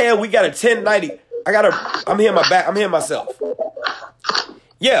I'm saying we got a 1090, I'm hearing myself.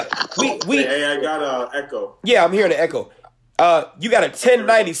 Yeah, Hey, I got an echo. Yeah, I'm hearing an echo. You got a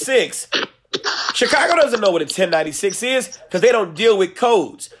 1096. Chicago doesn't know what a 1096 is because they don't deal with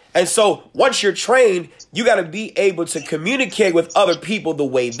codes. And so once you're trained, you got to be able to communicate with other people the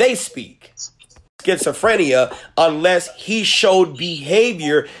way they speak. Schizophrenia, unless he showed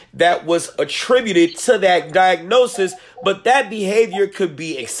behavior that was attributed to that diagnosis, but that behavior could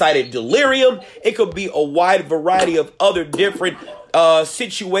be excited delirium. It could be a wide variety of other different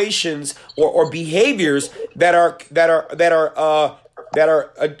situations or behaviors that are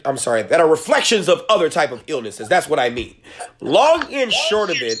reflections of other type of illnesses. That's what I mean. Long and short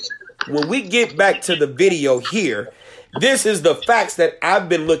of it, when we get back to the video here, this is the facts that I've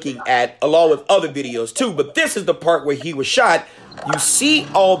been looking at along with other videos too. But this is the part where he was shot. You see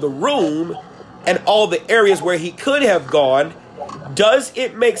all the room and all the areas where he could have gone. Does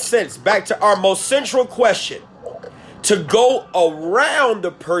it make sense? Back to our most central question. To go around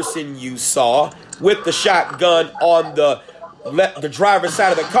the person you saw with the shotgun on the driver's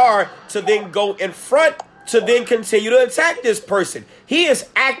side of the car to then go in front to then continue to attack this person. He is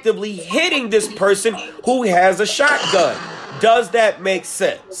actively hitting this person who has a shotgun. Does that make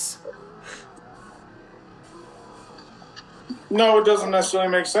sense? No, it doesn't necessarily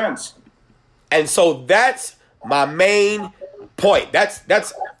make sense. And so that's my main point.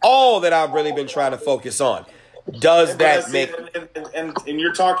 That's all that I've really been trying to focus on. Does that make... And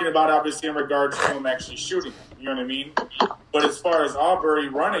you're talking about obviously in regards to him actually shooting him, you know what I mean? But as far as Arbery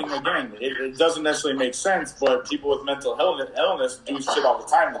running, again, it doesn't necessarily make sense, but people with mental illness do shit all the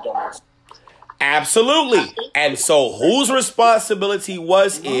time that don't make sense. Absolutely. And so whose responsibility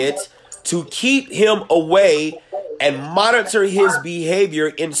was it to keep him away and monitor his behavior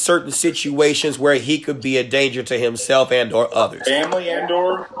in certain situations where he could be a danger to himself and or others. Family and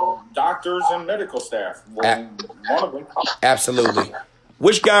or doctors and medical staff. One of them. Absolutely.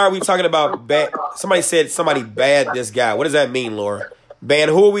 Which guy are we talking about? Somebody said somebody banned this guy. What does that mean, Laura? Ban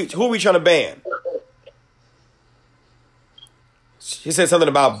who are we trying to ban? She said something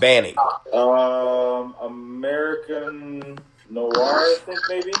about banning. American Noir, I think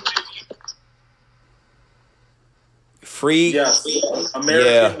maybe. Free? Yes.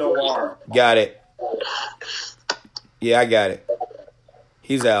 American Noir. Got it. Yeah, I got it.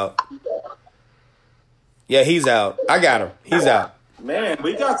 He's out. Yeah, he's out. I got him. He's out. Man,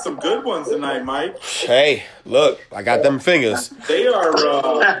 we got some good ones tonight, Mike. Hey, look, I got them fingers. They are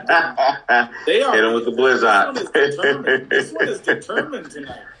hit him with the blizzard. This one is determined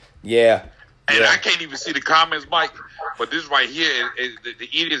tonight. Yeah. And I can't even see the comments, Mike. But this right here, the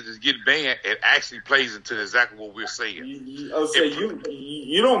idiots is getting banned. It actually plays into exactly what we're saying. You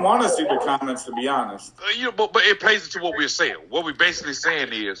don't want to see the comments, to be honest. But it plays into what we're saying. What we're basically saying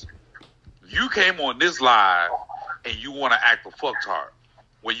is, you came on this live and you want to act a fucktard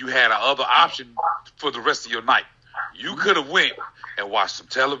when you had another option for the rest of your night. You could have went and watched some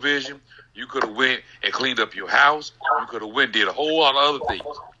television. You could have went and cleaned up your house. You could have went and did a whole lot of other things.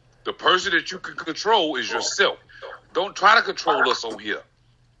 The person that you can control is yourself. Don't try to control us over here.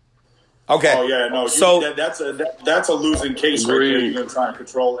 Okay. Oh yeah, no. That's a losing case right there. You're gonna try and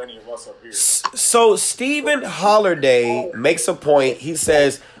control any of us up here. So Stephen Holliday makes a point. He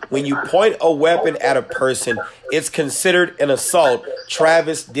says when you point a weapon at a person, it's considered an assault.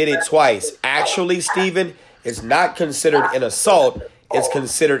 Travis did it twice. Actually, Stephen, it's not considered an assault. It's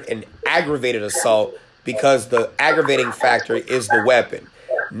considered an aggravated assault because the aggravating factor is the weapon.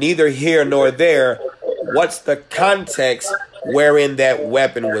 Neither here nor there. What's the context wherein that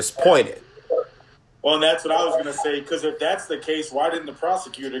weapon was pointed? Well, and that's what I was going to say, because if that's the case, why didn't the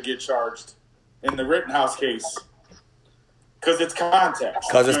prosecutor get charged in the Rittenhouse case? Because it's context.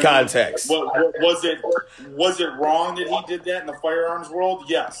 Because it's context. Was it wrong that he did that in the firearms world?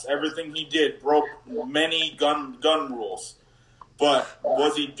 Yes. Everything he did broke many gun rules. But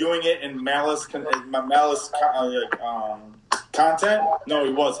was he doing it in malice content? No,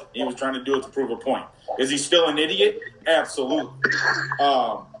 he wasn't. He was trying to do it to prove a point. Is he still an idiot? Absolutely.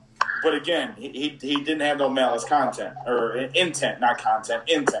 But again, he didn't have no malice content or intent, not content,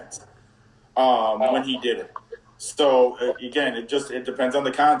 intent when he did it. So again, it depends on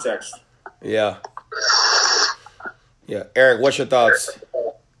the context. Yeah. Yeah, Eric, what's your thoughts?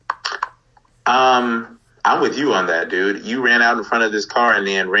 I'm with you on that, dude. You ran out in front of this car and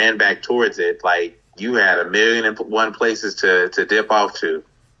then ran back towards it like you had 1,000,001 places to dip off to.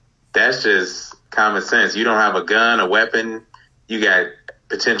 That's just common sense. You don't have a gun, a weapon. You got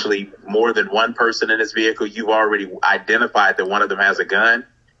potentially more than one person in this vehicle. You've already identified that one of them has a gun.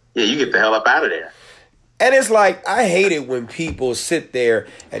 Yeah, you get the hell up out of there. And it's like, I hate it when people sit there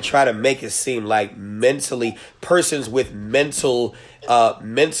and try to make it seem like persons with mental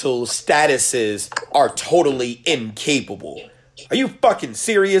statuses are totally incapable. Are you fucking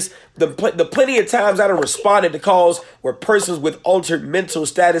serious? The plenty of times I done responded to calls where persons with altered mental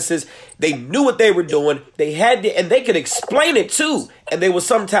statuses, they knew what they were doing. They had to, and they could explain it too. And they will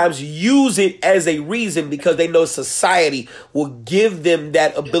sometimes use it as a reason because they know society will give them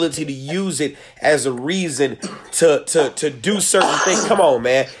that ability to use it as a reason to do certain things. Come on,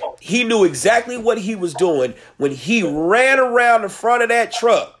 man. He knew exactly what he was doing when he ran around the front of that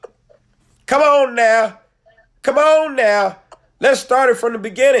truck. Come on now. Come on now. Let's start it from the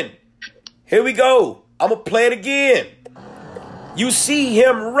beginning. Here we go. I'm going to play it again. You see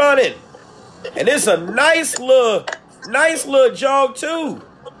him running. And it's a nice little jog too.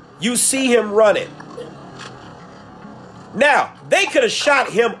 You see him running. Now, they could have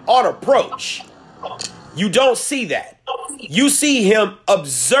shot him on approach. You don't see that. You see him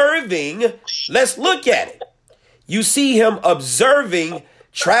observing. Let's look at it. You see him observing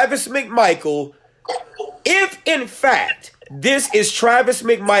Travis McMichael. If, in fact, this is Travis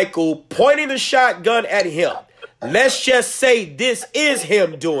McMichael pointing the shotgun at him, let's just say this is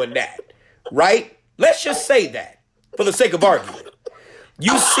him doing that, right? Let's just say that for the sake of argument.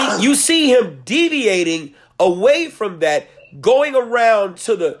 You see him deviating away from that, going around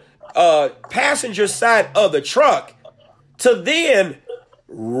to the passenger side of the truck to then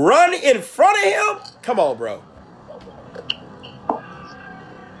run in front of him? Come on, bro.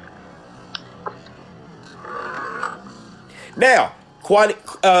 Now,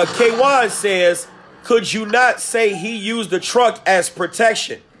 K1 says, could you not say he used the truck as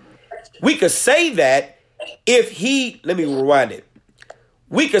protection? We could say that if he, let me rewind it.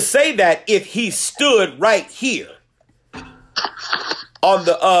 We could say that if he stood right here, on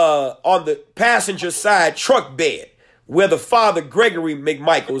the passenger side truck bed where the father Gregory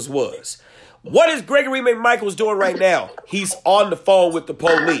McMichaels was. What is Gregory McMichaels doing right now? He's on the phone with the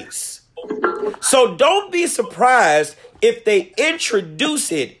police. So don't be surprised if they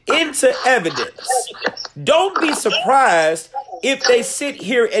introduce it into evidence. Don't be surprised if they sit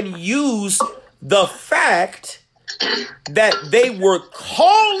here and use the fact that they were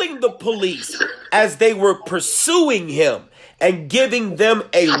calling the police as they were pursuing him and giving them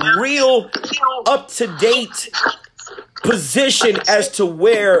a real up-to-date position as to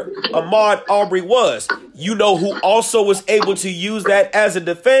where Ahmaud Arbery was. You know who also was able to use that as a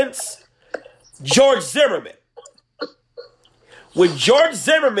defense? George Zimmerman. When George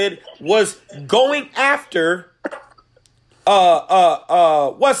Zimmerman was going after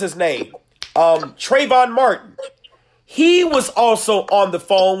what's his name? Trayvon Martin. He was also on the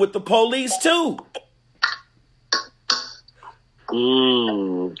phone with the police too.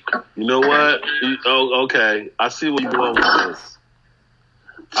 You know what? Oh, okay. I see where you're going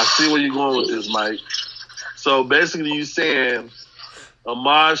with this. Mike. So basically you saying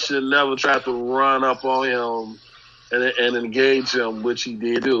Ahmaud should never try to run up on him and engage him, which he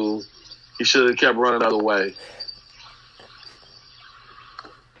did do. He should have kept running the other way.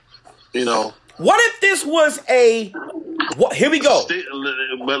 You know. What if this was here we go.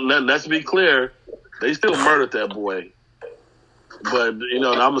 But let's be clear. They still murdered that boy. But, you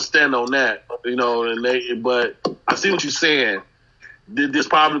know, and I'm going to stand on that, you know, but I see what you're saying. This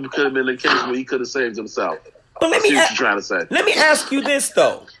probably could have been the case where he could have saved himself. But what you're trying to say. Let me ask you this,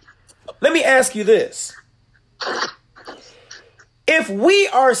 though. Let me ask you this. If we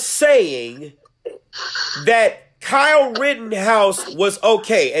are saying that Kyle Rittenhouse was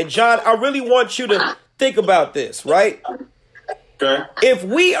okay, and John, I really want you to think about this, right? Okay. If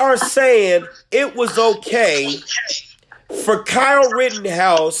we are saying it was okay for Kyle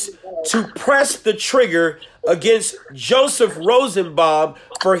Rittenhouse to press the trigger against Joseph Rosenbaum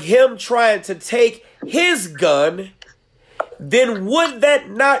for him trying to take his gun, then would that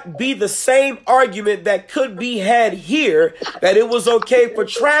not be the same argument that could be had here, that it was okay for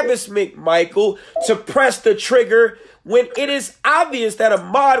Travis McMichael to press the trigger when it is obvious that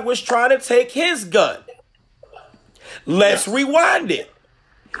Ahmaud was trying to take his gun? Let's rewind it.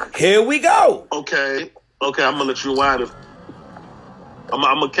 Here we go. Okay, I'm going to let you rewind it. I'm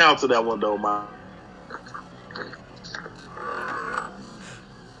going to counter that one, though, Mike.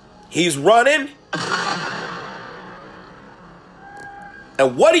 He's running.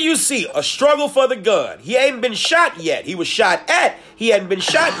 And what do you see? A struggle for the gun. He ain't been shot yet. He was shot at. He hadn't been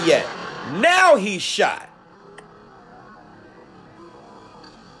shot yet. Now he's shot.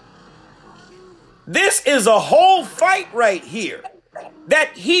 This is a whole fight right here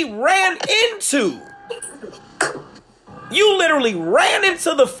that he ran into. You literally ran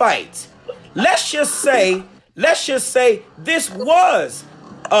into the fight. Let's just say this was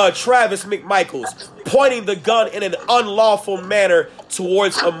Travis McMichaels pointing the gun in an unlawful manner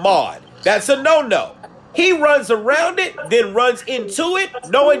towards Ahmaud. That's a no-no. He runs around it, then runs into it,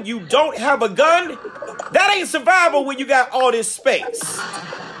 knowing you don't have a gun. That ain't survival when you got all this space.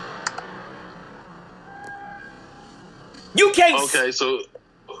 You can't. Okay, so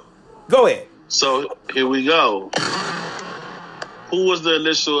go ahead. So here we go. Who was the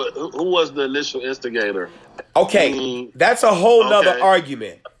initial instigator? Okay, that's a whole nother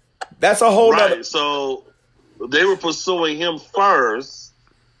argument. That's a whole nother. So they were pursuing him first.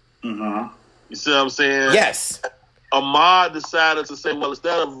 Mm-hmm. You see what I'm saying? Yes. Ahmaud decided to say, well,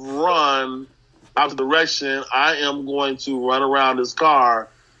 instead of run opposite direction, I am going to run around this car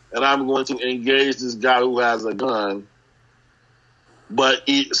and I'm going to engage this guy who has a gun. But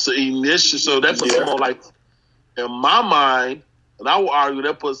so that puts him on, like, in my mind, and I will argue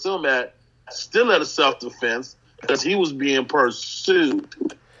that puts him still at a self-defense because he was being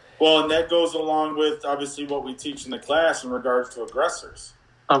pursued. Well, and that goes along with, obviously, what we teach in the class in regards to aggressors.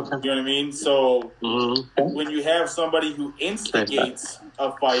 Okay. You know what I mean? So when you have somebody who instigates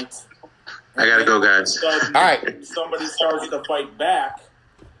a fight, I gotta go, guys. All right. Somebody starts to fight back,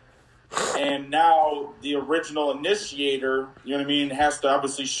 and now the original initiator, you know what I mean, has to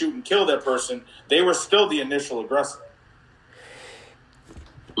obviously shoot and kill that person. They were still the initial aggressor.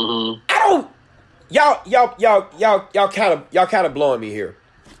 I don't. Y'all kind of blowing me here.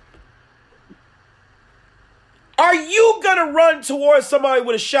 Are you gonna run towards somebody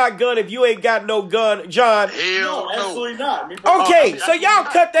with a shotgun if you ain't got no gun, John? No, absolutely not. Okay, so y'all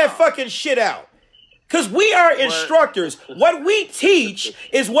cut that fucking shit out. Because we are instructors. What we teach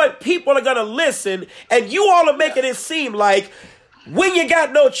is what people are gonna listen, and you all are making it seem like when you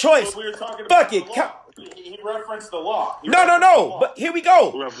got no choice, fuck it. He referenced the law. No. But here we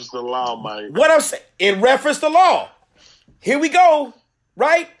go. Reference the law, Mike. What I'm saying, in reference to law. Here we go,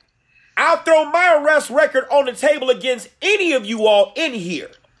 right? I'll throw my arrest record on the table against any of you all in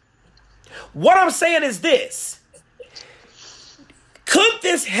here. What I'm saying is this. Could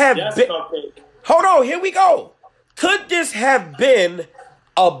this have been... Hold on, here we go. Could this have been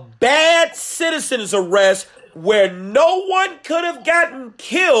a bad citizen's arrest where no one could have gotten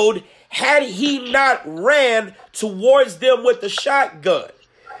killed had he not ran towards them with the shotgun?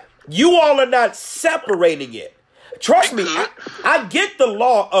 You all are not separating it. Trust me, I get the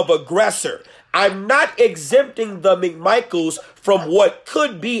law of aggressor. I'm not exempting the McMichaels from what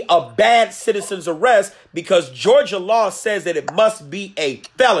could be a bad citizen's arrest because Georgia law says that it must be a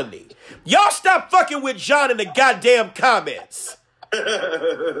felony. Y'all stop fucking with John in the goddamn comments.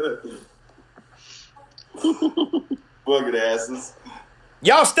 Bucket asses.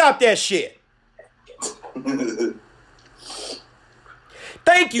 Y'all stop that shit.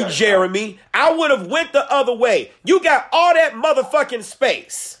 Thank you, Jeremy. I would have went the other way. You got all that motherfucking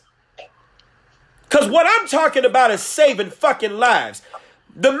space. Because what I'm talking about is saving fucking lives.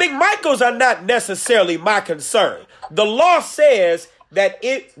 The McMichaels are not necessarily my concern. The law says that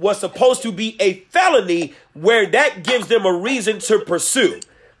it was supposed to be a felony where that gives them a reason to pursue.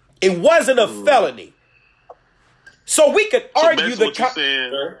 It wasn't a felony. So we could argue they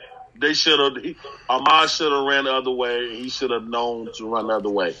should have. Ahmaud should have ran the other way. He should have known to run the other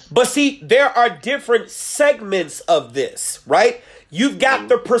way. But see, there are different segments of this, right? You've got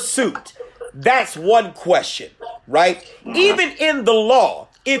the pursuit. That's one question, right? Even in the law,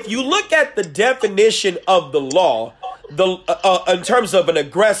 if you look at the definition of the law, in terms of an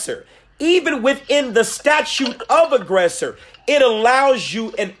aggressor, even within the statute of aggressor, it allows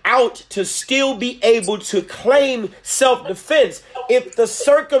you an out to still be able to claim self-defense if the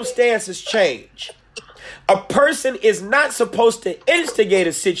circumstances change. A person is not supposed to instigate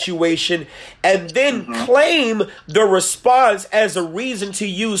a situation and then claim the response as a reason to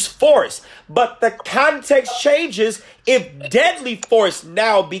use force. But the context changes if deadly force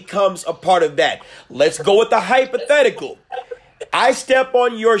now becomes a part of that. Let's go with the hypothetical. I step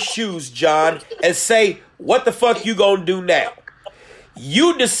on your shoes, John, and say, what the fuck you gonna do now?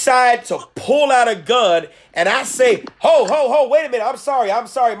 You decide to pull out a gun, and I say, ho, wait a minute, I'm sorry,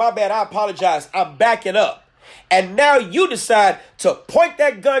 my bad, I apologize, I'm backing up. And now you decide to point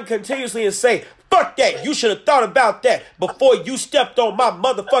that gun continuously and say, fuck that, you should have thought about that before you stepped on my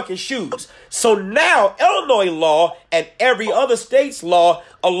motherfucking shoes. So now Illinois law and every other state's law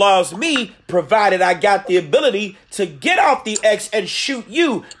allows me, provided I got the ability, to get off the X and shoot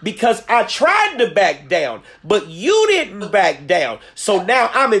you because I tried to back down, but you didn't back down. So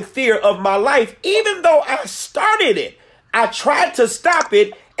now I'm in fear of my life, even though I started it. I tried to stop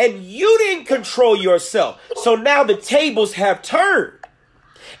it and you didn't control yourself. So now the tables have turned.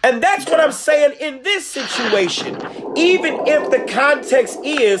 And that's what I'm saying in this situation. Even if the context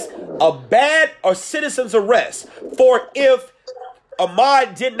is a bad or citizen's arrest, for if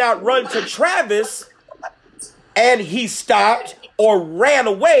Ahmaud did not run to Travis and he stopped or ran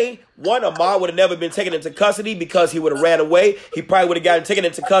away, one, Ahmaud would have never been taken into custody because he would have ran away. He probably would have gotten taken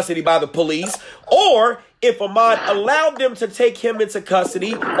into custody by the police. Or if Ahmaud allowed them to take him into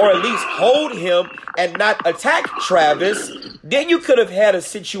custody or at least hold him and not attack Travis, then you could have had a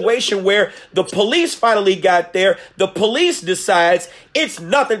situation where the police finally got there. The police decides it's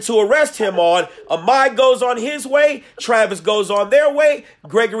nothing to arrest him on. Ahmaud goes on his way. Travis goes on their way.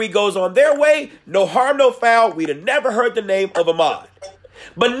 Gregory goes on their way. No harm, no foul. We'd have never heard the name of Ahmaud.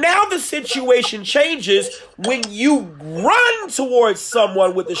 But now the situation changes when you run towards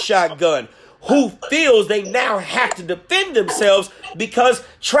someone with a shotgun who feels they now have to defend themselves because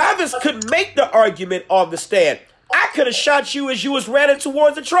Travis could make the argument on the stand. I could have shot you as you was running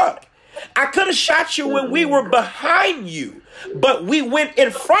towards the truck. I could have shot you when we were behind you, but we went in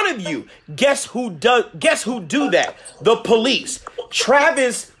front of you. Guess who do that? The police.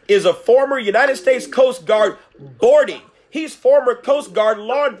 Travis is a former United States Coast Guard boarding. He's former Coast Guard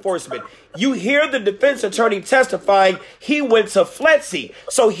law enforcement. You hear the defense attorney testifying he went to FLETC.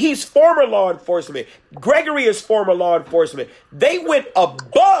 So he's former law enforcement. Gregory is former law enforcement. They went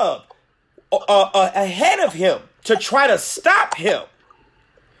ahead of him to try to stop him.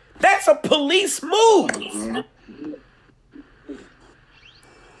 That's a police move.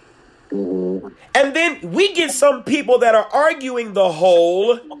 And then we get some people that are arguing the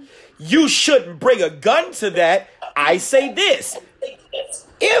whole, you shouldn't bring a gun to that. I say this.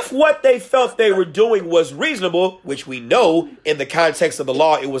 If what they felt they were doing was reasonable, which we know in the context of the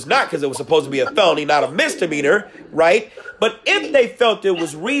law it was not because it was supposed to be a felony, not a misdemeanor, right? But if they felt it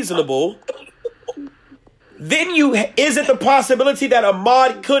was reasonable, then is it the possibility that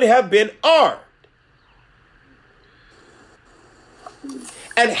Ahmaud could have been armed?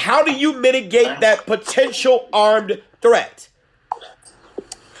 And how do you mitigate that potential armed threat?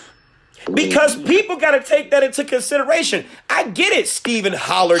 Because people got to take that into consideration. I get it, Stephen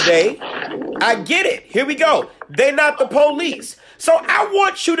Holliday. I get it. Here we go. They're not the police. So I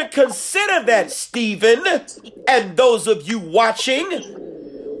want you to consider that, Stephen, and those of you watching,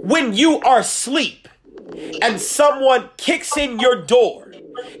 when you are asleep and someone kicks in your door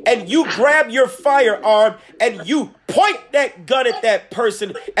and you grab your firearm and you point that gun at that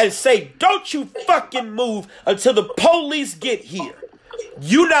person and say, don't you fucking move until the police get here.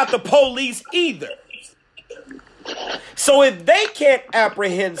 You're not the police either. So if they can't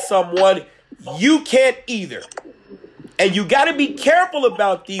apprehend someone, you can't either. And you got to be careful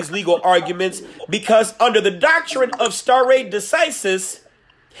about these legal arguments, because under the doctrine of stare decisis,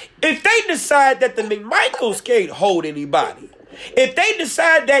 if they decide that the McMichaels can't hold anybody, if they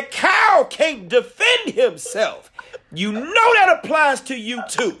decide that Kyle can't defend himself, you know that applies to you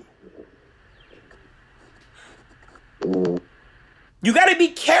too. You got to be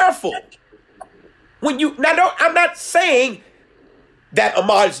careful. I'm not saying that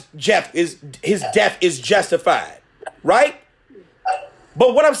Ahmaud's death is justified, right?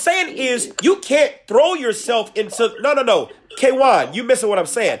 But what I'm saying is you can't throw yourself into... No. K1, you missing what I'm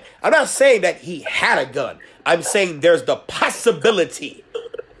saying. I'm not saying that he had a gun. I'm saying there's the possibility.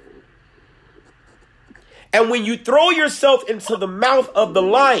 And when you throw yourself into the mouth of the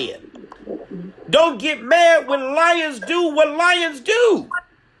lion, don't get mad when lions do what lions do.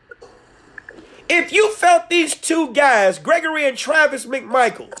 If you felt these two guys, Gregory and Travis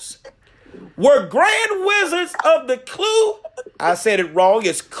McMichaels, were grand wizards of the I said it wrong,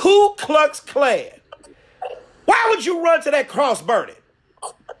 it's Ku Klux Klan, why would you run to that cross burning?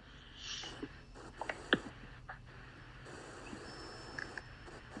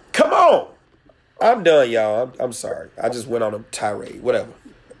 Come on. I'm done, y'all. I'm sorry. I just went on a tirade. Whatever.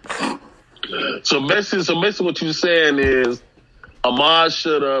 So basically what you're saying is Ahmaud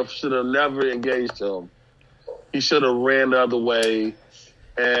should have never engaged him. He should have ran the other way,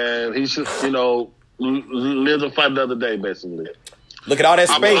 and he should, live to fight another day, basically. Look at all that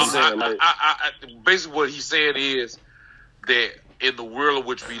space. Basically what he said is that in the world in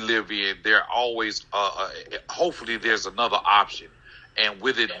which we live in, there always, hopefully there's another option. And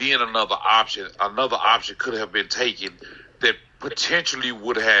with it being another option could have been taken that potentially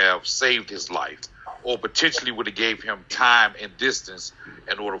would have saved his life, or potentially would have gave him time and distance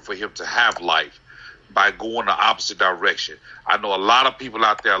in order for him to have life by going the opposite direction. I know a lot of people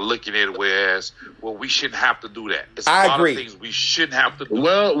out there are looking at it whereas, we shouldn't have to do that. It's a lot of things we shouldn't have to do.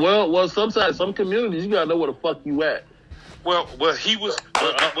 Well, sometimes some communities, you gotta know where the fuck you at. Well, he was.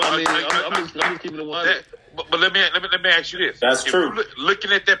 I'm just keeping it 100. But let me ask you this. That's true.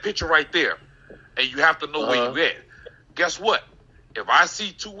 Looking at that picture right there, and you have to know where you at. Guess what? If I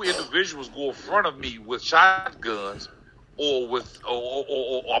see two individuals go in front of me with shotguns, or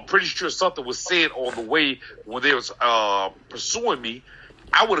I'm pretty sure something was said on the way when they was pursuing me,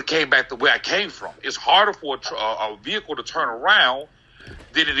 I would have came back the way I came from. It's harder for a vehicle to turn around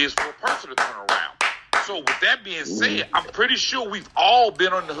than it is for a person to turn around. So with that being said, I'm pretty sure we've all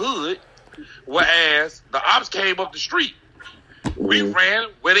been on the hood, whereas the ops came up the street. We ran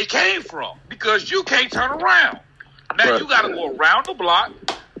where they came from because you can't turn around. Now you got to go around the block,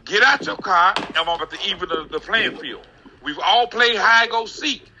 get out your car, and I'm about to even the playing field. We've all played hide go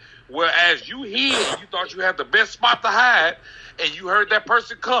seek, whereas you hid, you thought you had the best spot to hide, and you heard that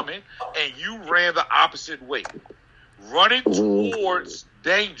person coming, and you ran the opposite way, running towards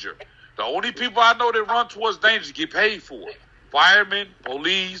danger. The only people I know that run towards danger get paid for it. Firemen,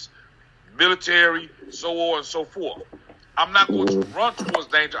 police, military, so on and so forth. I'm not going to run towards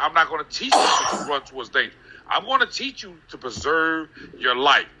danger. I'm not going to teach you to run towards danger. I'm going to teach you to preserve your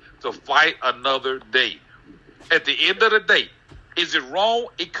life, to fight another day. At the end of the day, is it wrong?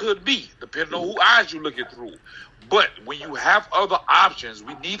 It could be, depending on who eyes you're looking through. But when you have other options,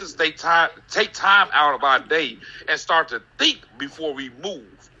 we need to take time out of our day and start to think before we move.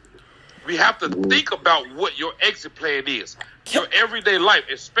 We have to think about what your exit plan is. Your everyday life,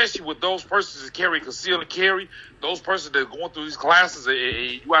 especially with those persons that carry conceal and carry, those persons that are going through these classes, and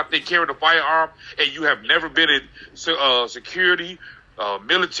you out there carrying a firearm, and you have never been in security,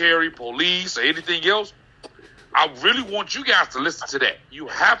 military, police, or anything else. I really want you guys to listen to that. You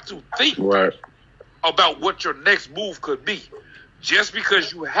have to think about what your next move could be. Just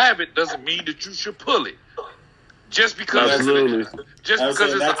because you have it doesn't mean that you should pull it. Just because it's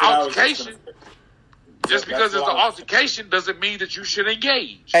an altercation. Just because it's an altercation doesn't mean that you should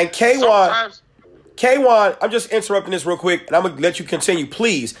engage. And K1, K1, I'm just interrupting this real quick, and I'm going to let you continue,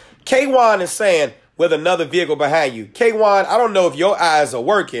 please. K1 is saying, with another vehicle behind you. K1, I don't know if your eyes are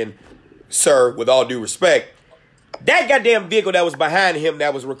working, sir, with all due respect. That goddamn vehicle that was behind him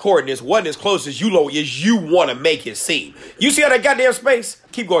that was recording this wasn't as close as you want to make it seem. You see how that goddamn space?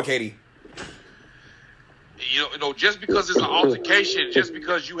 Keep going, Katie. You know, just because it's an altercation, just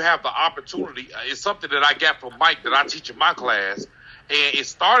because you have the opportunity, it's something that I got from Mike that I teach in my class. And it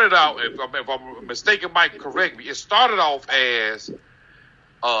started out, if I'm mistaken, Mike, correct me. It started off as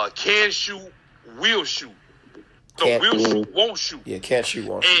can shoot, will shoot. So will shoot, won't shoot. Yeah, can't shoot,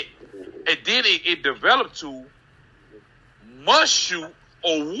 won't shoot. And then it developed to must shoot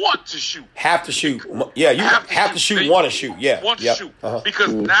or want to shoot. Have to shoot. Yeah, you have to shoot, want to shoot. Yeah. Want to shoot.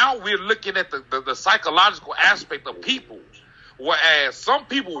 Because now we're looking at the psychological aspect of people. Whereas some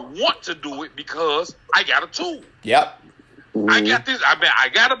people want to do it because I got a tool. Yep. I got this. I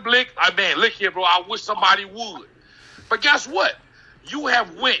got a blick. Look here, bro. I wish somebody would. But guess what? You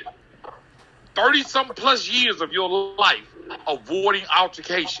have went 30-something plus years of your life avoiding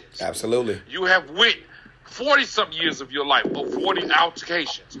altercations. Absolutely. You have went 40-something years of your life avoiding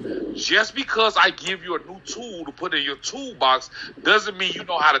altercations. Just because I give you a new tool to put in your toolbox doesn't mean you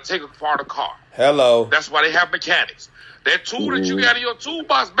know how to take apart a car. Hello. That's why they have mechanics. That tool that you got in your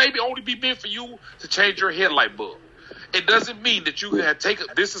toolbox maybe only be meant for you to change your headlight bulb. It doesn't mean that you can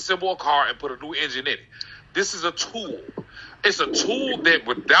disassemble a car and put a new engine in it. This is a tool. It's a tool that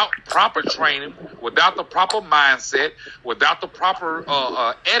without proper training, without the proper mindset, without the proper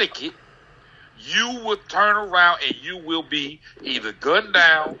etiquette, you will turn around and you will be either gunned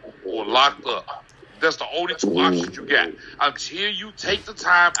down or locked up. That's the only two options you got. Until you take the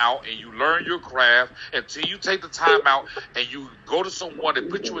time out and you learn your craft, until you take the time out and you go to someone that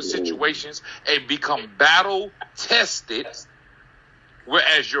put you in situations and become battle tested,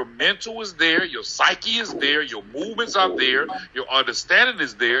 whereas your mental is there, your psyche is there, your movements are there, your understanding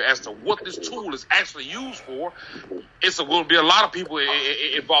is there as to what this tool is actually used for, it's going to be a lot of people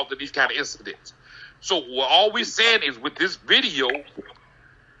involved in these kind of incidents. So what all we're saying is with this video,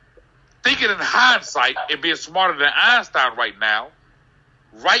 thinking in hindsight and being smarter than Einstein right now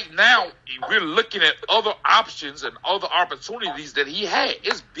we're looking at other options and other opportunities that he had.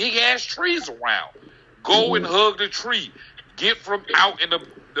 It's big-ass trees around. Go and hug the tree. Get from out in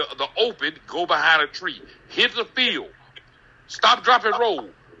the open, go behind a tree. Hit the field. Stop, drop, and roll.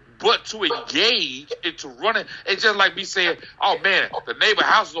 But to engage into running, it's just like me saying, oh man, the neighbor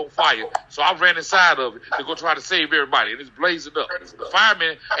house is on fire, so I ran inside of it to go try to save everybody, and it's blazing up. The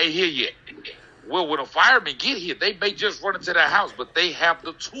firemen ain't here yet. Well, when the firemen get here, they may just run into that house, but they have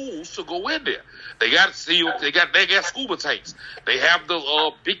the tools to go in there. They got sealed. They got scuba tanks. They have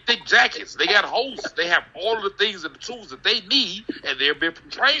the big thick jackets. They got hoses. They have all of the things and the tools that they need, and they've been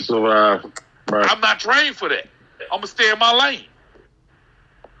trained. So, right. I'm not trained for that. I'm gonna stay in my lane.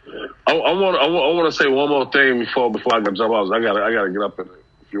 I want to say one more thing before I can jump out. I gotta get up in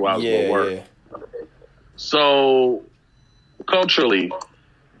a few hours for work. Yeah. So culturally,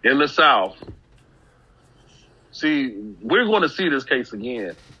 in the South, see, we're going to see this case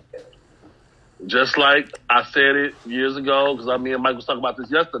again. Just like I said it years ago, because me and Mike was talking about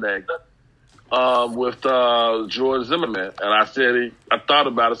this yesterday with George Zimmerman, and I said it. I thought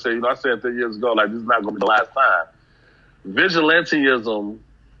about it. I said it years ago. Like, this is not going to be the last time. Vigilantism.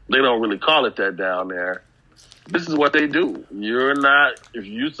 They don't really call it that down there. This is what they do. If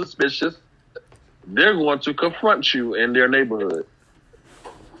you're suspicious, they're going to confront you in their neighborhood.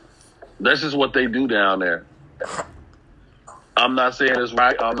 That's just what they do down there. I'm not saying it's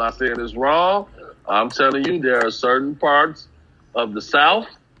right. I'm not saying it's wrong. I'm telling you, there are certain parts of the South.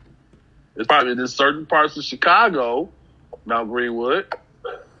 There's certain parts of Chicago, Mount Greenwood.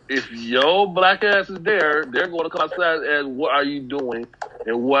 If your black ass is there, they're going to come outside and what are you doing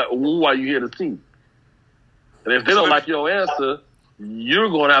and who are you here to see? And if they don't like your answer, you're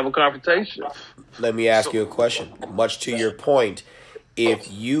going to have a confrontation. Let me ask you a question. Much to your point, if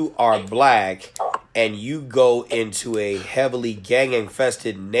you are black and you go into a heavily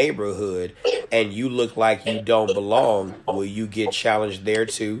gang-infested neighborhood and you look like you don't belong, will you get challenged there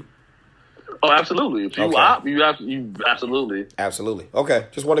too? Oh, absolutely. If you opt, you absolutely. Absolutely. Okay.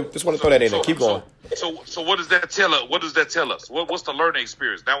 Just want to throw that in there. Keep going. So what does that tell us? What does that tell us? What's the learning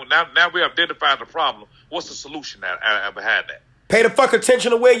experience? Now we identified the problem. What's the solution behind that? Pay the fuck attention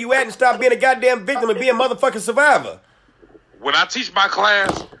to where you at and stop being a goddamn victim and be a motherfucking survivor. When I teach my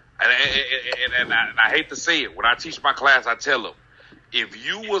class, and I hate to say it, when I teach my class, I tell them, if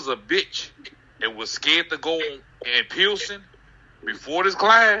you was a bitch and was scared to go in Pilsen before this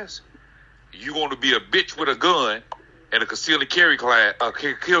class, you're going to be a bitch with a gun and a concealed carry card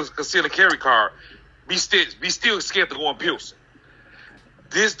be still scared to go in Pilsen.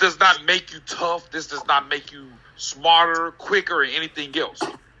 This does not make you tough. This does not make you smarter, quicker, or anything else.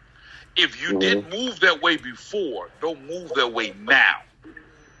 If you didn't move that way before, don't move that way now.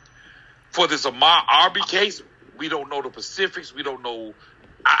 For this Ahmaud Arbery case, we don't know the specifics. We don't know.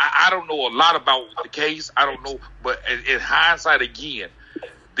 I don't know a lot about the case. I don't know. But in hindsight, again,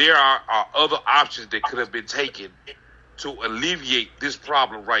 there are other options that could have been taken to alleviate this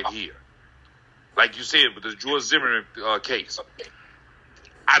problem right here. Like you said, with the George Zimmerman case.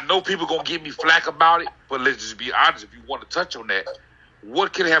 I know people going to give me flack about it, but let's just be honest. If you want to touch on that,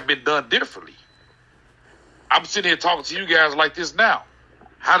 what could have been done differently? I'm sitting here talking to you guys like this now.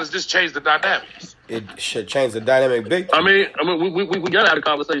 How does this change the dynamics? It should change the dynamic big time. I mean, we got to have a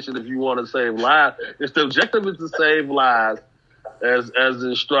conversation if you want to save lives. If the objective is to save lives as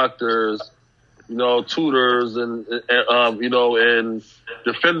instructors, tutors and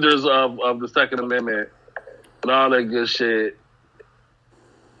defenders of the Second Amendment and all that good shit,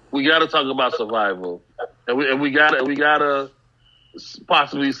 we got to talk about survival, and we got to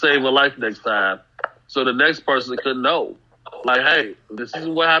possibly save a life next time, so the next person could know. Like, hey, this is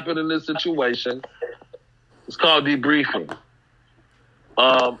what happened in this situation. It's called debriefing.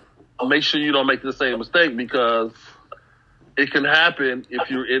 Make sure you don't make the same mistake, because it can happen if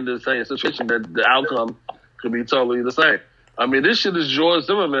you're in the same situation that the outcome could be totally the same. I mean, this shit is George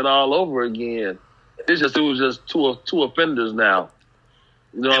Zimmerman all over again. It was just two offenders now.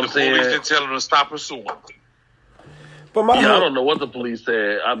 You know what I'm saying? The police didn't tell them to stop pursuing. But I don't know what the police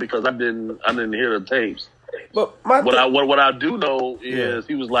said because I didn't hear the tapes. But what I do know is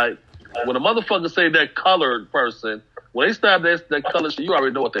he was like, when a motherfucker say that colored person, when they stop that colored shit, you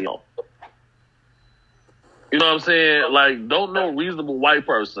already know what they on. You know what I'm saying? Like, don't no reasonable white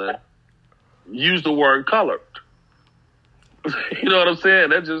person use the word colored. You know what I'm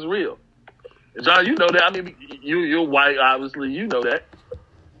saying? That's just real. John, you know that. I mean, you're white, obviously. You know that.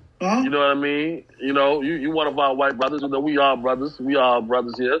 You know what I mean? You one of our white brothers. We all brothers. We all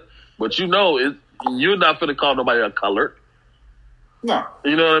brothers here. But you're not finna call nobody a colored. No.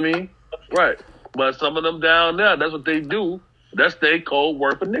 You know what I mean? Right. But some of them down there, that's what they do. That's their code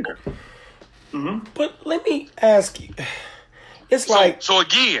word for nigger. Mm-hmm. But let me ask you. It's so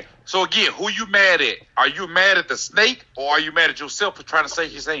again, who you mad at? Are you mad at the snake, or are you mad at yourself for trying to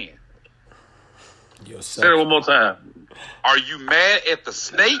shake his hand? Say it one more time. Are you mad at the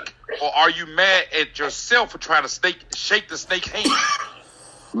snake, or are you mad at yourself for trying to shake the snake's hand?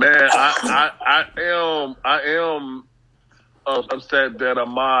 Man, I am upset that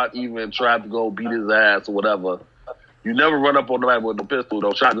Ahmaud even tried to go beat his ass or whatever. You never run up on nobody with no pistol,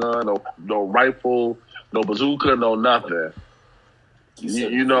 no shotgun, no rifle, no bazooka, no nothing.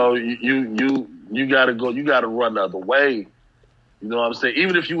 You gotta go. You gotta run the other way. You know what I'm saying?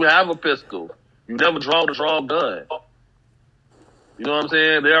 Even if you have a pistol, you never draw the drawn gun. You know what I'm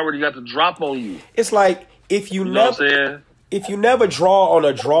saying? They already got the drop on you. It's like if you know what I'm saying? If you never draw on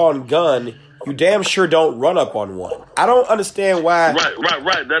a drawn gun, you damn sure don't run up on one. I don't understand why.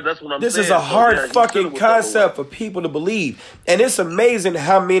 Right. That's what I'm saying. This is a hard fucking concept for people to believe. And it's amazing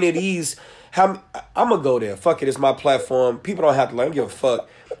how many of these... I'm going to go there. Fuck it. It's my platform. People don't have to let me give a fuck.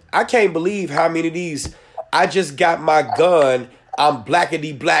 I can't believe how many of these... I just got my gun. I'm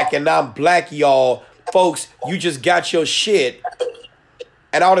blackity black and I'm black, y'all. Folks, you just got your shit.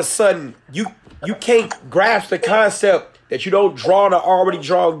 And all of a sudden, you can't grasp the concept that you don't draw on an already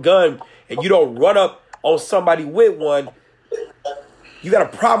drawn gun and you don't run up on somebody with one. You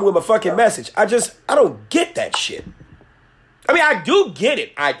got a problem with my fucking message. I don't get that shit. I mean, I do get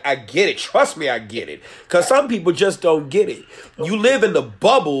it. I get it. Trust me, I get it. Because some people just don't get it. You live in the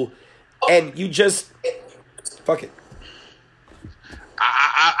bubble and you just... Fuck it.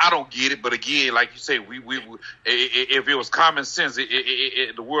 I don't get it, but again, like you say, we if it was common sense,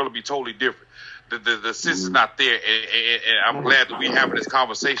 the world would be totally different. The sense is not there, and I'm glad that we're having this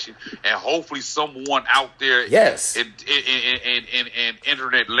conversation, and hopefully someone out there in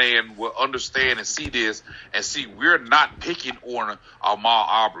internet land will understand and see this, and see we're not picking on Ahmaud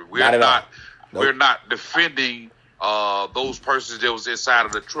Arbery. We're not defending those persons that was inside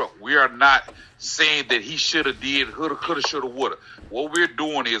of the truck. We are not saying that he should have did, coulda, shoulda, woulda. What we're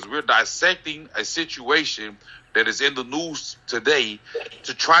doing is we're dissecting a situation that is in the news today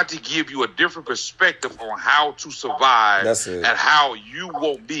to try to give you a different perspective on how to survive and how you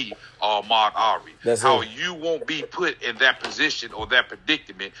won't be Ahmaud Arbery. You won't be put in that position or that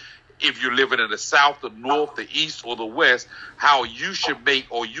predicament if you're living in the South, the North, the East, or the West, how you should make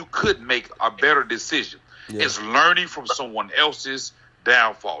or you could make a better decision. Yeah. It's learning from someone else's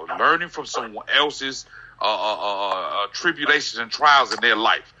downfall, learning from someone else's tribulations and trials in their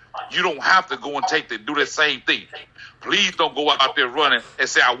life. You don't have to go and do that same thing. Please don't go out there running and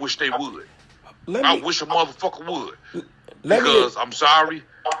say, I wish they would. I wish a motherfucker would. Because I'm sorry.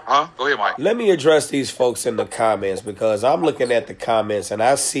 Huh? Go ahead, Mike. Let me address these folks in the comments, because I'm looking at the comments and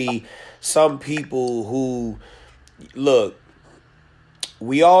I see some people who, look,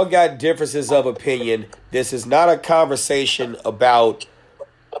 we all got differences of opinion. This is not a conversation about...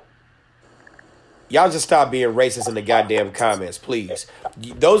 Y'all just stop being racist in the goddamn comments, please.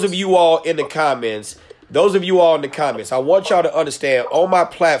 Those of you all in the comments, I want y'all to understand, on my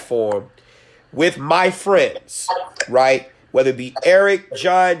platform, with my friends, right? Whether it be Eric,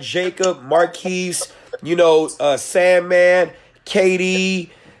 John, Jacob, Marquise, Sandman,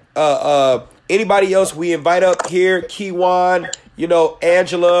 Katie, anybody else we invite up here, Kiwan,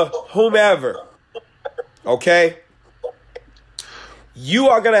 Angela, whomever, okay? You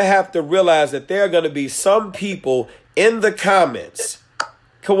are going to have to realize that there are going to be some people in the comments.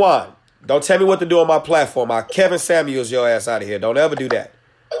 Kiwan, don't tell me what to do on my platform. I'll Kevin Samuels your ass out of here. Don't ever do that,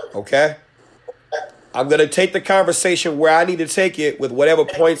 okay? I'm going to take the conversation where I need to take it with whatever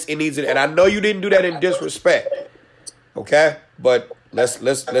points it needs it. And I know you didn't do that in disrespect. Okay? But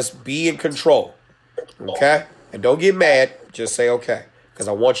let's be in control. Okay? And don't get mad. Just say okay. Because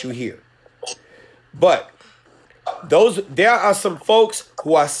I want you here. But there are some folks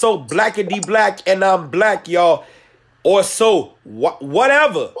who are so blackity black and I'm black, y'all. Or so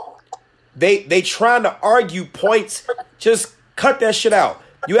whatever. They trying to argue points. Just cut that shit out.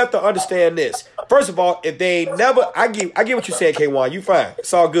 You have to understand this. First of all, if they never, I get what you said, K1. You fine.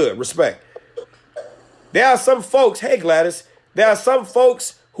 It's all good. Respect. There are some folks, hey Gladys, there are some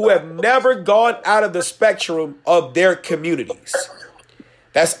folks who have never gone out of the spectrum of their communities.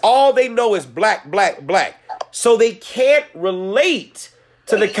 That's all they know is black, black, black. So they can't relate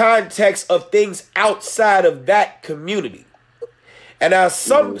to the context of things outside of that community. And there are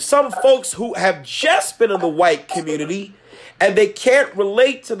some folks who have just been in the white community and they can't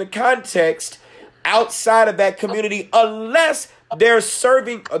relate to the context outside of that community unless they're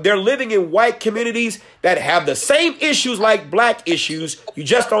living in white communities that have the same issues like black issues. You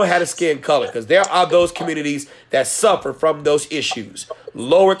just don't have the skin color, because there are those communities that suffer from those issues.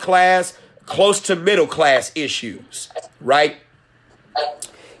 Lower class, close to middle class issues, right?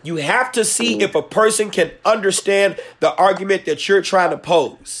 You have to see if a person can understand the argument that you're trying to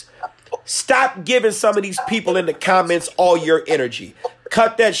pose. Stop giving some of these people in the comments all your energy.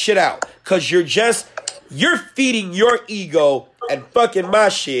 Cut that shit out, because you're feeding your ego and fucking my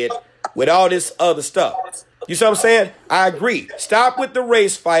shit with all this other stuff. You see what I'm saying? I agree. Stop with the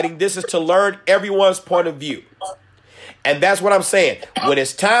race fighting. This is to learn everyone's point of view. And that's what I'm saying. When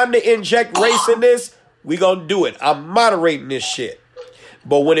it's time to inject race in this, we gonna do it. I'm moderating this shit.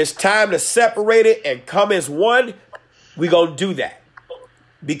 But when it's time to separate it and come as one, we gonna do that.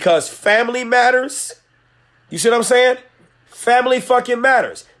 Because family matters. You see what I'm saying? Family fucking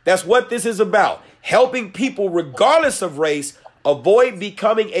matters. That's what this is about. Helping people, regardless of race, avoid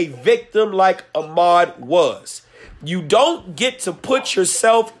becoming a victim like Ahmaud was. You don't get to put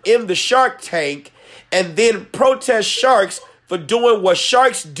yourself in the shark tank and then protest sharks for doing what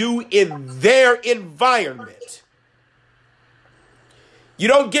sharks do in their environment. You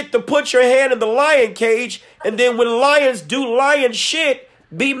don't get to put your hand in the lion cage and then when lions do lion shit,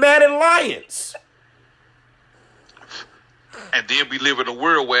 be mad at lions. And then we live in a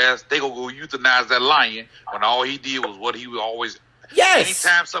world where they gonna go euthanize that lion when all he did was what he would always. Yes.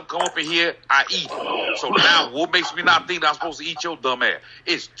 Anytime something come up in here, I eat it. So now, what makes me not think that I'm supposed to eat your dumb ass?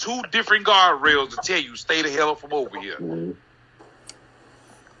 It's two different guardrails to tell you stay the hell up from over here.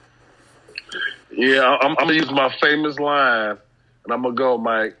 Yeah, I'm gonna use my famous line, and I'm gonna go,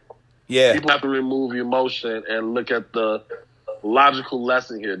 Mike. Yeah. People have to remove emotion and look at the logical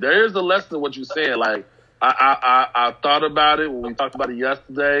lesson here. There is a lesson in what you're saying. Like I thought about it when we talked about it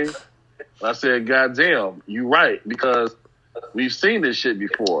yesterday. And I said, God damn, you right, because we've seen this shit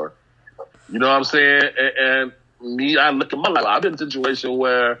before. You know what I'm saying? And me, I look at my life. I've been in a situation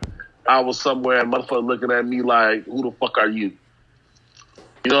where I was somewhere and motherfucker looking at me like, who the fuck are you?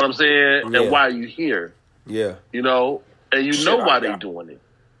 You know what I'm saying? Yeah. And why are you here? Yeah. You know? And you know why they doing it.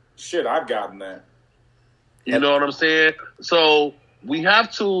 Shit, I've gotten that. You know what I'm saying? So we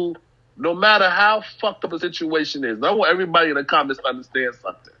have to, no matter how fucked up a situation is, I want everybody in the comments to understand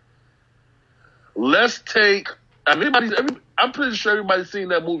something. Let's take, I'm pretty sure everybody's seen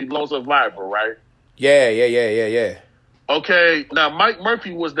that movie Lone Survivor, right? Yeah. Okay, now Mike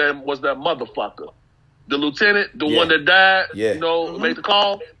Murphy was that motherfucker. The lieutenant, the one that died, made the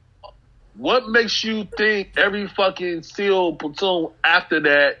call. What makes you think every fucking SEAL platoon after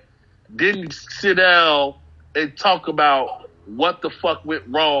that didn't sit down and talk about what the fuck went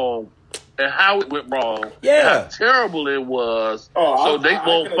wrong and how it went wrong. Yeah. How terrible it was. Oh, so they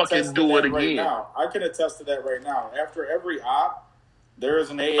won't can attest fucking to do that it right again. now. I can attest to that right now. After every op, there is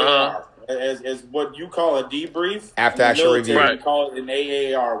an AAR. As what you call a debrief. After action review. We call it an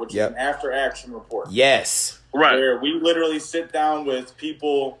AAR, which is an after action report. Yes. Right. Where we literally sit down with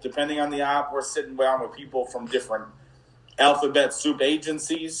people, depending on the op, we're sitting down with people from different alphabet soup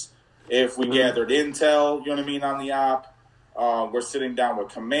agencies. If we gathered intel, you know what I mean, on the op, we're sitting down with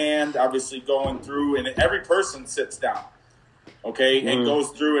command, obviously going through, and every person sits down, okay, and goes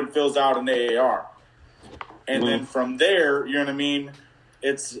through and fills out an AAR. And then from there, you know what I mean,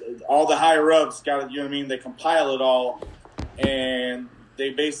 it's all the higher ups got it, you know what I mean, they compile it all, and they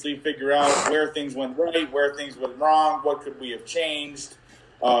basically figure out where things went right, where things went wrong, what could we have changed,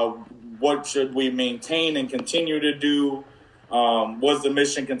 what should we maintain and continue to do, was the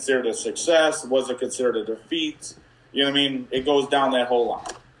mission considered a success, was it considered a defeat, you know what I mean, it goes down that whole line.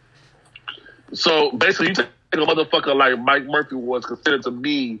 So basically you take a motherfucker like Mike Murphy was considered to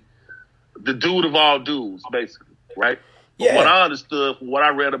be the dude of all dudes, basically, right? Yeah. What I understood, from what I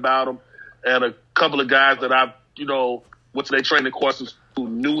read about him, and a couple of guys that I, went to their training courses who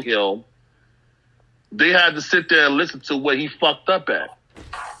knew him, they had to sit there and listen to what he fucked up at.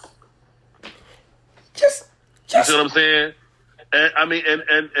 Just you see what I'm saying? And I mean,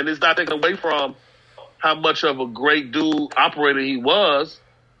 and it's not taken away from how much of a great dude operator he was.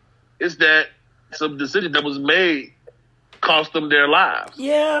 It's that some decision that was made cost them their lives.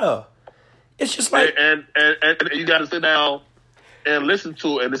 Yeah. It's just like... And you got to sit down and listen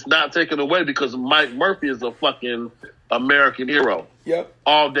to it, and it's not taken away because Mike Murphy is a fucking American hero. Yep.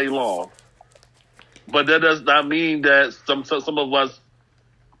 All day long. But that does not mean that some of us,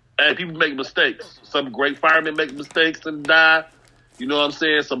 and people make mistakes. Some great firemen make mistakes and die. You know what I'm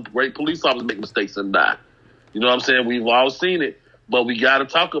saying? Some great police officers make mistakes and die. You know what I'm saying? We've all seen it. But we got to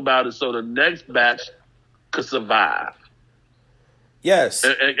talk about it so the next batch could survive. Yes.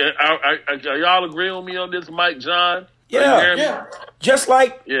 Are y'all agreeing with me on this, Mike, John? Yeah. Just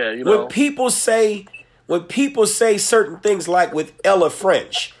like when people say certain things like with Ella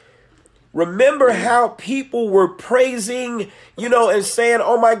French. Remember how people were praising, and saying,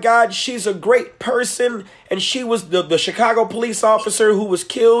 oh my God, she's a great person. And she was the Chicago police officer who was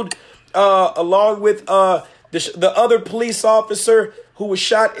killed along with the other police officer who was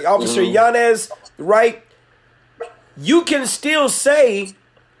shot, Officer Yanez, right? You can still say,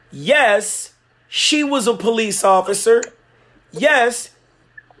 yes, she was a police officer. Yes,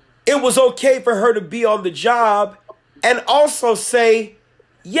 it was okay for her to be on the job. And also say,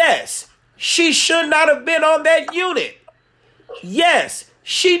 yes, she should not have been on that unit. Yes,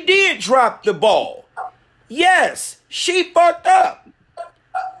 she did drop the ball. Yes, she fucked up.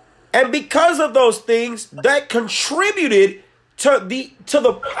 And because of those things, that contributed to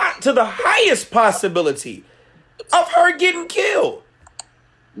the highest possibility of her getting killed.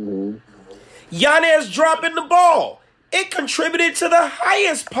 Yanez dropping the ball. It contributed to the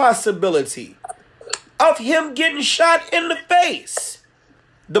highest possibility of him getting shot in the face.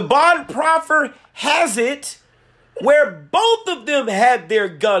 The bond proffer has it where both of them had their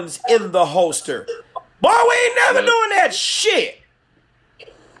guns in the holster. Boy, we ain't never doing that shit.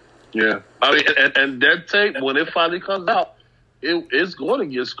 Yeah. I mean, and that tape, when it finally comes out, it's going to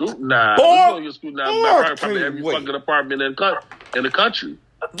get scrutinized. Boy, it's going to get scrutinized by probably every fucking department in the country.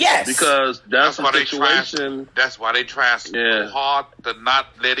 Yes. Because that's a situation. That's why they try so hard to not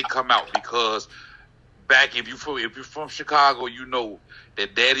let it come out. Because back, if you're from Chicago, you know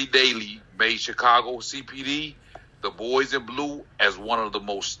that Daddy Daly made Chicago CPD, the Boys in Blue, as one of the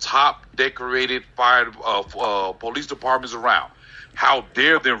most top decorated police departments around. How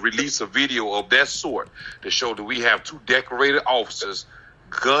dare them release a video of that sort to show that we have two decorated officers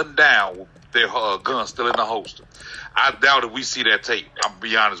gunned down with their guns still in the holster? I doubt if we see that tape. I'm gonna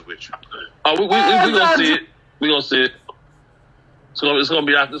be honest with you. Oh, we gonna see it. We gonna see it. It's gonna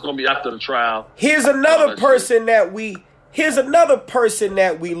be after the trial. Here's another person that we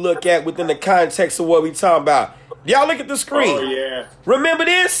look at within the context of what we talking about. Y'all look at the screen. Oh yeah. Remember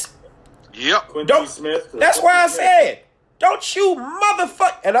this? Yep. Quincy Smith. That's why I said, don't you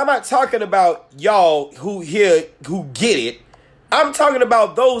motherfucker. And I'm not talking about y'all who get it. I'm talking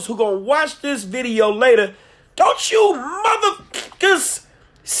about those who gonna watch this video later. Don't you motherfuckers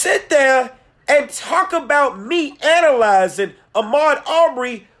sit there and talk about me analyzing Ahmaud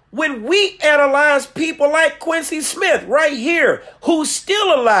Arbery when we analyze people like Quincy Smith right here, who's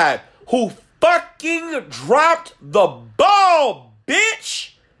still alive, who fucking dropped the ball,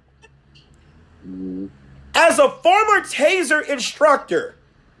 bitch. As a former taser instructor,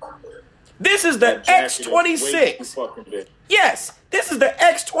 this is the X26. Yes, this is the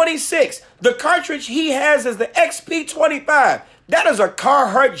X26. The cartridge he has is the XP25. That is a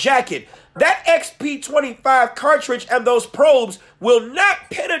Carhartt jacket. That XP25 cartridge and those probes will not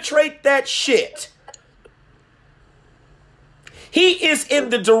penetrate that shit. He is in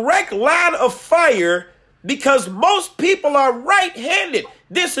the direct line of fire because most people are right-handed.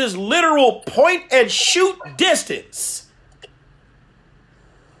 This is literal point and shoot distance.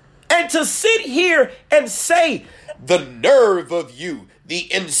 And to sit here and say, the nerve of you,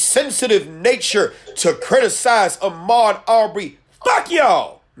 the insensitive nature to criticize Ahmaud Arbery. Fuck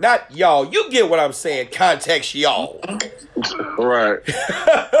y'all. Not y'all. You get what I'm saying. Context y'all. Right.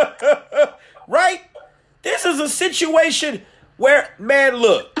 Right? This is a situation where, man,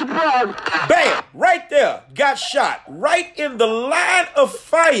 look. Bam. Right there. Got shot. Right in the line of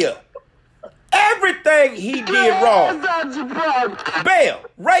fire. Everything he did wrong. Bam.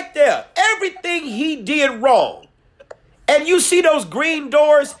 Right there. Everything he did wrong. And you see those green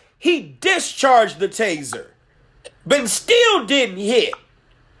doors? He discharged the taser. But still didn't hit.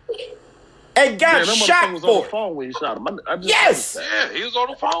 And got shot was for on the it. phone when he shot him. I just Yes. Yeah, he was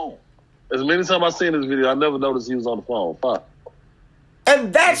on the phone. As many times I've seen this video, I never noticed he was on the phone. Fuck.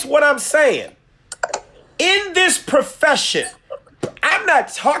 And that's what I'm saying. In this profession, I'm not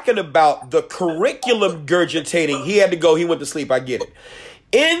talking about the curriculum gurgitating. He had to go, he went to sleep, I get it.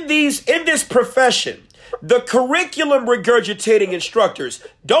 In this profession, the curriculum regurgitating instructors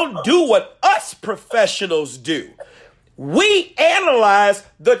don't do what us professionals do. We analyze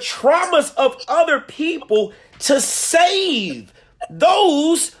the traumas of other people to save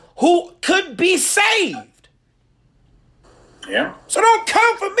those who could be saved. Yeah. So don't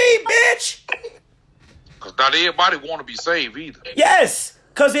come for me, bitch. Because not everybody want to be saved either. Yes,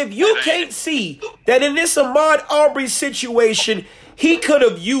 because if you can't see that in this Ahmaud Arbery situation, he could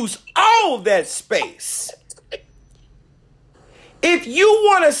have used all that space. If you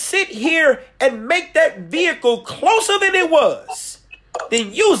want to sit here and make that vehicle closer than it was,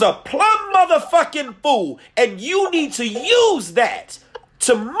 then use a plumb motherfucking fool. And you need to use that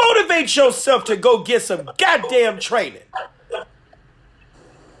to motivate yourself to go get some goddamn training.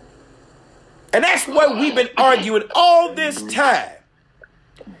 And that's what we've been arguing all this time.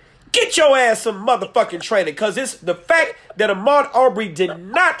 Get your ass some motherfucking training, because it's the fact that Ahmaud Arbery did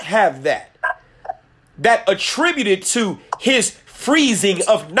not have that attributed to his freezing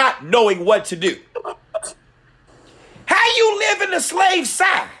of not knowing what to do. How you live in the slave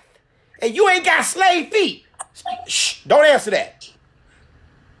South and you ain't got slave feet? Shh, don't answer that.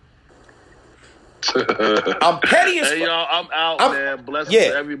 I'm petty as fuck. Hey, y'all, I'm out, man. Blessings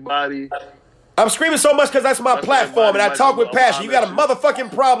to everybody. I'm screaming so much because that's my platform and I talk with passion. You got a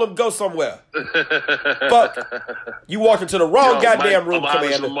motherfucking problem, go somewhere. Fuck. You walked into the wrong goddamn room,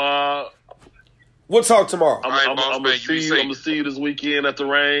 Commander. We'll talk tomorrow. I'm gonna see you this weekend at the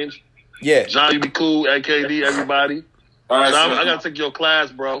range. Yeah. John, you be cool. AKD, everybody. All right, John, I gotta take your class,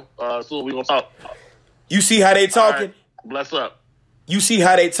 bro. Soon we gonna talk. You see how they talking? Right. Bless up. You see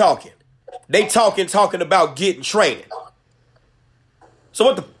how they talking? They talking about getting training. So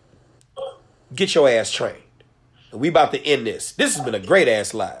what the? Get your ass trained. We about to end this. This has been a great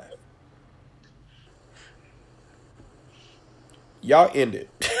ass live. Y'all end it.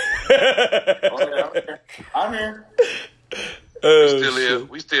 Okay. I'm here. We still here.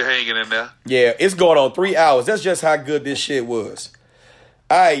 We still hanging in there. Yeah, it's going on 3 hours. That's just how good this shit was.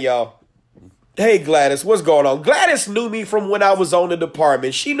 All right, y'all. Hey, Gladys, what's going on? Gladys knew me from when I was on the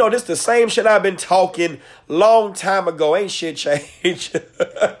department. She know this the same shit I've been talking long time ago. Ain't shit changed.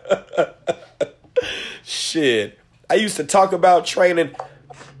 Shit. I used to talk about training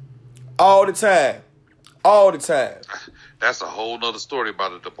all the time. All the time. That's a whole nother story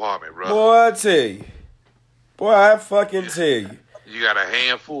about the department, bro. Boy, I tell you. Boy, I fucking tell you. You got a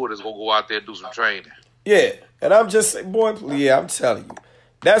handful that's going to go out there and do some training. Yeah. And I'm just saying, boy, yeah, I'm telling you.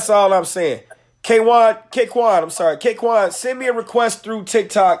 That's all I'm saying. K-Quan, send me a request through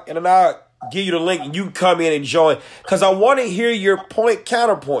TikTok and then I'll give you the link and you can come in and join. Because I want to hear your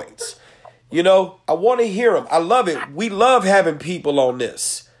counterpoints. You know, I want to hear them. I love it. We love having people on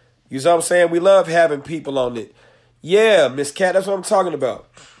this. You know what I'm saying? We love having people on it. Yeah, Miss Cat, that's what I'm talking about.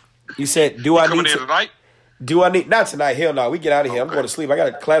 You said, do I need to? Tonight? Do I need? Not tonight. Hell no. We get out of here. Okay. I'm going to sleep. I got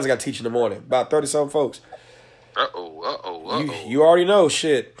a class I got to teach in the morning. About 30-something folks. You already know,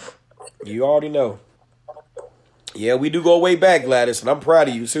 shit. You already know. Yeah, we do go way back, Gladys, and I'm proud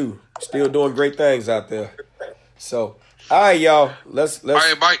of you, too. Still doing great things out there. So, all right, y'all. Let's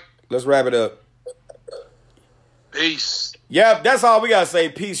Mike. Let's wrap it up. Peace. Yeah, that's all we got to say.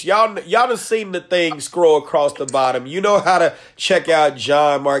 Peace. Y'all done seen the thing scroll across the bottom. You know how to check out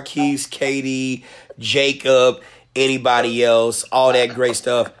John, Marquise, Katie, Jacob, anybody else, all that great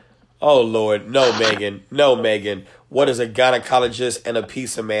stuff. Oh, Lord. No, Megan. No, Megan. What does a gynecologist and a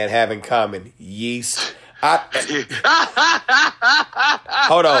pizza man have in common? Yeast.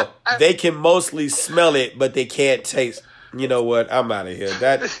 Hold on. They can mostly smell it, but they can't taste. You know what? I'm out of here. We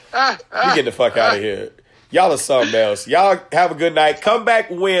get the fuck out of here. Y'all are something else. Y'all have a good night. Come back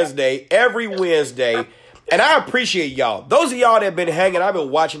Wednesday, every Wednesday. And I appreciate y'all. Those of y'all that have been hanging, I've been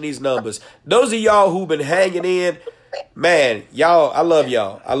watching these numbers. Those of y'all who've been hanging in, man, y'all, I love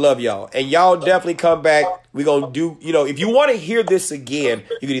y'all. I love y'all. And y'all definitely come back. We're going to do, if you want to hear this again,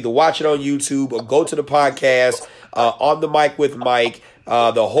 you can either watch it on YouTube or go to the podcast on the mic with Mike.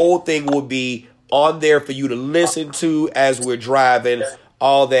 The whole thing will be on there for you to listen to as we're driving,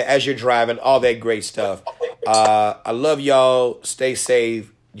 all that great stuff. I love y'all. Stay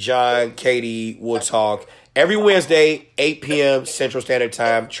safe. John, Katie, we'll talk. Every Wednesday, 8 p.m. Central Standard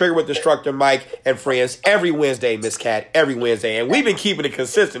Time. Trigger with Instructor Mike and Friends. Every Wednesday, Miss Cat. Every Wednesday. And we've been keeping it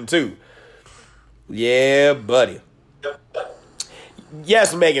consistent, too. Yeah, buddy.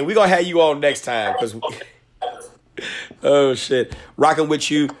 Yes, Megan. We're going to have you on next time. Oh, shit. Rocking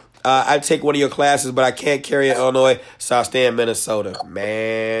with you. I take one of your classes, but I can't carry in Illinois, so I'll stay in Minnesota.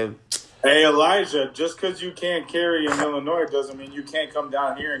 Man. Hey, Elijah, just because you can't carry in Illinois doesn't mean you can't come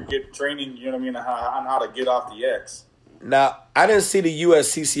down here and get training, you know what I mean, on how to get off the X. Now, I didn't see the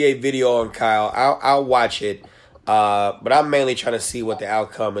USCCA video on Kyle. I'll watch it, but I'm mainly trying to see what the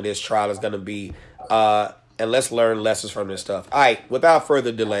outcome of this trial is going to be, and let's learn lessons from this stuff. All right, without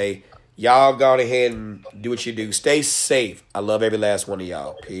further delay, y'all go ahead and do what you do. Stay safe. I love every last one of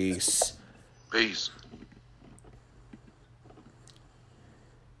y'all. Peace. Peace.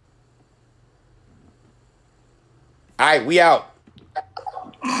 All right, we out.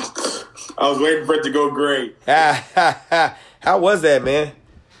 I was waiting for it to go great. How was that, man?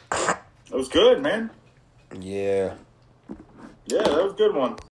 It was good, man. Yeah. Yeah, that was a good one.